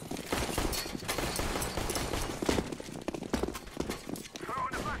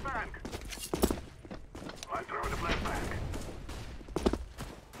 Throwing the flashbang. I'm throwing the flashbang.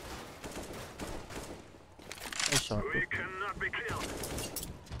 I shot. We cannot be killed.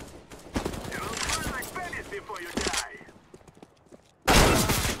 You'll burn like bandits before you die.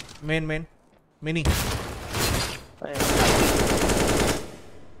 Main. Mini.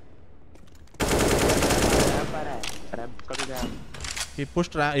 He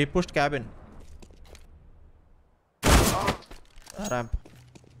pushed cabin. Ramp.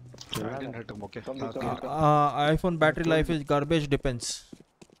 I didn't hit him, okay. iPhone battery life is garbage, depends.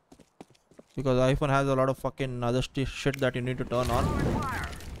 Because iPhone has a lot of fucking other shit that you need to turn on.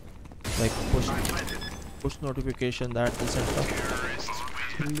 Like push notification, this and stuff.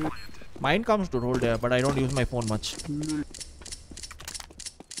 Mine comes to whole day, but I don't use my phone much.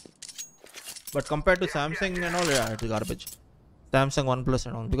 But compared to Samsung and all, yeah, it's garbage. Samsung OnePlus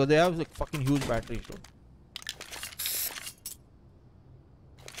and all, because they have like fucking huge battery. So.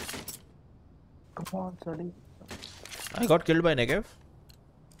 Come on, Sadi. I got killed by Negev.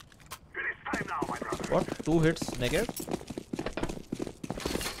 It is time now, my brother. What? 2 hits Negev?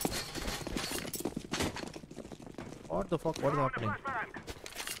 What the fuck? What is happening?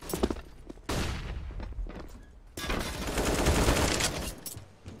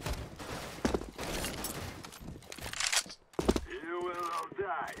 You will all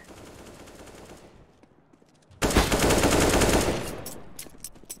die.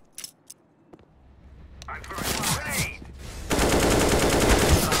 I'm throwing grenade.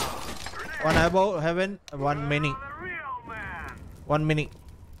 One above heaven, one mini. The real man. One mini.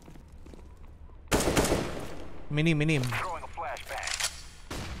 Mini. Throwing a flashbang.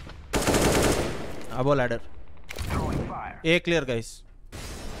 Above ladder. Throwing fire. A clear, guys.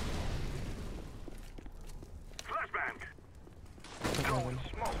 Flashbang. Throwing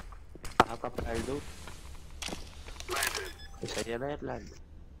smoke. Planted. Planted.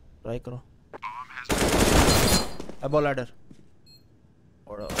 Try karo. Above ladder.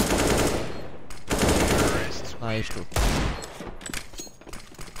 Order. Nice too.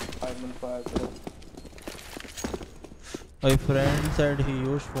 My friend said he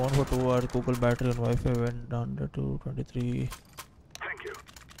used phone for 2 hours. Google battery on Wi-Fi went down to 23. Thank you.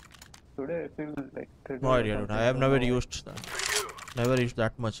 Today I feel like No idea, dude. I have never used that. Never used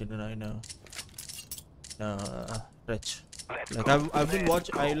that much in a stretch. Like I've been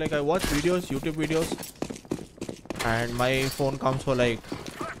watch. I watch videos, YouTube videos, and my phone comes for like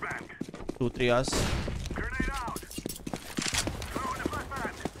 2-3 hours. Grenade out. Throwing a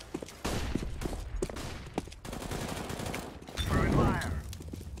flashbang. Throwing fire.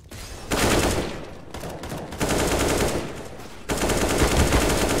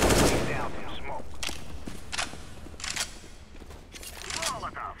 Down from smoke.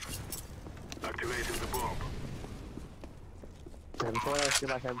 Molotov. Activating the bomb. M4 है उसके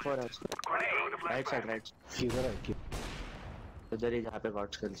पास M4 है उसके right side किधर है उधर ही जहाँ पे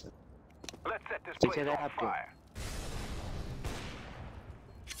GoTSKillZ है Let's set this पीछे place गए on आपके fire.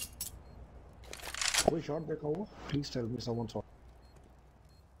 कोई शॉट देखा वो please tell me someone shot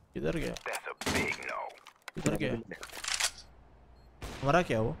किधर गया? That's a big no. किधर गया? हमारा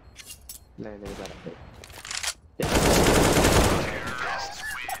क्या वो? नहीं बराबर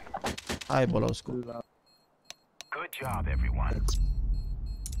हाय बोला उसको. Good job, everyone.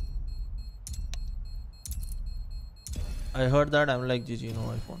 I heard that. I'm like, GG, no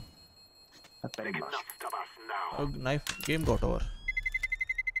iPhone. Make enough of us now. Oh, knife game got over.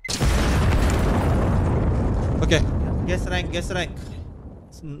 Okay, guess rank.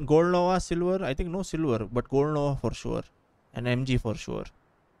 Gold Nova, silver. I think no silver, but Gold Nova for sure, and MG for sure.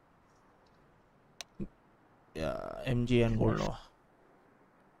 Yeah, MG and Gold Nova.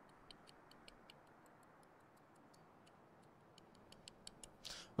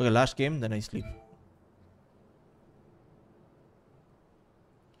 Okay, last game, then I sleep.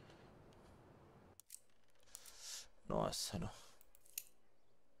 No, I know.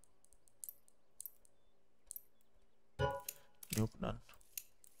 Nope, none.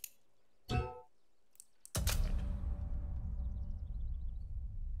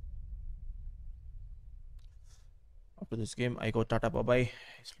 After this game, I go tata bye bye.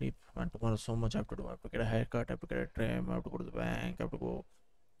 Sleep. Man, tomorrow so much I have to do. I have to get a haircut. I have to get a trim. I have to go to the bank. I have to go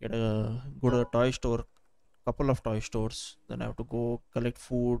to a toy store. Couple of toy stores. Then I have to go collect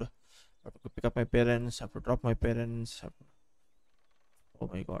food. I have to go pick up my parents. I have to drop my parents. Oh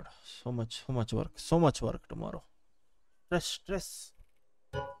my god, so much work tomorrow. Stress.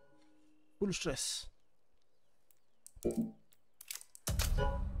 Full stress.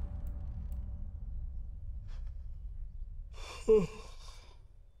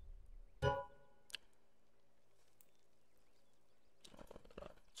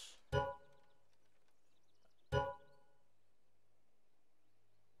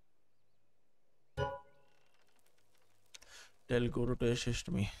 Tell Guru to assist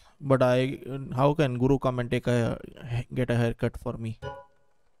me, but how can Guru come and get a haircut for me?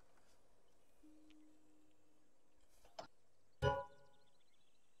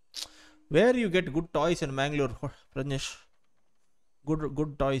 Where you get good toys in Bangalore, Pranesh?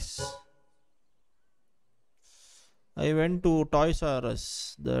 Good toys. I went to Toys R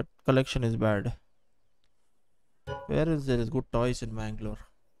Us. The collection is bad. Where is there good toys in Bangalore?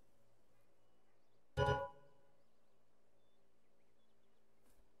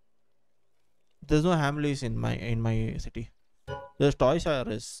 There's no Hamleys in my city. There's Toys R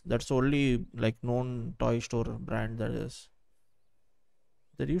Us. That's only like known toy store brand that is.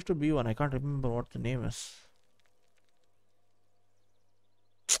 There used to be one. I can't remember what the name is.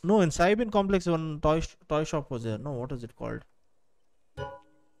 No, in Saibin complex one toy shop was there. No, what is it called?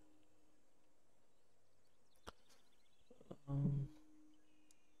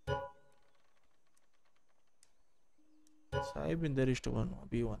 Saibin there is to one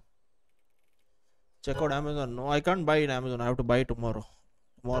B1. Check out Amazon. No, I can't buy in Amazon. I have to buy tomorrow.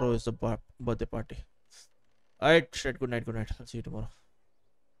 Tomorrow is the birthday party. Alright, shit. Good night. Good night. I'll see you tomorrow.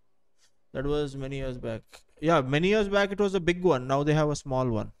 That was many years back. Yeah, many years back it was a big one. Now they have a small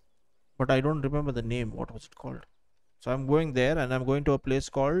one. But I don't remember the name. What was it called? So I'm going there and I'm going to a place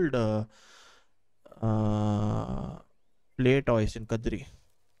called Play Toys in Kadri.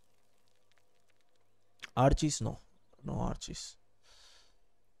 Archie's? No. No Archie's.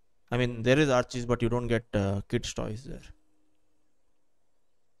 I mean, there is Archie's, but you don't get kids' toys there.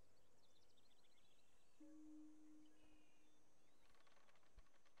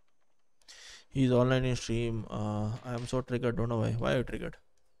 He's online in stream. I am so triggered. Don't know why. Why are you triggered?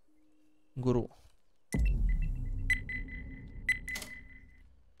 Guru.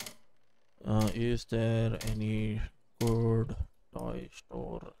 Is there any good toy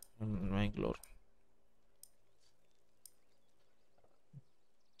store in Bangalore?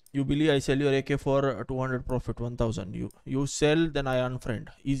 You believe I sell your AK for 200 profit 1000. You sell, then I unfriend.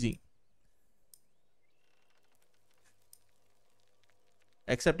 Easy.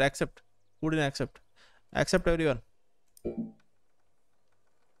 Accept. Who didn't accept? Accept everyone.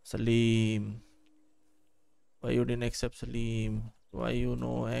 Salim. Why you didn't accept, Salim? Why you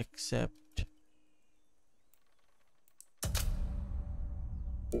no accept?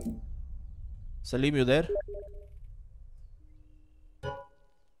 Salim, you there?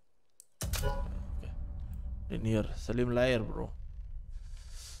 Okay. In here. Salim liar, bro.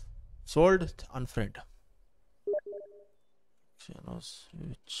 Sold, unfriend.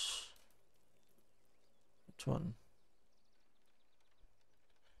 Which one?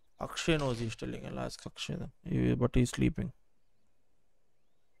 Akshay knows he's telling. I'll ask Akshay then. But he's sleeping.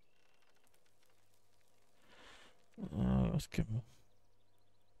 Ask him.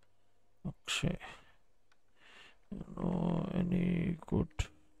 Akshay. You know any good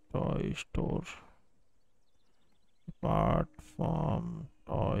toy store apart from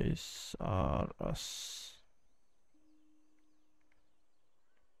Toys R Us?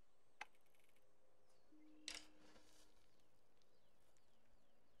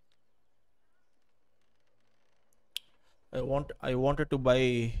 I wanted to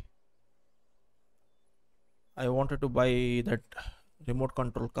buy that remote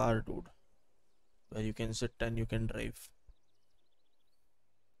control car, dude, where you can sit and you can drive.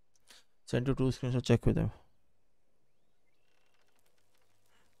 Send you 2 screenshots, check with them.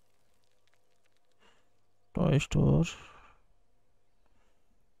 Toy store.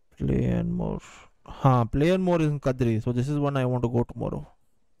 Play and more. Play and more is in Kadri. So this is one I want to go tomorrow.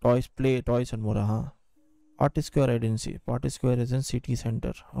 Toys and more. Party Square I didn't see. Party Square is in city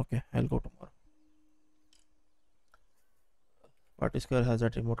center. Okay, I'll go tomorrow. Party Square has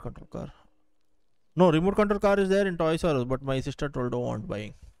that remote control car. No, remote control car is there in Toys R Us, but my sister told don't want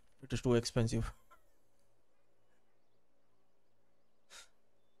buying. It is too expensive.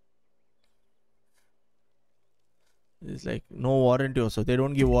 It's like no warranty also. They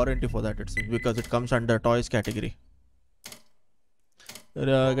don't give warranty for that. It's because it comes under toys category.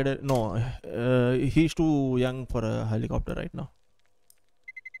 No, he's too young for a helicopter right now.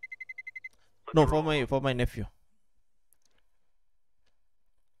 No, for my nephew.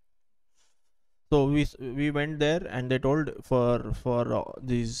 So we went there and they told for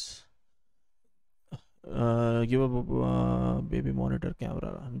these give a baby monitor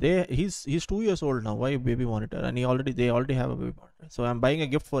camera. He's 2 years old now. Why baby monitor? And they already have a baby monitor. So I'm buying a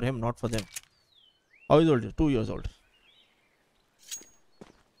gift for him, not for them. How is old? 2 years old.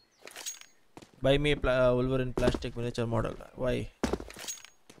 Buy me a Wolverine plastic miniature model. Why?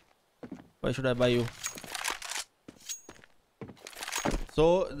 Why should I buy you?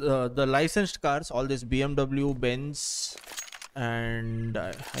 So the licensed cars, all this BMW, Benz, and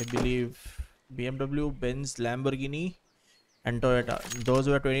I believe BMW, Benz, Lamborghini, and Toyota. Those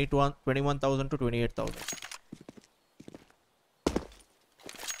were 21,000 to 28,000.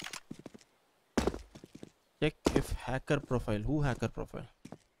 Check if hacker profile. Who hacker profile?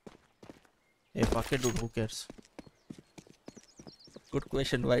 Hey, fuck it, dude. Who cares? Good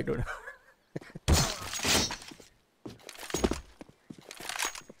question. Why, dude?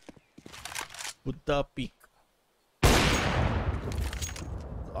 Buddha Peak.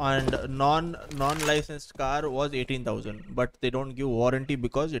 And non-licensed car was 18,000, but they don't give warranty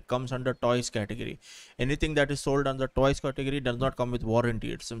because it comes under toys category. Anything that is sold under toys category does not come with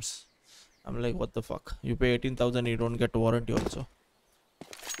warranty, it seems. I'm like, what the fuck? You pay 18,000, you don't get warranty also.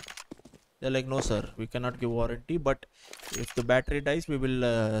 They're like, no sir, we cannot give warranty, but if the battery dies, we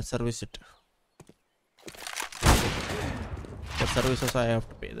will service it. For services I have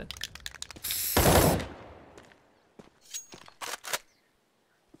to pay then.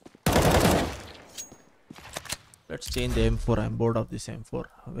 Let's change the M4. I'm bored of this M4.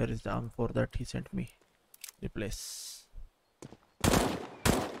 Where is the M4 that he sent me? Replace.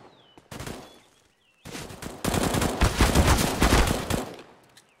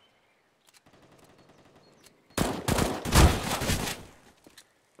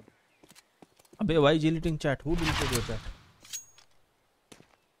 Abey, why deleting chat? Who deleted your chat?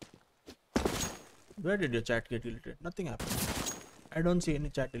 Where did your chat get deleted? Nothing happened. I don't see any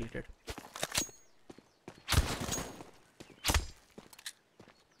chat deleted.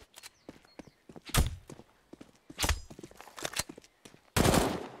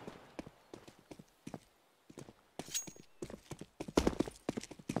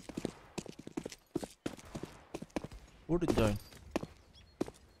 Who did join?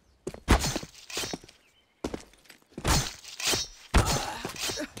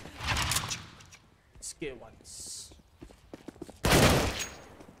 Once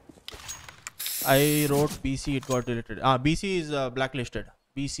I wrote BC, it got deleted. BC is blacklisted.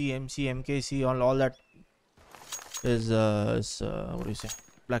 BC, MC, MKC, all that is what do you say?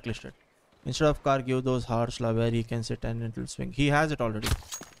 Blacklisted. Instead of car, give those harsh where he can sit and it will swing. He has it already.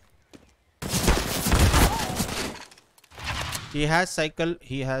 He has cycle.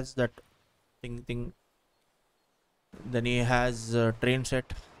 He has that thing. Then he has train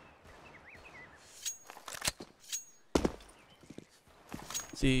set.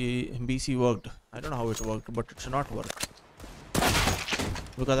 See, BC worked. I don't know how it worked, but it should not work.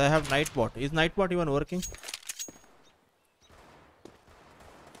 Because I have Nightbot. Is Nightbot even working?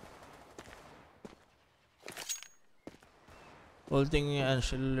 Whole thing and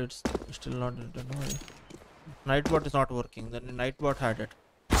still it's still not. No, Nightbot is not working. Then Nightbot had it.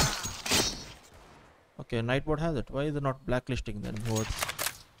 Okay, Nightbot has it. Why is it not blacklisting then? What?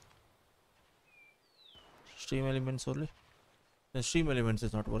 Stream elements only. The stream elements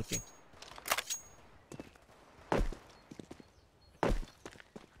is not working.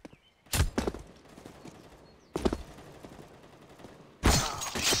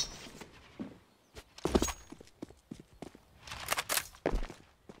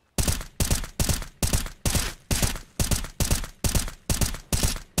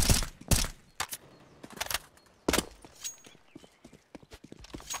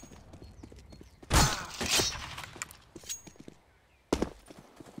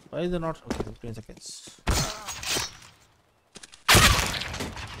 Why is it not? Okay, 15 seconds.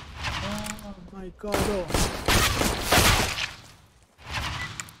 Oh my god. Oh.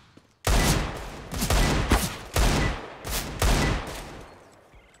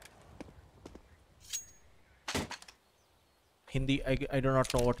 Hindi, I do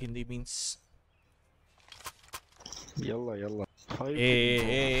not know what Hindi means. Yalla.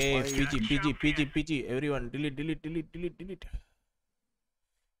 Hey, PG. Everyone, delete.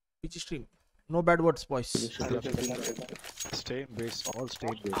 PG stream. No bad words, boys. Stay in base, all stay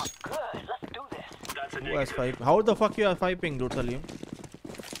in base. Good, let's do this. Who has 5? How the fuck you are 5 ping, dude, Salim?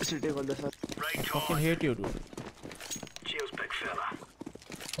 Right Fucking hate you, dude. Cheers, big fella.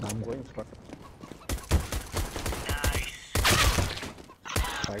 I'm going for Nice.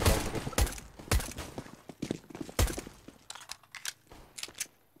 I got it.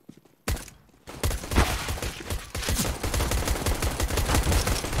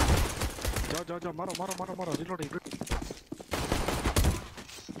 Ja, maro, reloading.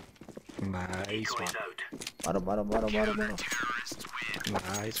 Nice one. Maro.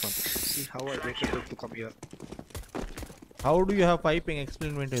 Nice one. See how I waited him to come here. How do you have piping?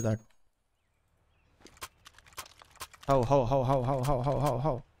 Explain me to that. How?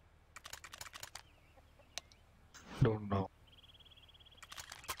 Don't know.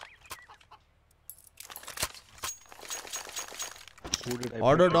 Who did I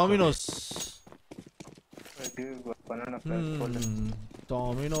Order pick? Domino's.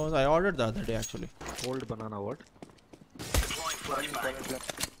 Domino's. I ordered the other day actually. Cold banana what? Deploying flashbang.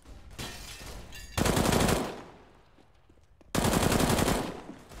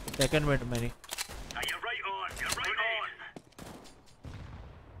 Second mate, many. You're right on.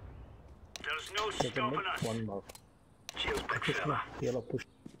 There's no stopping us. One more. Cheers, big fella. Yellow push.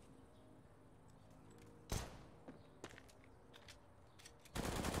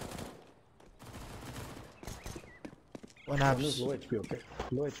 One happens. Low HP, okay.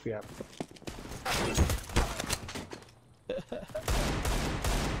 Low HP app.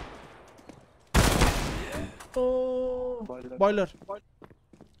 Oh, boiler.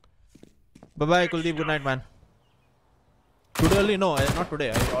 Bye bye, Kuldeep. Good night, man. Today only? No, not today.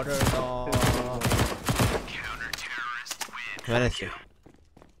 I ordered Wednesday.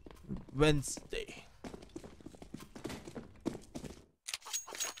 Wednesday.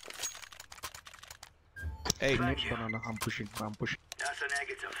 Hey, banana. I'm pushing. That's a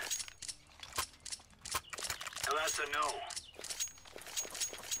negative. Now that's a no.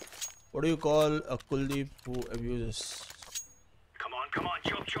 What do you call a Kuldeep who abuses? Come on,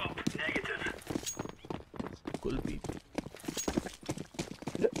 chop. Negative. Kuldeep.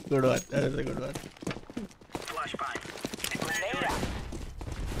 Good one. That is a good one. Flashbang. Grenade out.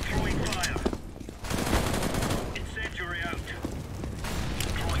 Throwing fire. Incendiary out.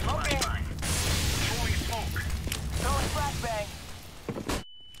 Throwing flashbang. Throwing smoke. Throwing flashbang.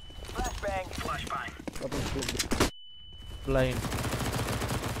 Flashbang. Blind.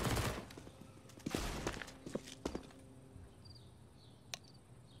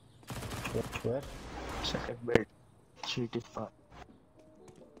 Where? Second build. Cheat is far.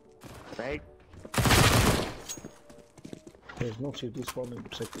 Right? There's no cities forming.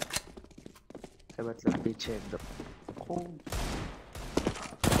 Second. मतलब पीछे एकदम.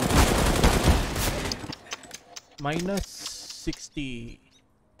 Minus 60.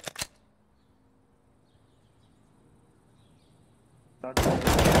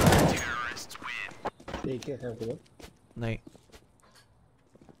 Terrorists win. AK है वो. नहीं.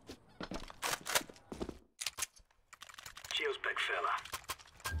 Cheers, big fella.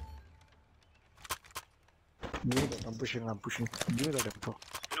 Give me that. I'm pushing. Give me that info.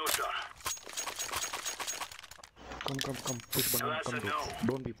 No, sir. Come. Push banana. That's Come a do. no.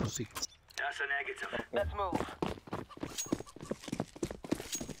 Don't be pussy. That's a negative. Let's move.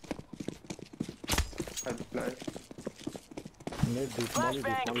 Need deep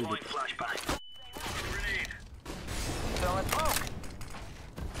Flashbang. Deploying flashbang. Grenade. Throwing smoke.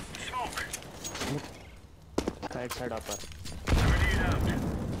 Smoke. Right side upper. Grenade out.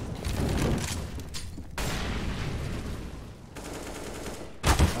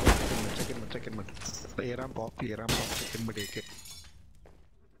 Second mid. ARM pop. Second mid AK.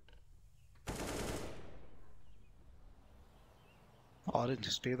 Orange,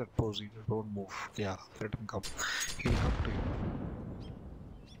 stay that pose. Don't move. Yeah, let him come. He'll come to you.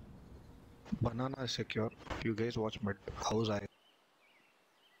 Banana is secure. You guys watch mid. House eye.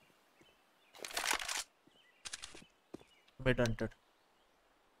 Mid hunted.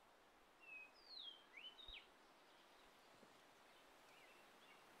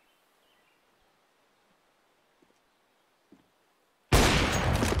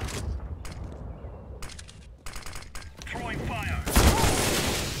 Throwing fire.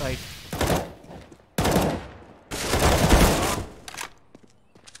 Right.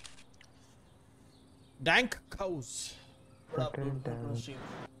 Dank cows. What up, dude? Welcome to stream.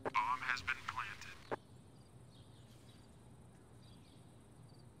 Bomb has been planted.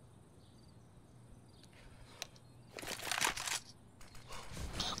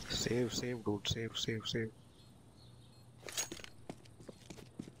 Save, dude. Save.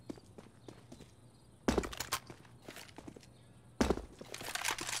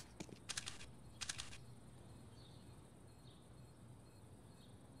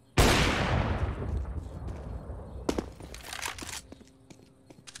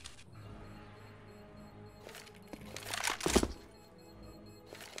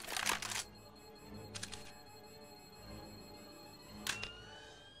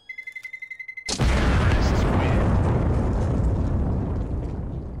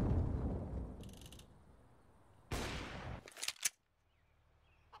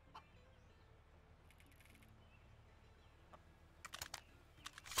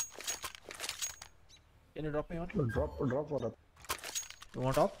 Can you drop me on? Drop what up? You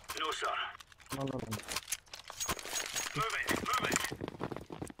want top? No, sir. No. Move it.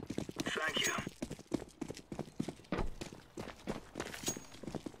 Thank you.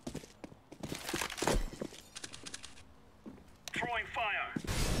 Throwing fire.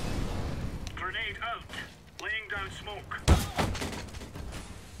 Grenade out. Laying down smoke.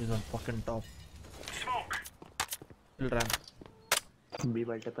 He's on fucking top. Smoke. He'll ram. B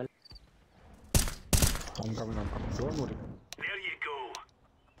multiple. I'm coming. Don't worry. There you go.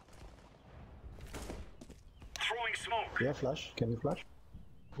 Throwing smoke. Yeah, flash. Can you flash?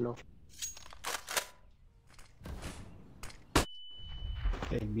 No.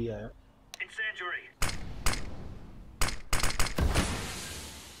 Hey, B आया. Incendiary.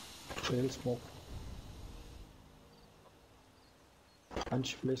 Fail smoke.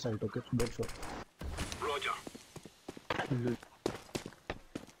 Punch play side, okay? Dead shot. Roger.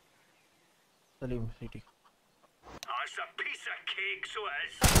 Salim, CT. Oh, it's a piece of cake. Craig, so it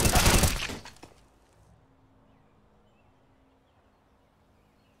is.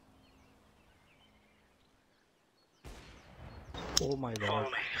 Oh my Follow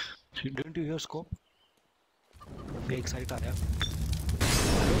god. me. Didn't you hear scope? एक side आया.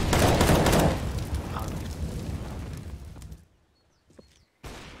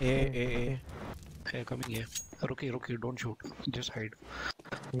 Hey, coming here. Ruki, don't shoot. Just hide.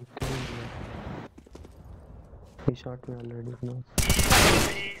 He shot me already. No.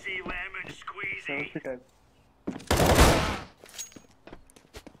 Easy lemon squeezy.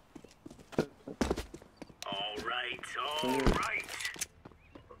 All right.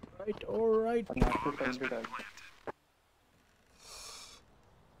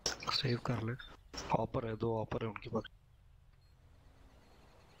 Save कर ले. ऑपर है, 2 ऑपर है उनके पास.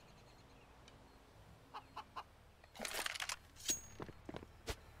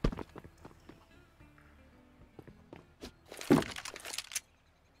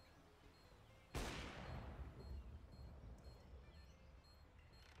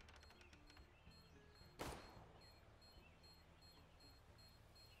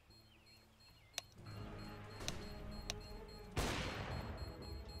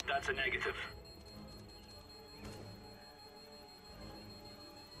 That's a negative.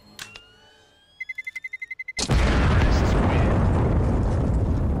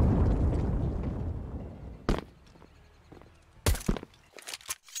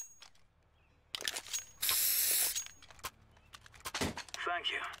 Thank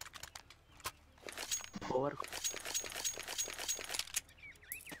you. Over.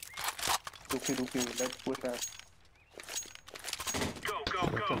 Ruki, let's push that. Go.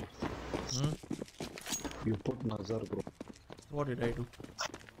 You put Nazar, bro. What did I do?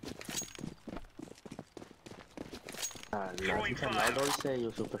 I don't say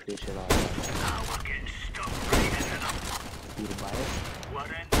you superstition. Now we're getting stuff right into them. You're biased.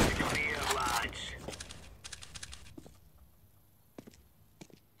 We're in the clear, lads.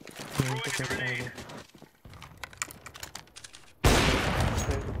 Throwing a grenade.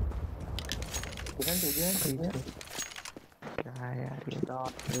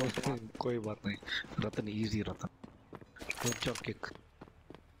 कोई बात नहीं. रतन easy Ratan. Good job kick.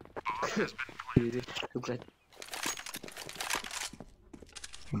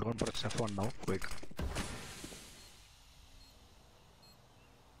 Don't press F1 now. Quick.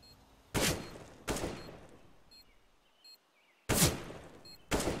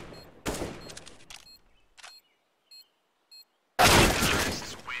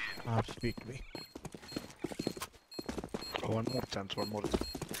 Speak to me. One more chance.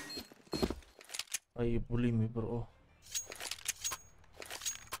 Why you bullying me, bro?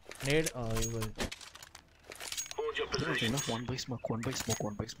 Nade? Oh, you will. Hold your position. One by smoke.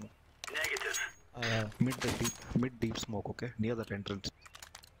 Negative. Mid deep smoke, okay? Near that entrance.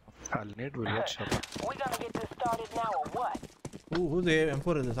 I'll nade will watch up. We gonna get this started now or what? Who's the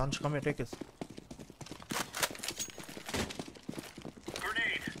M4 is this? Ansh, come here, take this.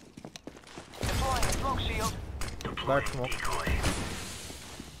 Grenade. Deploying a smoke shield. Bad smoke. Decoy.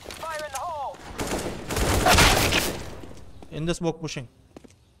 Fire in the hole. In the smoke pushing.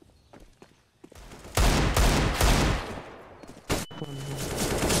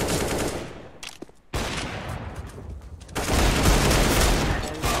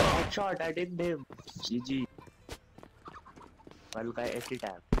 Shot, I didn't him. GG. One guy 80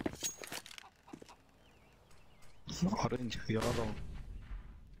 tap. Orange, you're wrong.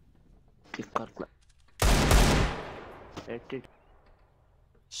 Kick कर 80.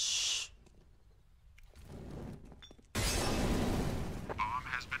 Shh. Bomb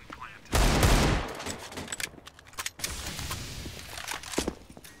has been planted.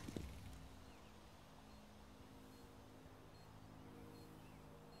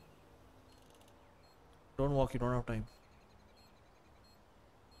 Don't walk, you don't have time.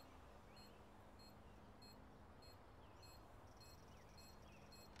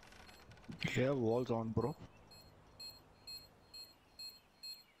 Yeah, walls on, bro.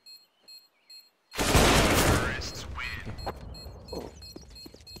 Terrorists win. Oh.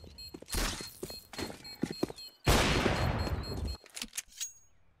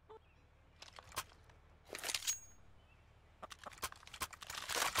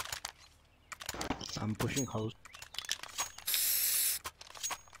 I'm pushing house.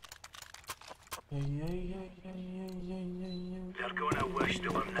 They're gonna wish they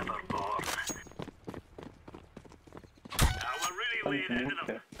were never born. Now we're really laying into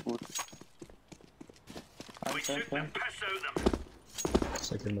them. We shoot the piss out of them.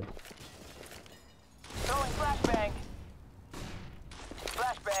 Second one. Throwing flashbang.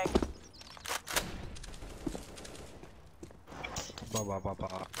 Flashbang.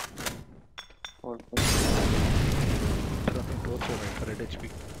 Ba. Hold. Dropping towards your right, red HP.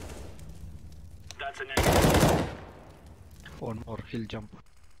 That's a negative. One more, he'll jump.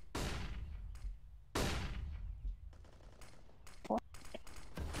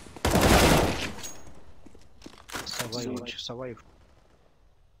 Survive.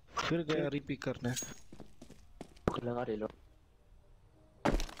 फिर गया repeat करने. लगा ले लो.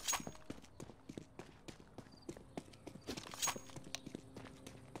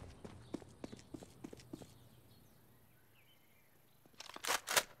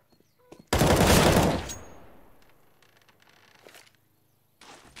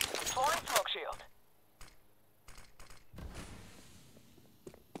 Deploying smoke shield.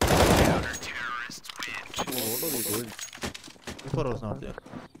 What are we doing? Before was not there.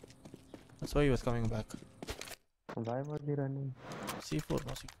 That's why he was coming back. Why was he running? C4,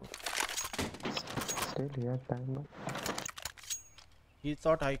 no C4. Still he has time now. He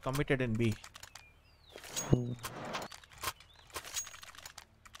thought I committed in B.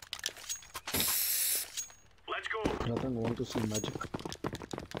 Let's go. Nothing want to see magic.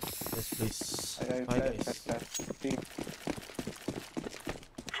 Yes, please. Hi guys.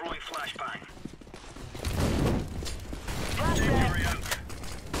 Throwing flashbang. Flashbang. Carry out.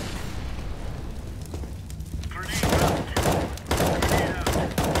 Grenade out. Grenade out.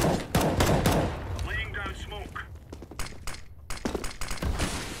 Laying down smoke.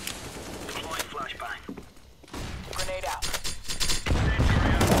 Deploying flashbang. Grenade out.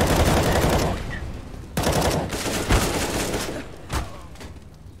 Carry out.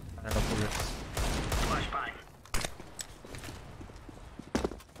 Another bullets. Flashbang.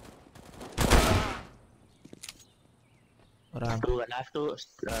 Ram. I'll have to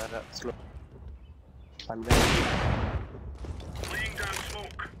slow. Laying down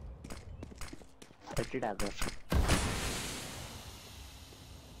smoke. Hit it dagger.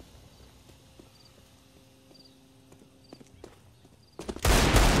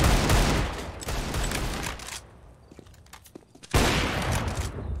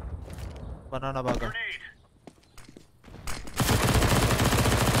 Banana burger.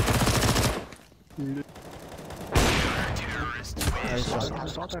 Grenade.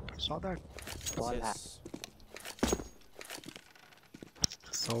 Nice shot. Saw that. Yes.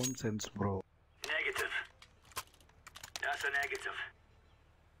 Sound sense, bro. Negative. That's a negative.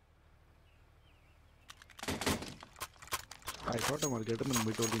 I thought I might get him in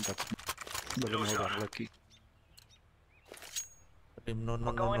mid holding touch. But No, I sir. was unlucky. No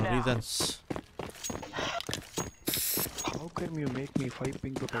reasons. How can you make me 5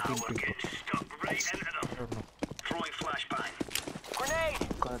 ping to 13 We're ping? getting stuck right into them. I don't know. Throwing flashbang. Grenade.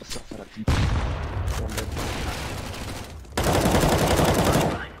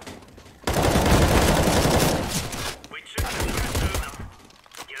 Flashbang. We took the rest of them.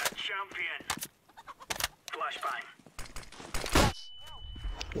 You're a champion. Flashbang.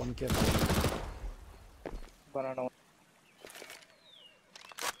 One kill. Banana.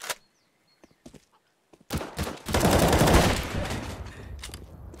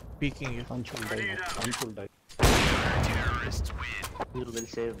 Peeking you. Punch will die. Punch will die. Terrorists win. You will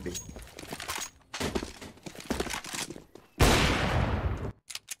save me.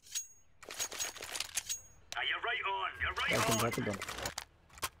 You're right on. You're I right can on. drop it down.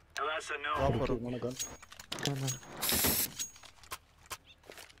 Now that's a no. Proper. Okay, want a gun?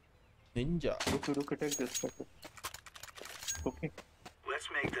 Ninja. Look, take this. Okay. Let's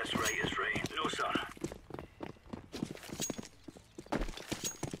make this right is right. No, sir.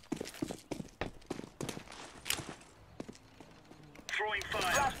 Throwing fire.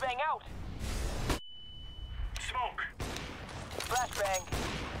 Flashbang out. Smoke. Flashbang.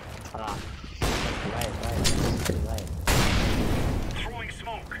 Right. Throwing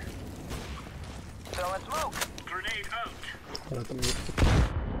smoke. Throwing smoke. Grenade out. There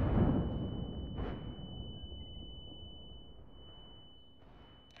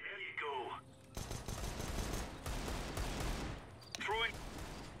you go. Throwing.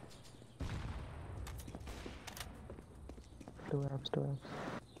 Two apps.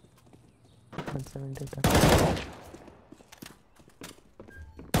 170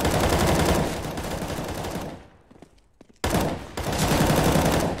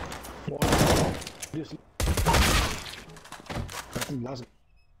 Yes. Last.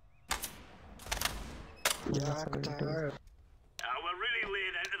 Yeah, We're really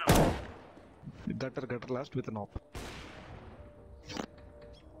laying into them. gutter last with an op.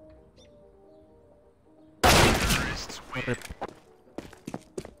 Rip.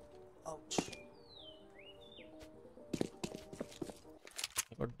 Ouch.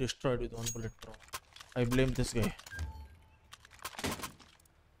 I got destroyed with one bullet, bro. I blame this guy.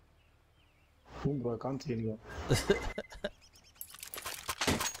 Bro, I can't see anyone. Let's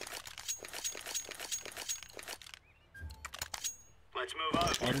move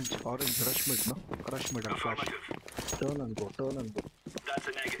out. Orange, rush mid, no? Rush mid and flash. Turn and go. That's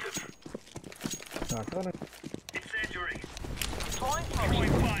a negative. Turn and Incendiary. Deploying Throwing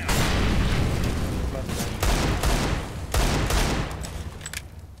fire.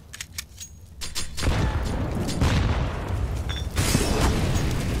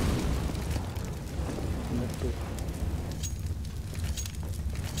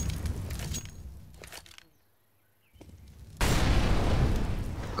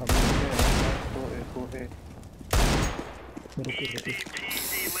 go ahead. Easy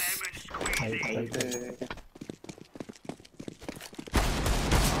peasy lemon squeezy.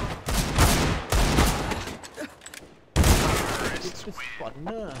 This is fun.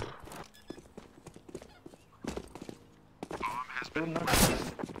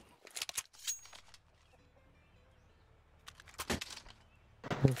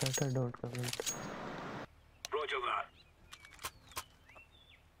 I don't comment. Roger that.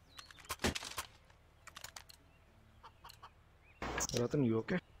 Ratan, you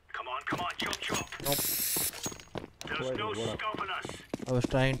okay? Come on, chop. Nope. There's no stopping us. I was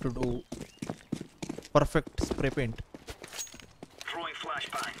trying to do perfect spray paint. Throwing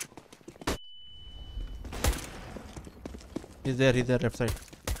flashbang. He's there, left side.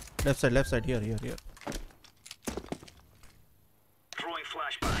 Left side, here. Throwing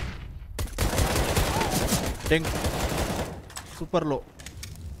flashbang. Ding. Super low.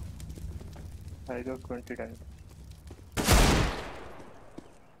 I got 20 times.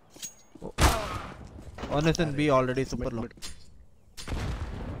 Honest and B already super low.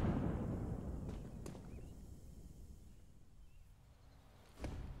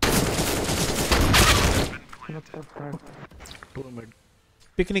 Two mid.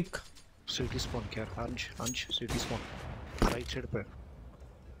 Picnic. City spawn care. Anj, city spawn. Right side पे.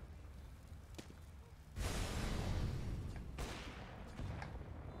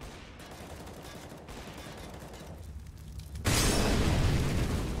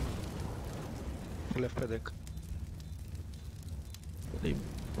 Left पे देख.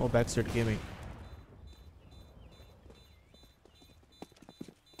 No backside gaming.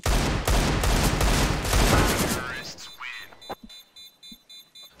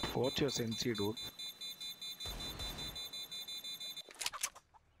 What's your sensi, dude?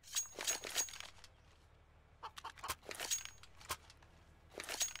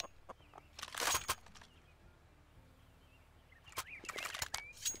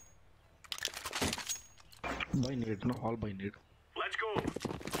 By need, no, all by need. Let's go.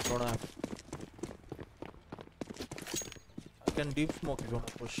 Don't have. I can deep smoke if you want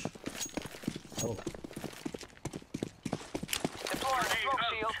to push. Oh. Deploying smoke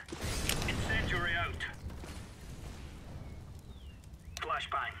shield. Incendiary out.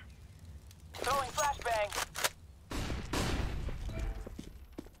 Flashbang. Throwing flashbang.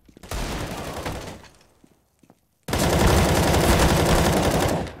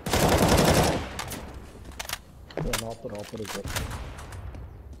 An opera is up.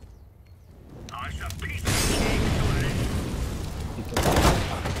 Oh, it's a piece of cake,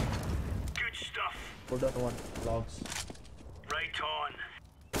 good stuff. Put on one. Logs. Right on.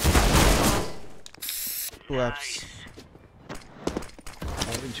 2 apps.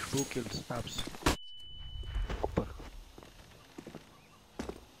 Orange, 2 kills, apps. Upper.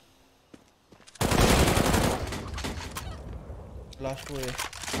 Last 2A.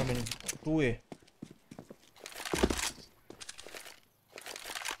 I mean 2A.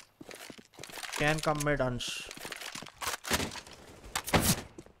 Can come mid Ansh.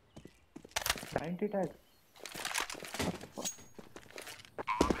 90 tags.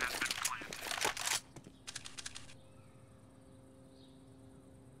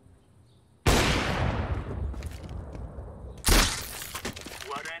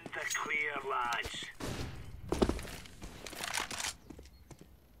 We're in the clear, lads.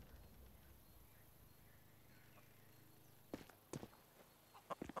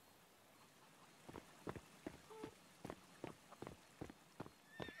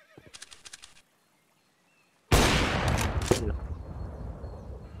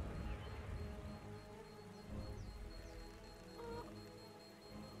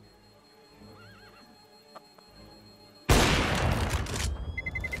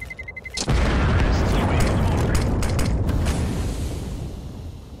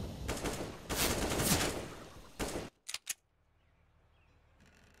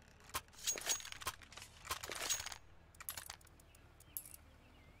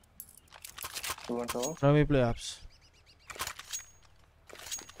 You want to off? Now we play apps.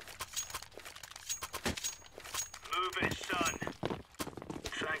 of it, son.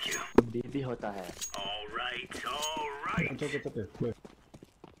 Thank you. भी होता है. All right, all right. It's okay. Wait.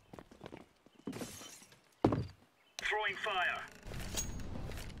 Throwing fire.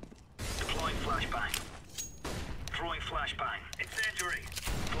 Deploying flashbang. Throwing flashbang. Incendiary.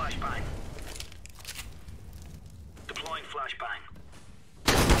 Flashbang. Deploying flashbang.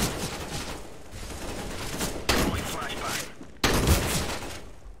 Throwing flashbang.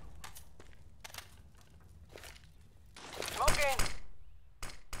 Smoking.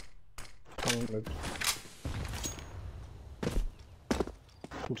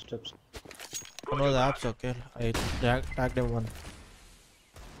 Footsteps. No, that's okay. I tagged him one.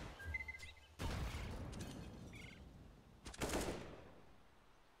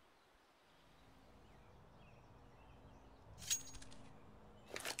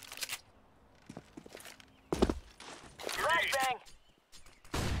 Flashbang.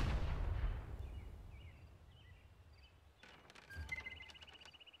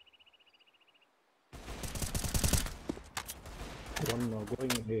 One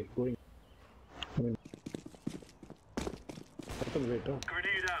going. Hey, going. Wait. Grenade out.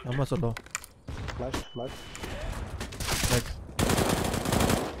 I'm solo. Flash. Right.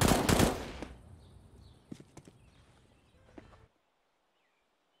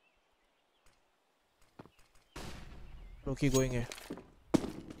 Loki going है.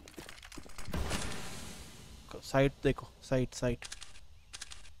 Side देखो. Side.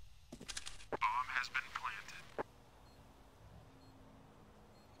 Bomb has been planted.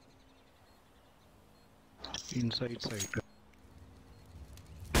 Inside side.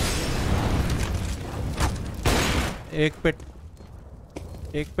 एक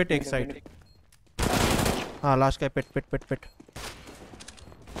पिट एक side. हाँ last का पिट.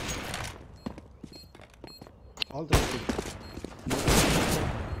 All the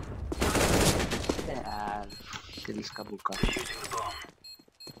यार series का बुका. Defusing the bomb.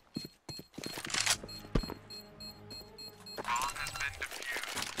 Bomb has been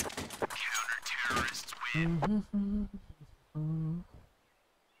defused. Counter-terrorists win.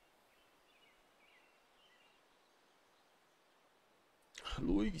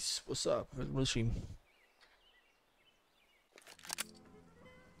 Luis, what's up? Welcome to the stream.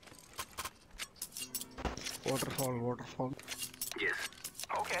 Waterfall. Yes.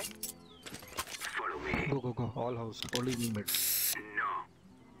 Okay. Follow me. Go. All house. Only me mid. No.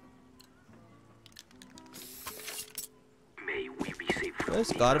 May we be safe from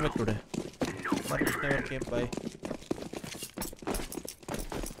Where's Karmic today? No, my Karmic never friend. came by.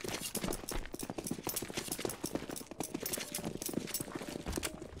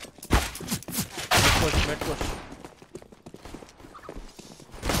 Mid push.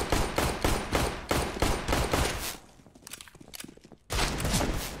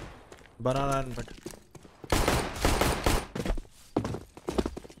 Banana and mid.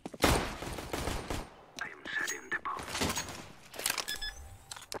 I am setting the bomb.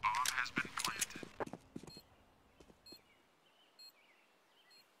 Bomb has been planted.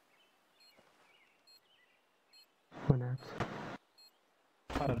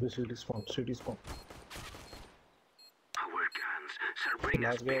 City spawn. Our guns shall bring us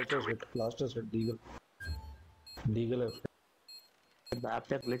Last guy victory. last is with Deagle. Deagle है. बाप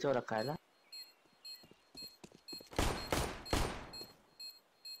पे glitch हो रखा है ना.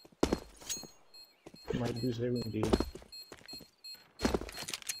 Might be saving Deagle.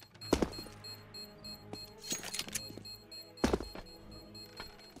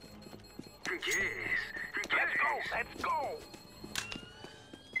 Yes. Let's go.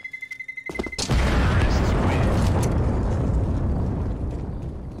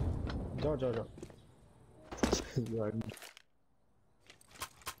 जाओ.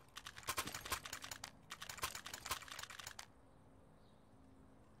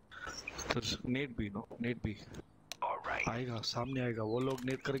 Net भी Alright. आएगा, सामने आएगा. वो लोग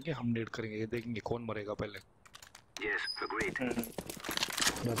नेट करेंगे, हम नेट करेंगे. ये देखेंगे कौन मरेगा पहले. Yes, agreed.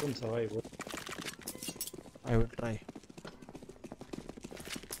 Doesn't survive. I will try.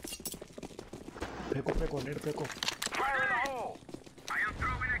 फेंको नेट फेंको. Fire in the hole. I am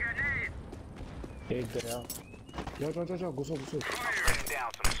throwing a grenade. एक गया. जाओ घुसो. Firing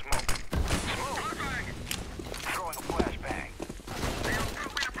down some smoke. Flashbang. Throwing a flashbang. I am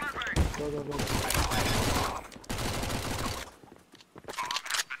throwing a flashbang. जाओ. I planted the bomb. Bomb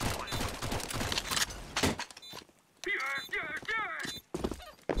has been planted. Yes.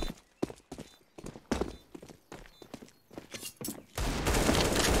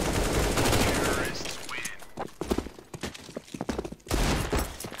 Terrorists win.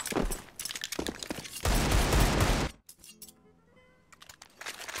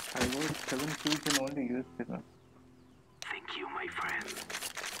 I would 7 kills in only use this one.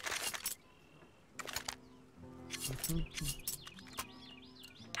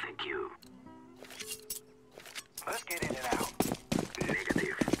 Thank you. Let's get in and out.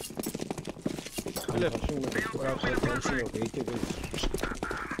 Negative. Left.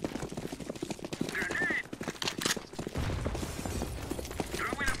 Grenade!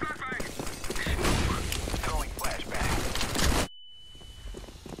 Throwing a flashbang! Throwing flashbang.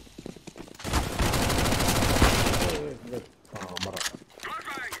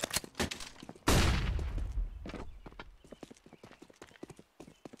 Flashbang!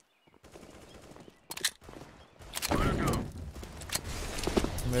 Let's go.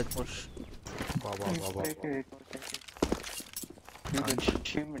 Mid push.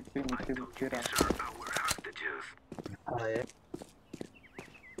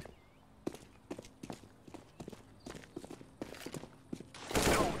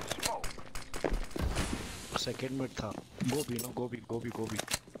 Second mid था. Go B, no, go B.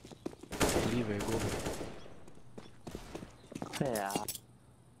 Leave it, go B. यार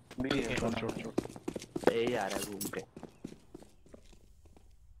B Short. ए यार है घूम के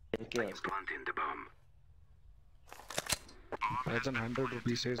क्या Planting the bomb. Less than 100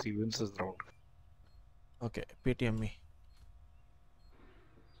 rupees says he wins this round. Okay, PTM me.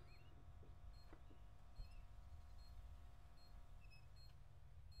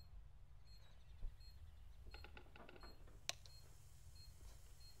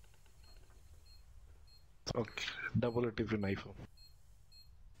 Okay, double it if you knife him.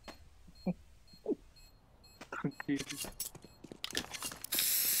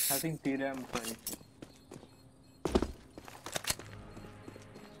 I think DRAM play.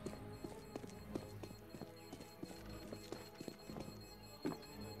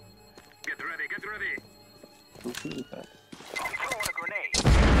 Get ready. I'm throwing a grenade.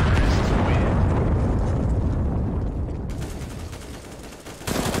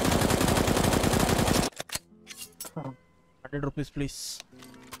 100 rupees, please.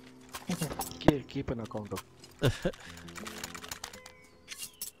 Keep an account of.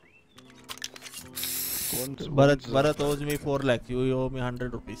 Bharat owes me 4 lakhs. You owe me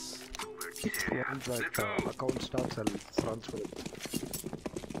 100 rupees. Once that account starts, I'll transfer it.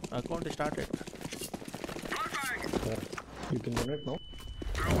 Account is started. You can run it now.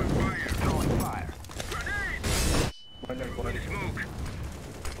 Throwing fire. Grenade! Smoke.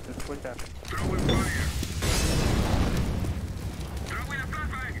 Let's put that. Throwing fire. Throwing a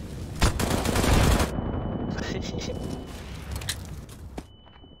flashbang.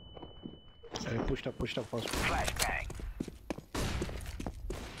 I pushed up fast. Flashbang.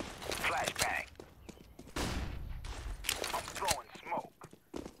 I'm throwing smoke.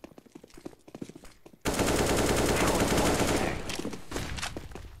 Throwing flashbang.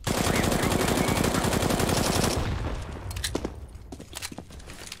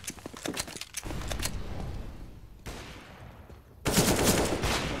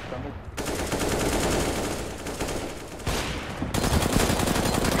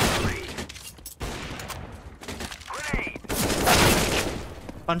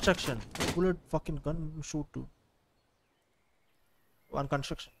 Construction. Bullet fucking gun shoot to. One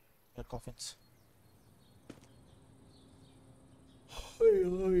construction. Your coffins.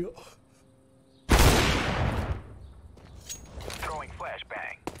 Throwing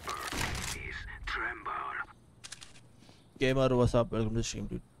flashbang. Please tremble. Gamer, what's up? Welcome to the stream,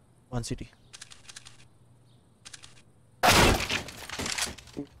 dude. One city.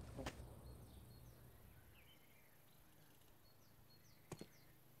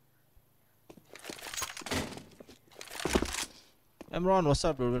 Emron, what's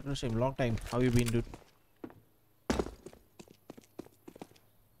up, dude? Welcome to the stream. Long time. How you been, dude?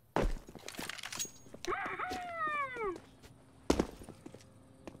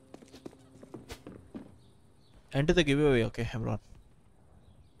 Enter the giveaway, okay, Emron.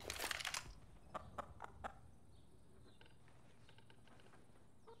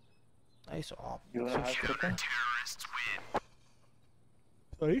 Nice op. You wanna have chicken?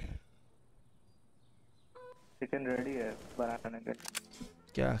 Sorry? Chicken ready है बनाने के.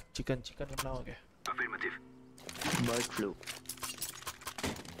 क्या chicken बनाओगे? Affirmative. Bird flu.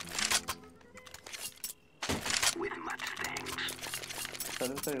 With much thanks.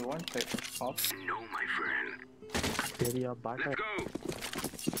 So you want it? Off? No, my friend. Area butter. Let's go.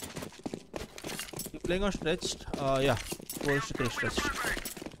 You playing on stretched? Yeah. 4-3 stretched.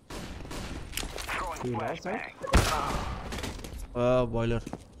 Throwing flashbang. Boiler.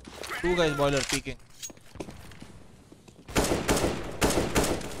 2 guys boiler peeking.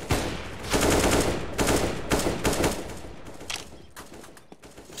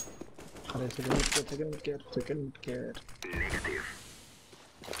 Second care. Negative.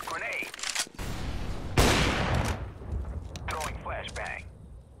 Grenade.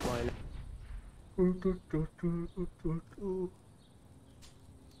 Thank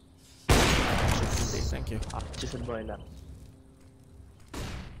you. Archie is boiler.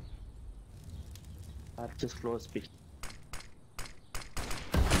 Archie is close pitch.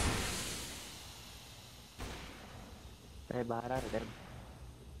 अरे बाहर आ रहा है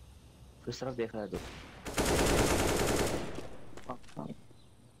किस तरफ देख रहा है तू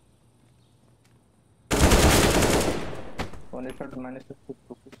Only shot minus 2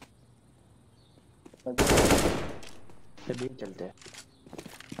 से भी चलते हैं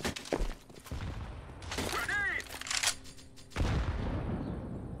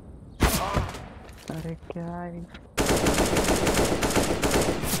अरे क्या है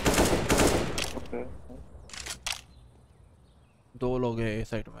दो लोग हैं ए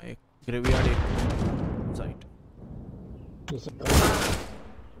साइड में एक ग्रेवयार्ड एक side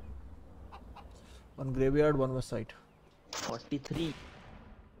one graveyard one west side 43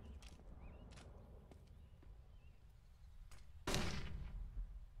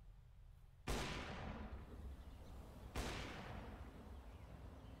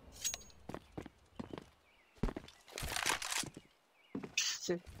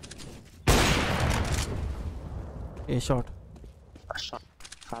 A shot. A shot.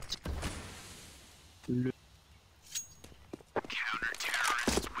 Archie.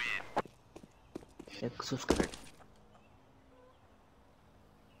 Counter-terrorists win. Exos correct.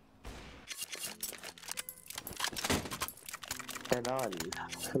 Tenol.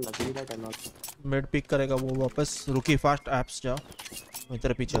 लगी ना tenol. Mid pick करेगा वो वापस रुकी fast apps जाओ मैं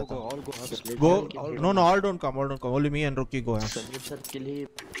तेरे पीछे आता हूँ go no all don't come only me and Rookie go apps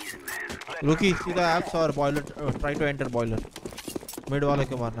Rookie सीधा apps और boiler try to enter boiler mid वाले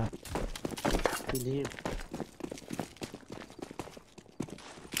को मारना है He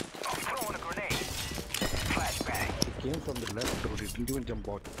came from the left door, he didn't even jump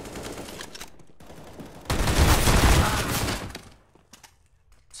out.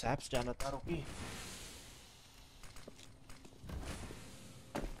 Saps जाना था Rookie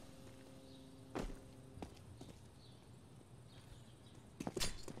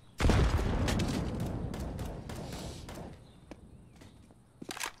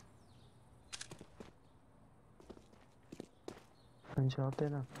जाते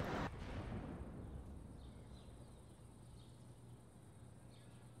ना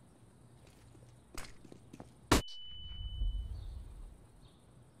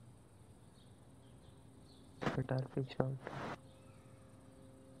guitar pick shot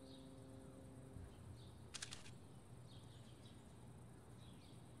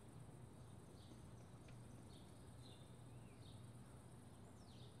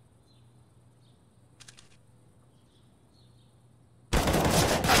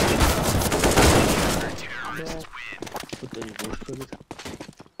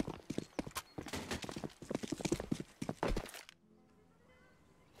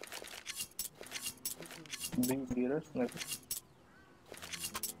being serious maybe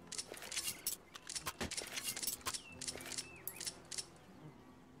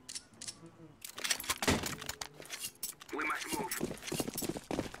We must move.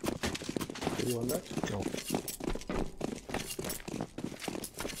 You want that? No.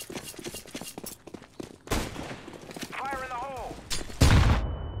 Fire in the hole.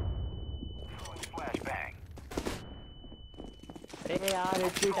 Flashbang. अरे यार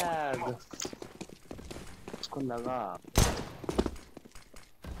HP tag उसको लगा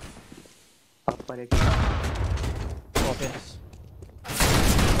अपर एक offense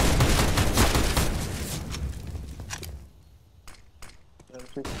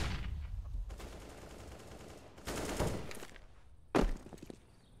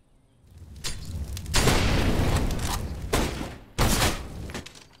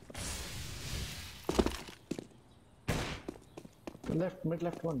Left, mid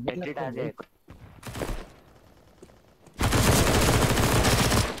left one. HP tag एक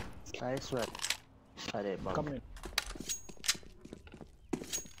नाइस वर्क अरे बाप Come in.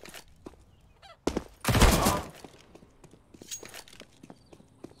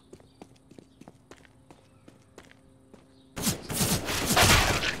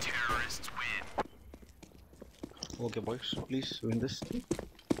 Terrorists win. Okay, boys, please win this.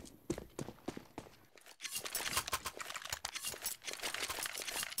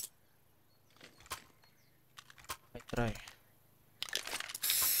 I try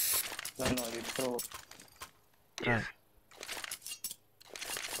no you throw try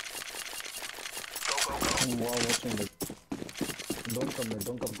Wow, watching it. Don't come,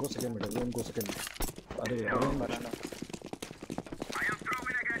 go second mid, everyone go second mid. Everyone banana I am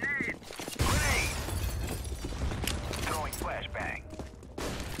throwing a grenade. Grenade. Throwing flashbang.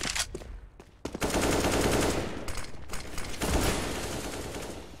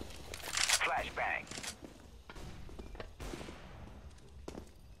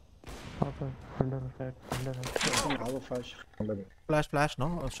 Under flat. Under I have a flash. Flash, no?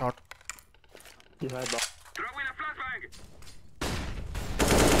 Or shot. You have bomb. Throw in a flashbang.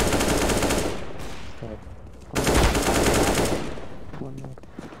 one more.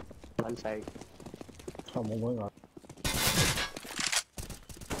 One side. I'm going on.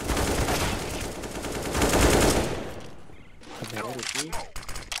 Where is he?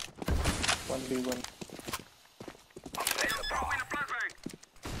 1v1. Throw in a flashbang.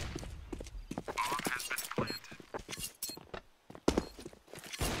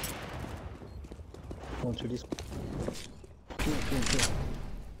 One cities. Two.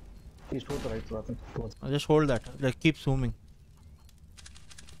 He's to the right, Rathan. Just hold that. Like keep zooming.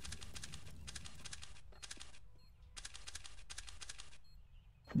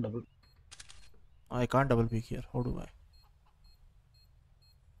 Double. I can't double peek here. How do I?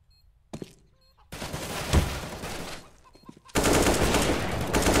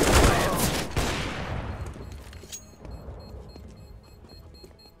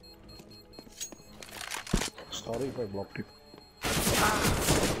 Sorry if I blocked it.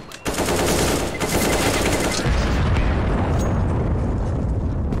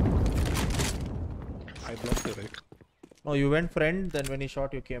 I blocked it, right? No, you went friend, then when he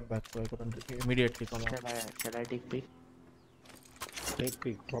shot, you came back, so I couldn't immediately come out. Can I take peek? Take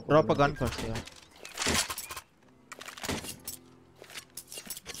peek. Drop a gun first, yeah.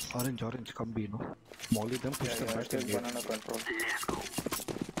 Orange, come B, no? Molly them, push them back and get. Banana control.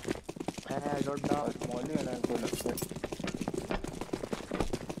 I don't know. Molly and I'll go left side.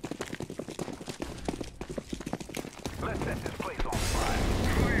 Let's set this place on fire.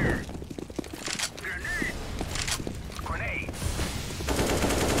 Fire! Grenade! Grenade!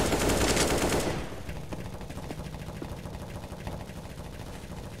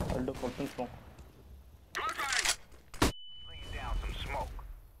 I'll do person smoke. Flashbang! Laying down some smoke.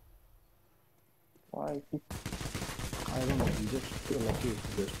 Why? I don't know, he just feel lucky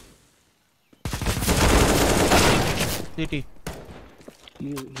there. CT.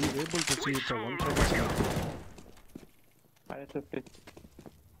 He's able to see it's a one-shot smoke. -50.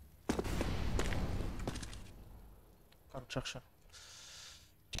 Construction.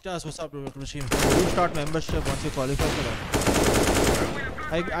 Titas, what's up, bro? Machine. Will you start membership once you qualify for that?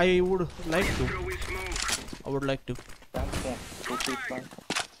 I would like to. I would like to. Tank smoke. 2 feet tank.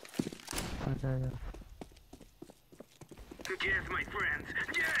 Yes, my friends.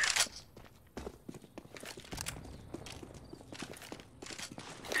 Yes!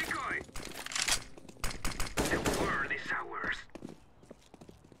 Decoy! The world is ours.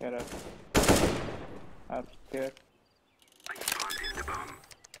 Get up. I'm scared. I planted the bomb.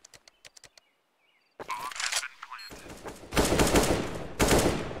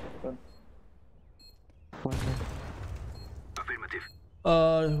 Affirmative.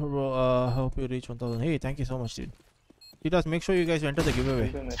 Hope you reach 1000. Hey, thank you so much, dude. Titas, make sure you guys enter the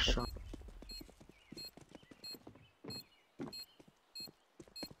giveaway. Sure.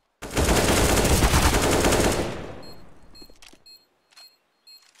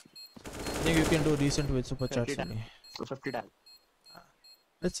 I think you can do recent with super chats for me. 50 down.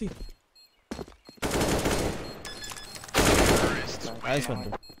 Let's see. Nice one,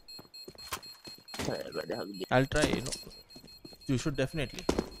 dude. I'll try, you know. You should definitely.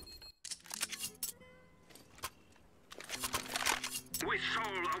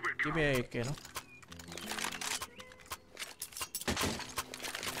 Give me a AK, no?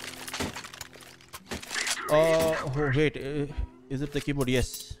 Oh, wait. Is it the keyboard?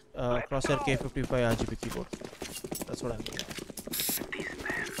 Yes. Crosshair K55 RGB keyboard. That's what I'm doing.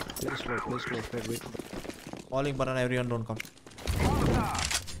 Play slow, wait. Falling banana, everyone don't come.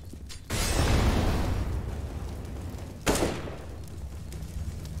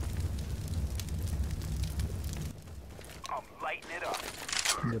 I'm lighting it up.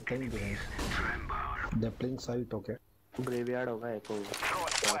 They're playing behind. They're playing side, okay? Graveyard होगा एक को. Throwing a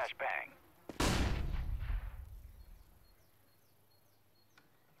flashbang.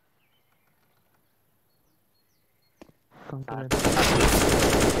 Come to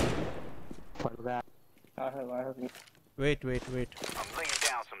red. I have. Wait. I'm laying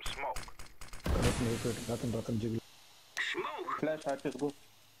down some smoke. Nothing, Jiggy. Smoke! Flash arches go.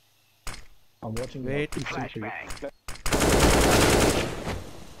 I'm watching. Wait. Flashbang.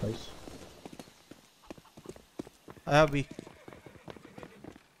 Nice. I have B.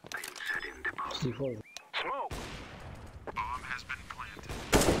 I'm setting the bomb. C4. Smoke! Bomb has been planted.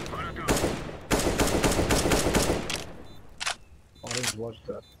 Gonna go. Orange, watch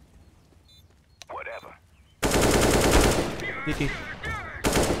that. Whatever. CT.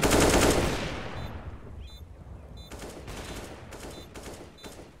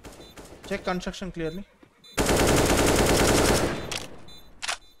 Check construction clearly.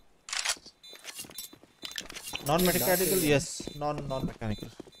 Non-mechanical, yes. Non-mechanical.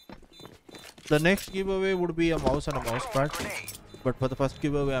 The next giveaway would be a mouse and a mouse pad. But for the first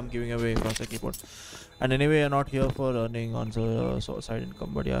giveaway, I'm giving away across the keyboard. And anyway, I'm not here for earning on the side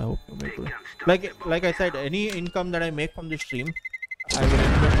income. But yeah, I hope you make it. Like I said, any income that I make from the stream, I will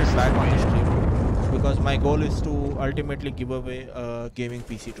invest it back on the stream. Because my goal is to ultimately give away a gaming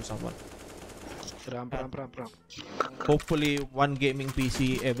PC to someone. Ram. Hopefully, one gaming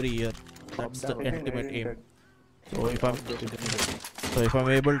PC every year. That's the ultimate aim. So if I'm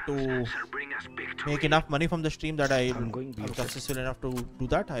able to make enough money from the stream that I'm successful enough to do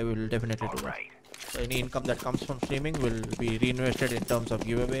that, I will definitely do that. So any income that comes from streaming will be reinvested in terms of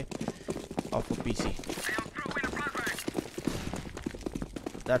giveaway of a PC.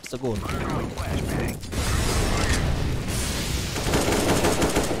 That's the goal.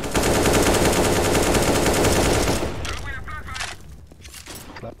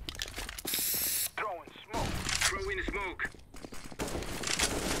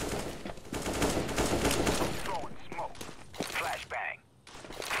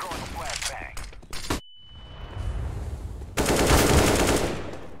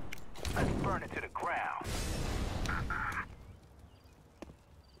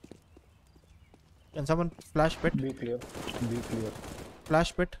 Can someone flash pit? Be clear.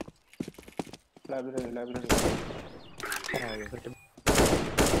 Flash pit. Library.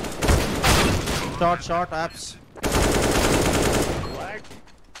 Short apps.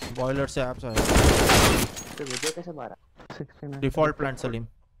 Boiler से apps आए. तो मुझे कैसे मारा? Default plant Salim.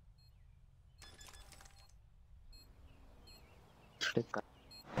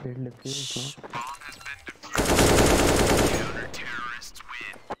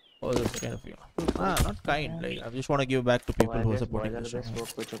 Oh, that's kind of you. Not kind. Like I just want to give back to people who are supporting this. A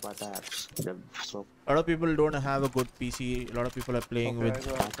lot of people don't have a good PC. A lot of people are playing with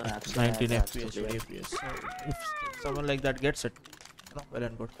 19 FPS, 20 FPS. So if someone like that gets it, well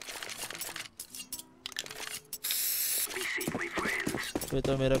and good. फिर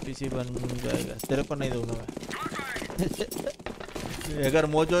तो मेरा PC बन जाएगा. तेरे को नहीं दूँगा मैं. अगर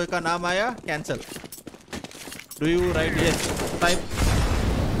मोजो का नाम आया, cancel. Do you write yes?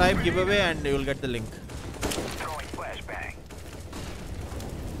 Type giveaway and you will get the link.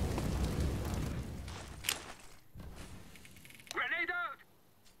 Grenade out!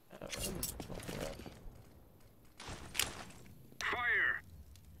 Fire!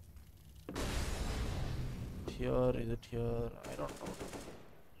 Here, is it here? I don't know.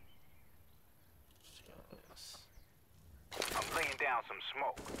 I'm laying down some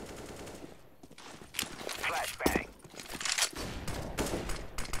smoke. Flashbang.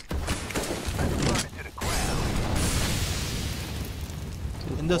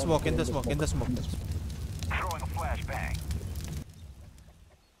 In the smoke. Throwing a flashbang.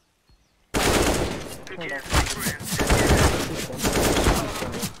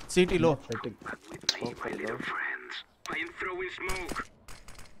 CT low. I am throwing smoke.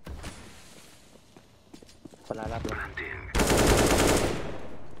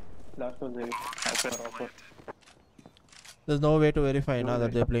 Last was there. Offer. There's no way to verify now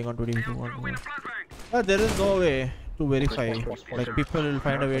that they're playing on 22. There is no way to verify. Like people will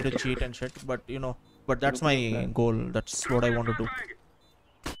find a way to cheat and shit, but you know, that's my goal. That's what I want to do.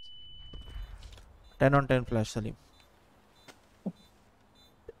 10 on 10 flash, Salim.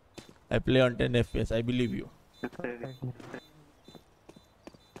 I play on 10 FPS. I believe you.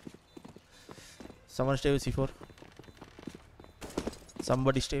 Someone stay with C4.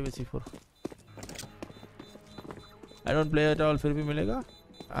 Somebody stay with C4. I don't play at all. फिर भी मिलेगा.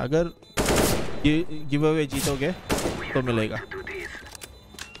 अगर giveaway जीतोगे तो मिलेगा.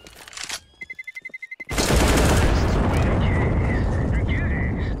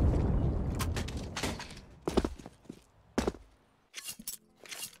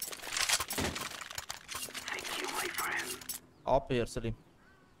 Op here, Salim.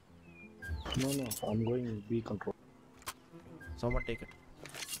 No, I'm going B control. Someone take it.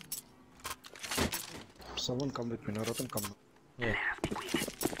 Someone come with me, Naratan come. Yeah.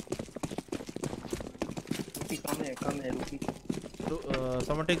 Come here, Ruki.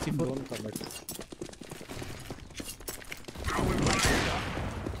 Someone take C4. Don't come back.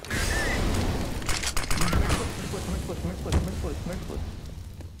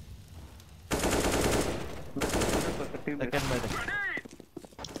 Second by the.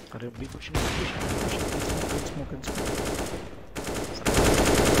 Are you pushing? Smoke.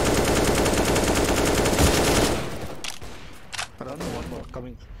 One more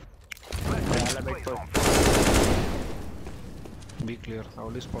coming. Be clear. I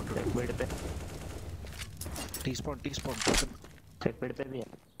only spotted it. Mid पे T-spawn. check mid पे भी है.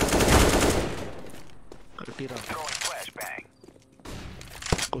 टीरा. Throwing flashbang.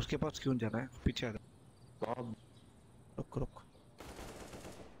 उसके पास क्यों जाना है? पीछे आ जा. Bomb. रुक.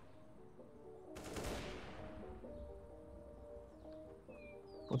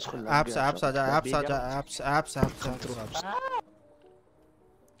 उसको लग Apps गया था. आजा. Apps. Through apps.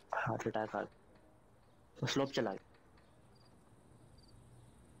 Heart attack आ. तो स्लोप चला गया.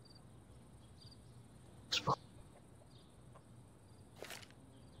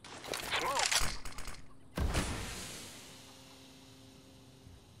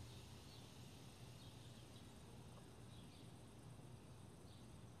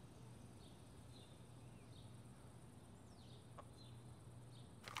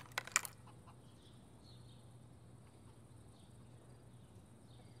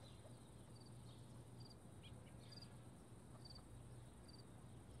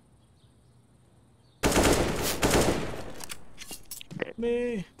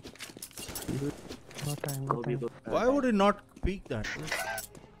 Me. Why would he not peek that?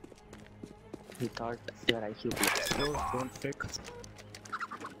 He thought your IQ plays. No, don't fake.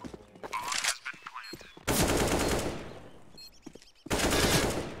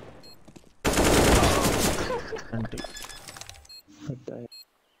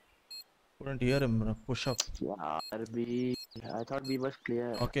 Couldn't hear him. Push up. Yeah, I thought we was clear.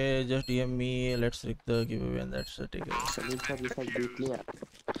 Okay, just DM me. Let's rig the giveaway and that's it. Take it. Salute sir, we said be clear.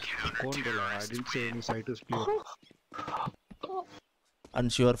 कौन बोला? I didn't say any site is clear. And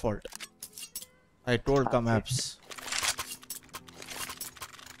it's your fault. I told come apps.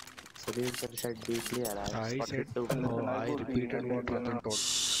 Salute sir said be clear. I said no. I repeated what Ratan told.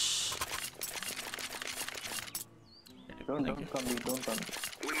 Don't come.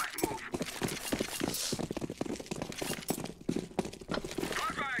 We must move.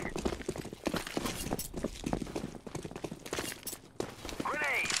 Flashbang.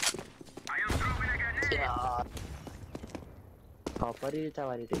 Grenade. I am throwing a grenade. Yeah. Copper is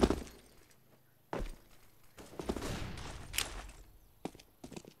our team.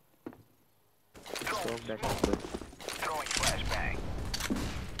 Smoke that up good. Throwing flashbang.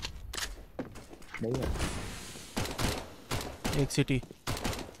 नहीं है. एक city.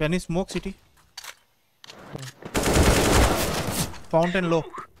 Can you smoke city? Fountain low.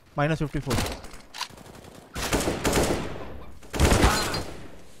 -54.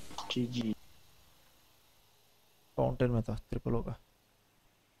 GG. Fountain में था. Triple होगा.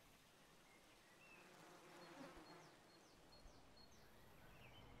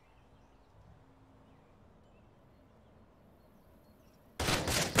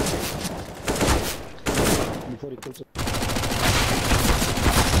 Before equals.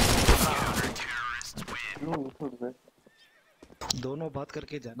 दोनों बात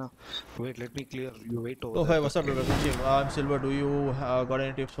करके जाना. Wait, let me clear. You wait over. Oh hi, what's up, brother? I'm Silver. Do you got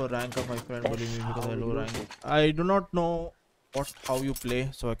any tips for rank of my friend bullying me because I low rank? I do not know how you play,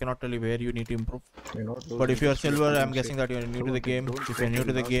 so I cannot tell you where you need to improve. But if you are Silver, I'm guessing that you are new to the game. If you are new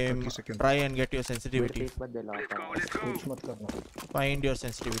to the game, try and get your sensitivity. Find your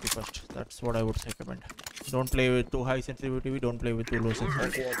sensitivity first. That's what I would recommend. Don't play with too high sensitivity. Don't play with too low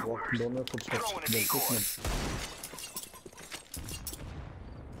sensitivity.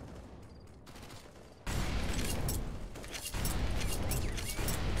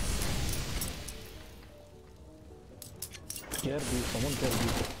 Care B, someone care B.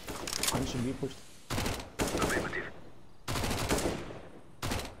 Archie B push.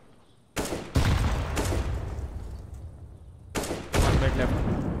 One mid left.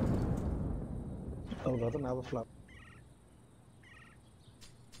 Oh, Ratan, have a flap.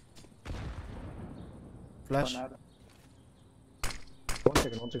 Flash. One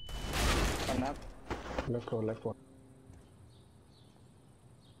second. Left one.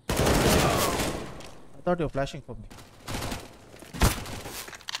 I thought you were flashing for me.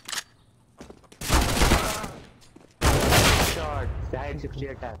 Shot. Behind 60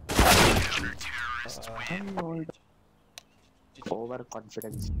 attack.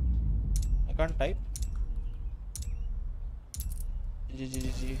 Overconfidence. I can't type.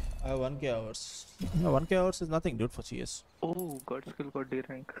 GG. I have 1k hours. Yeah, 1k hours is nothing, dude, for CS. Oh, GoTSKillZ got D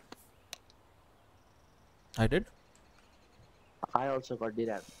rank. I did? I also got D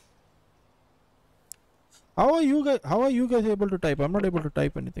rank. How are you guys able to type? I'm not able to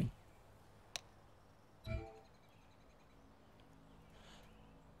type anything.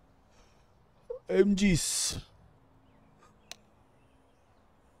 MGs.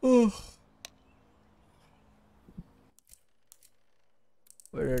 Oh.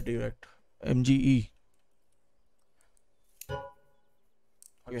 Where did I direct? MGE.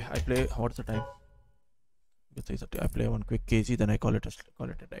 Okay, I play. What's the time? It's 3:30. I play one quick KG, then I call it a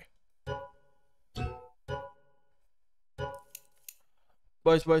day.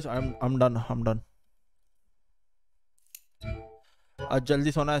 Boys, I'm done. आज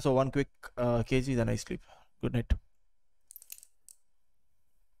जल्दी सोना है, so one quick KG, then I sleep. Good night.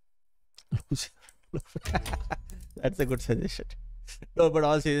 That's a good suggestion. No, but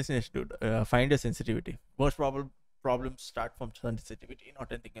all seriousness, dude, find your sensitivity. Most problems start from sensitivity, not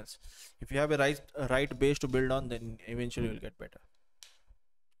anything else. If you have a right base to build on, then eventually you'll get better.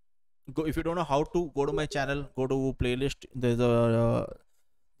 If you don't know how to, go to my channel, go to playlist. There's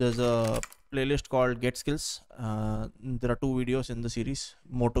a playlist called GoTSKillZ. There are 2 videos in the series,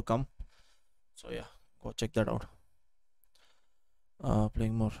 more to come. So yeah, go check that out.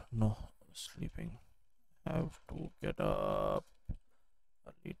 Playing more? No, sleeping. Have to get up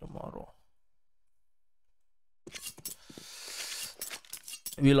early tomorrow.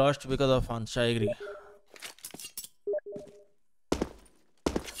 We lost because of Hans, I agree.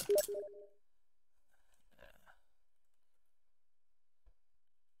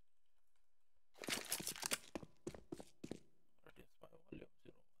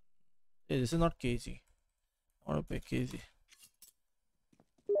 Hey, this is not KZ. I want to play KZ.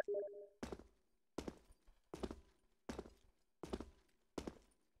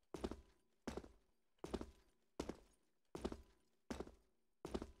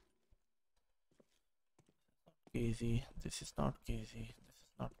 KZ. This is not KZ. This is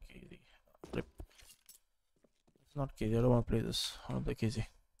not KZ. Rip. It's not KZ. I don't want to play this. I want to play KZ.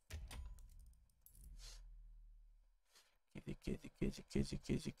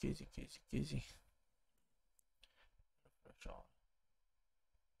 KZ.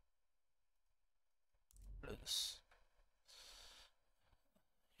 Play this.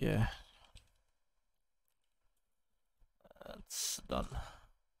 Yeah. That's done.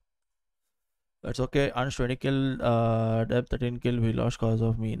 That's okay. Ansh 20 kill, Depth 13 kill. We lost cause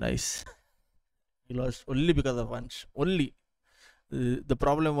of me. Nice. We lost only because of Ansh. Only. The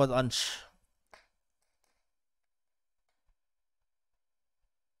problem was Ansh.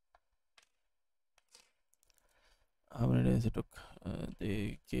 How many days it took?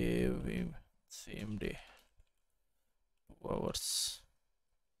 They gave him same day. 2 hours.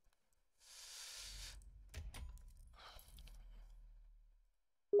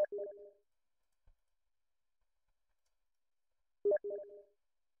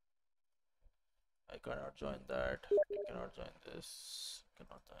 I cannot join that. I cannot join this.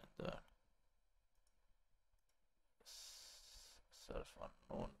 Cannot join that. Self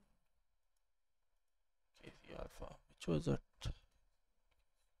unknown. KZ Alpha. Which was that?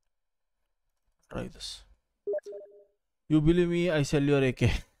 Try this. You believe me? I sell your AK.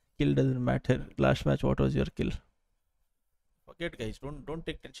 Kill doesn't matter. Last match, what was your kill? Forget, guys. Don't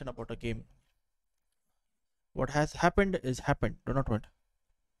take tension about a game. What has happened is happened. Do not want.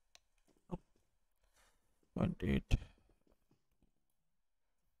 0.8.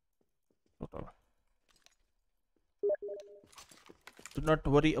 Do not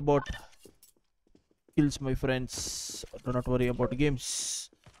worry about kills, my friends. Do not worry about games.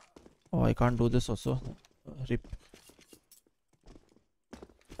 Oh, I can't do this also. Rip.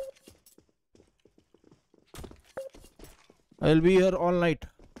 I'll be here all night.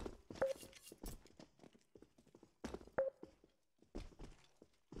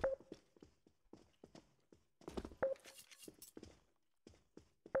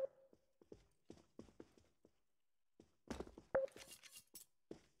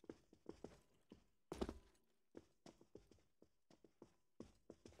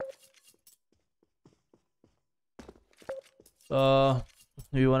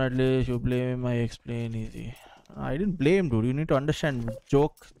 You want at least you blame, I explain easy. I didn't blame, dude. You need to understand.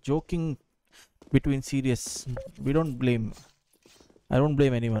 Joking between serious. We don't blame. I don't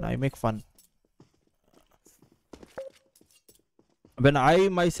blame anyone. I make fun. When I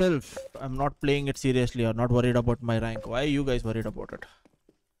myself am not playing it seriously or not worried about my rank, why are you guys worried about it?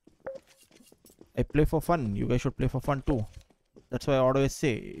 I play for fun. You guys should play for fun too. That's why I always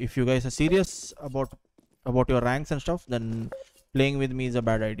say, if you guys are serious about your ranks and stuff, then playing with me is a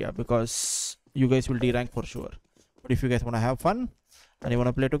bad idea, because you guys will de-rank for sure. But if you guys want to have fun and you want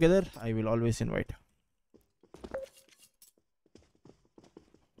to play together, I will always invite.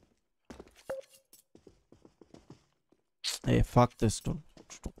 Hey, fuck this dude.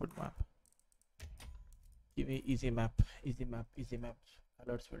 Stupid map. Give me easy map. Easy map.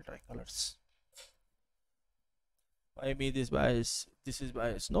 Colors, will try colors. Why me this bias? This is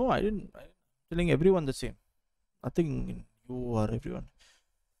bias. No, I didn't. I'm telling everyone the same. Nothing in you or everyone.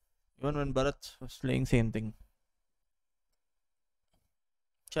 Even when Bharat was playing, same thing.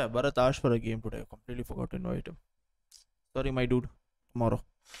 Chai, Bharat asked for a game today. I completely forgot to invite him. Sorry, my dude. Tomorrow.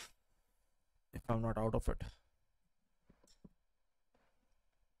 If I'm not out of it.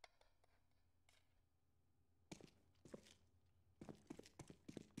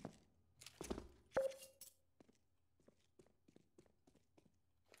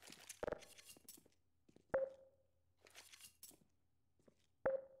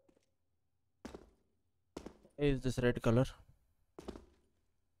 Is this red color?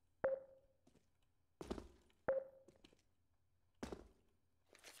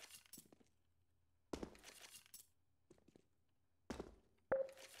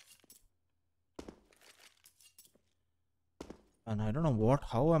 And I don't know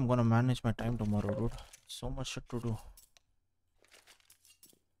how I'm gonna manage my time tomorrow, dude. So much shit to do.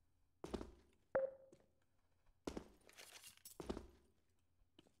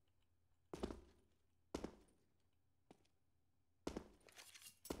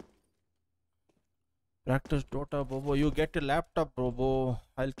 Practice Dota, Bobo. You get a laptop, Bobo.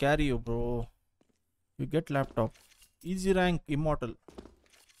 I'll carry you, bro. You get laptop. Easy rank, immortal.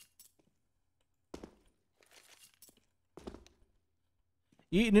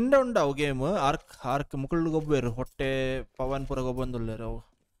 ಈ ನಿಂದ ಉಂಡಾವು game arc ಮುಕುಳ್ಳು ಗೊಬ್ಬರು ಹೊಟ್ಟೆ ಪವನ್ ಪುರ ಗೊಬ್ಬಂದುಲ್ಲೇರು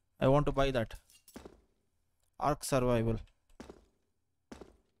I want to by that arc survival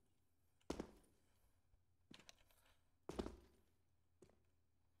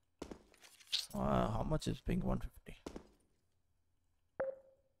how much is ping? 150.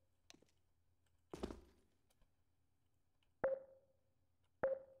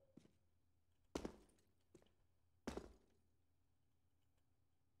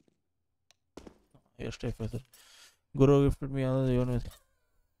 Stay further. Guru gifted me another unit.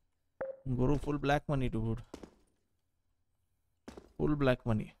 Guru full black money, dude. Full black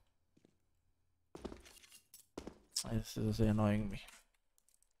money. This is annoying me.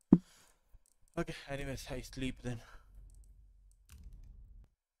 Okay, anyways, I sleep then.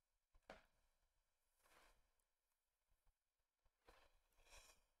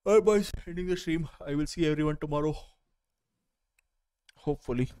 Alright boys, ending the stream. I will see everyone tomorrow.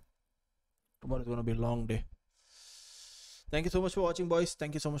 Hopefully. Tomorrow is going to be a long day. Thank you so much for watching, boys.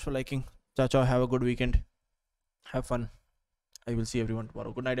 Thank you so much for liking. Ciao, ciao. Have a good weekend. Have fun. I will see everyone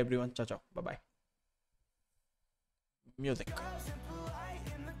tomorrow. Good night, everyone. Ciao, ciao. Bye-bye. Music.